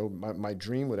know, my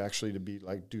dream would actually to be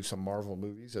like do some Marvel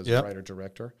movies as a writer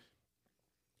director.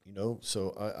 You know,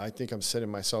 so I think I'm setting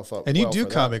myself up. And you do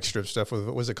comic strip stuff with,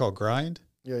 what was it called, Grind?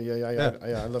 Yeah.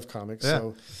 I love comics.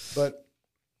 So, but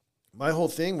my whole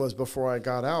thing was, before I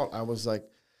got out, I was like,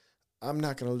 I'm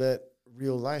not going to let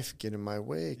real life get in my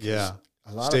way.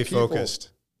 A lot Stay of people, focused.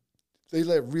 They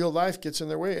let real life gets in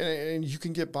their way, and you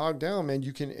can get bogged down, man.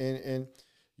 You can, and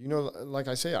you know, like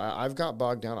I say, I've got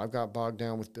bogged down. I've got bogged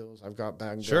down with bills. I've got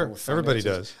bogged down with finances. Everybody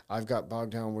does. I've got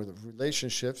bogged down with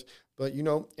relationships. But, you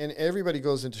know, and everybody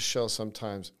goes into shell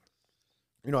sometimes.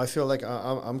 You know, I feel like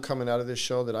I'm coming out of this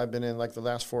shell that I've been in, like, the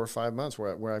last 4 or 5 months,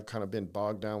 where I've kind of been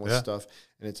bogged down with stuff,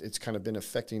 and it's kind of been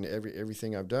affecting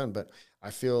everything I've done. But I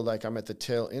feel like I'm at the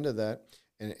tail end of that,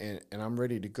 and I'm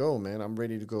ready to go, man. I'm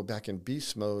ready to go back in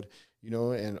beast mode, you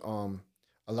know, and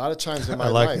a lot of times in my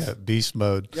life. I like that, beast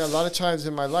mode. Yeah, a lot of times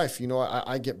in my life, you know,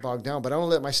 I get bogged down, but I don't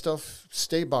let my stuff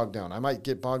stay bogged down. I might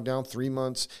get bogged down 3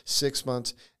 months, 6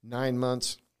 months, 9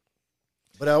 months,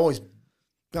 but I always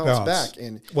bounce back.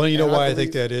 And well, you know why I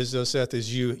think that is, though, Seth,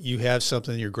 is you have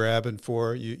something you're grabbing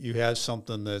for. You have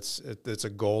something that's a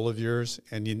goal of yours,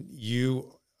 and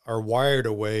you are wired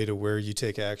a way to where you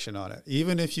take action on it.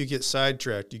 Even if you get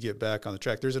sidetracked, you get back on the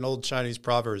track. There's an old Chinese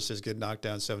proverb that says, get knocked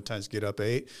down 7 times, get up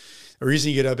 8. The reason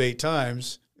you get up 8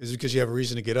 times is because you have a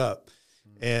reason to get up.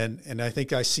 And I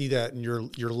think I see that in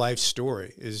your life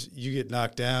story, is you get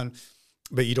knocked down,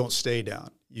 but you don't stay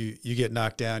down. You get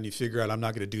knocked down, you figure out, I'm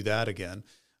not going to do that again.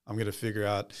 I'm going to figure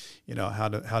out, you know, how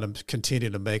to continue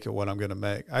to make it what I'm going to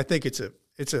make. I think it's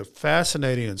a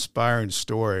fascinating, inspiring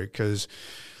story, because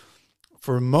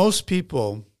for most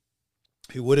people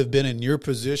who would have been in your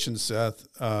position, Seth,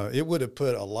 it would have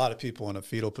put a lot of people in a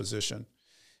fetal position,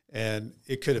 and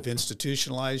it could have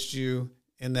institutionalized you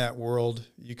in that world.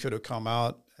 You could have come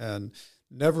out and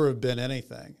never have been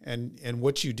anything. And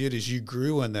what you did is you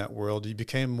grew in that world. You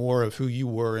became more of who you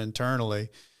were internally,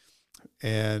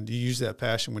 and you used that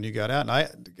passion when you got out.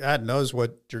 And God knows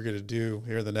what you're going to do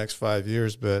here in the next 5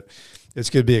 years, but it's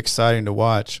going to be exciting to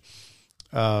watch.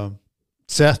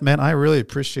 Seth, man, I really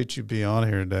appreciate you being on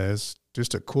here today. It's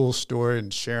just a cool story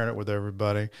and sharing it with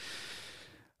everybody.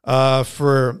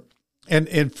 For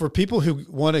people who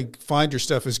want to find your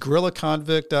stuff, is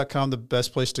GorillaConvict.com the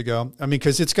best place to go? I mean,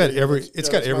 because it's got everything that's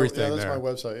there. That's my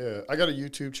website. Yeah, I got a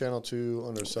YouTube channel too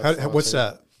under Seth. What's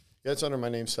that? Yeah, it's under my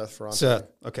name, Seth Ferrante. Seth,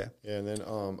 okay. Yeah, and then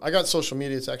I got social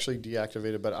media. It's actually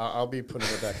deactivated, but I'll be putting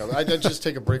it back up. I just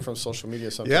take a break from social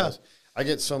media sometimes. Yeah. I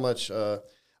get so much.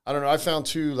 I don't know. I found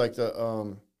too, like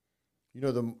the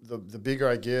bigger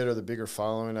I get or the bigger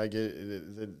following I get,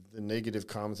 the negative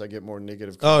comments, I get more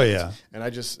negative comments. Oh, yeah. And I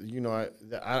just,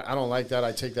 I don't like that.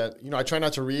 I take that, I try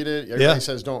not to read it. Everybody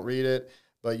says don't read it.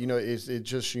 But, it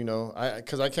just,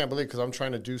 because I can't believe, because I'm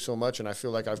trying to do so much and I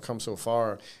feel like I've come so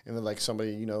far. And then, like,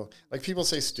 somebody, like people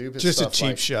say stupid just stuff. Just a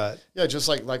cheap shot. Yeah, just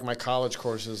like my college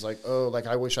courses, like, oh, like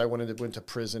I wish I went to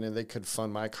prison and they could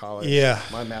fund my college,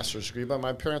 my master's degree. But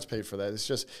my parents paid for that.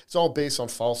 It's all based on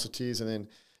falsities. And then,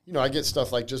 I get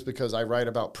stuff like just because I write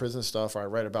about prison stuff or I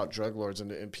write about drug lords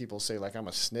and people say like I'm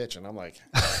a snitch and I'm like,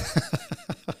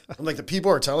 the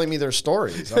people are telling me their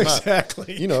stories. I'm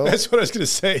exactly. Not, that's what I was going to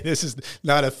say. This is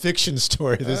not a fiction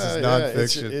story. This is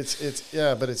nonfiction.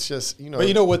 But it's just, But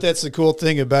you know what? That's the cool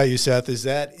thing about you, Seth,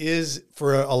 is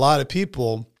for a lot of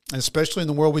people, especially in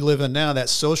the world we live in now, that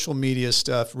social media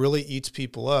stuff really eats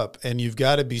people up, and you've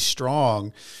got to be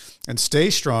strong and stay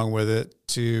strong with it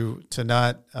to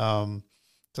not,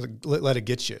 to let it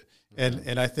get you.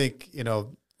 And I think,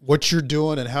 what you're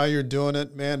doing and how you're doing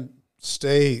it, man,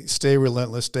 stay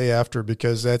relentless, stay after,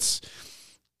 because that's.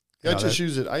 I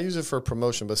use it. I use it for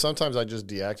promotion, but sometimes I just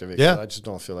deactivate. Yeah. I just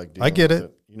don't feel like dealing I get with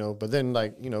it. But then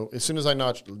as soon as I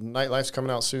notch, Nightlife's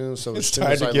coming out soon. So it's as soon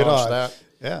time as to I get launch on.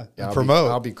 That,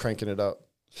 promote. I'll be cranking it up.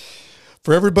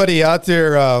 For everybody out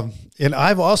there, and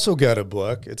I've also got a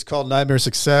book. It's called Nightmare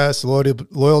Success,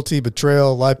 Loyalty,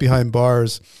 Betrayal, Life Behind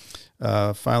Bars.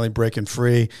 Finally breaking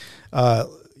free.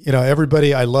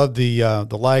 Everybody, I love the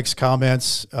likes,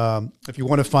 comments. If you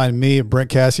want to find me at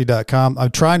BrentCassidy.com,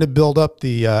 I'm trying to build up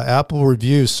the Apple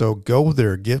reviews, so go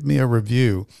there, give me a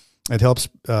review. It helps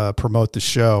promote the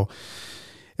show.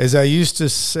 As I used to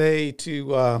say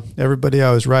to everybody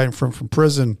I was writing from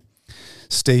prison,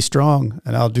 stay strong,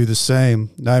 and I'll do the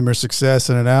same. Nightmare Success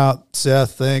in and out.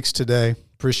 Seth, thanks today.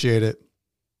 Appreciate it.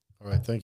 All right, thank you.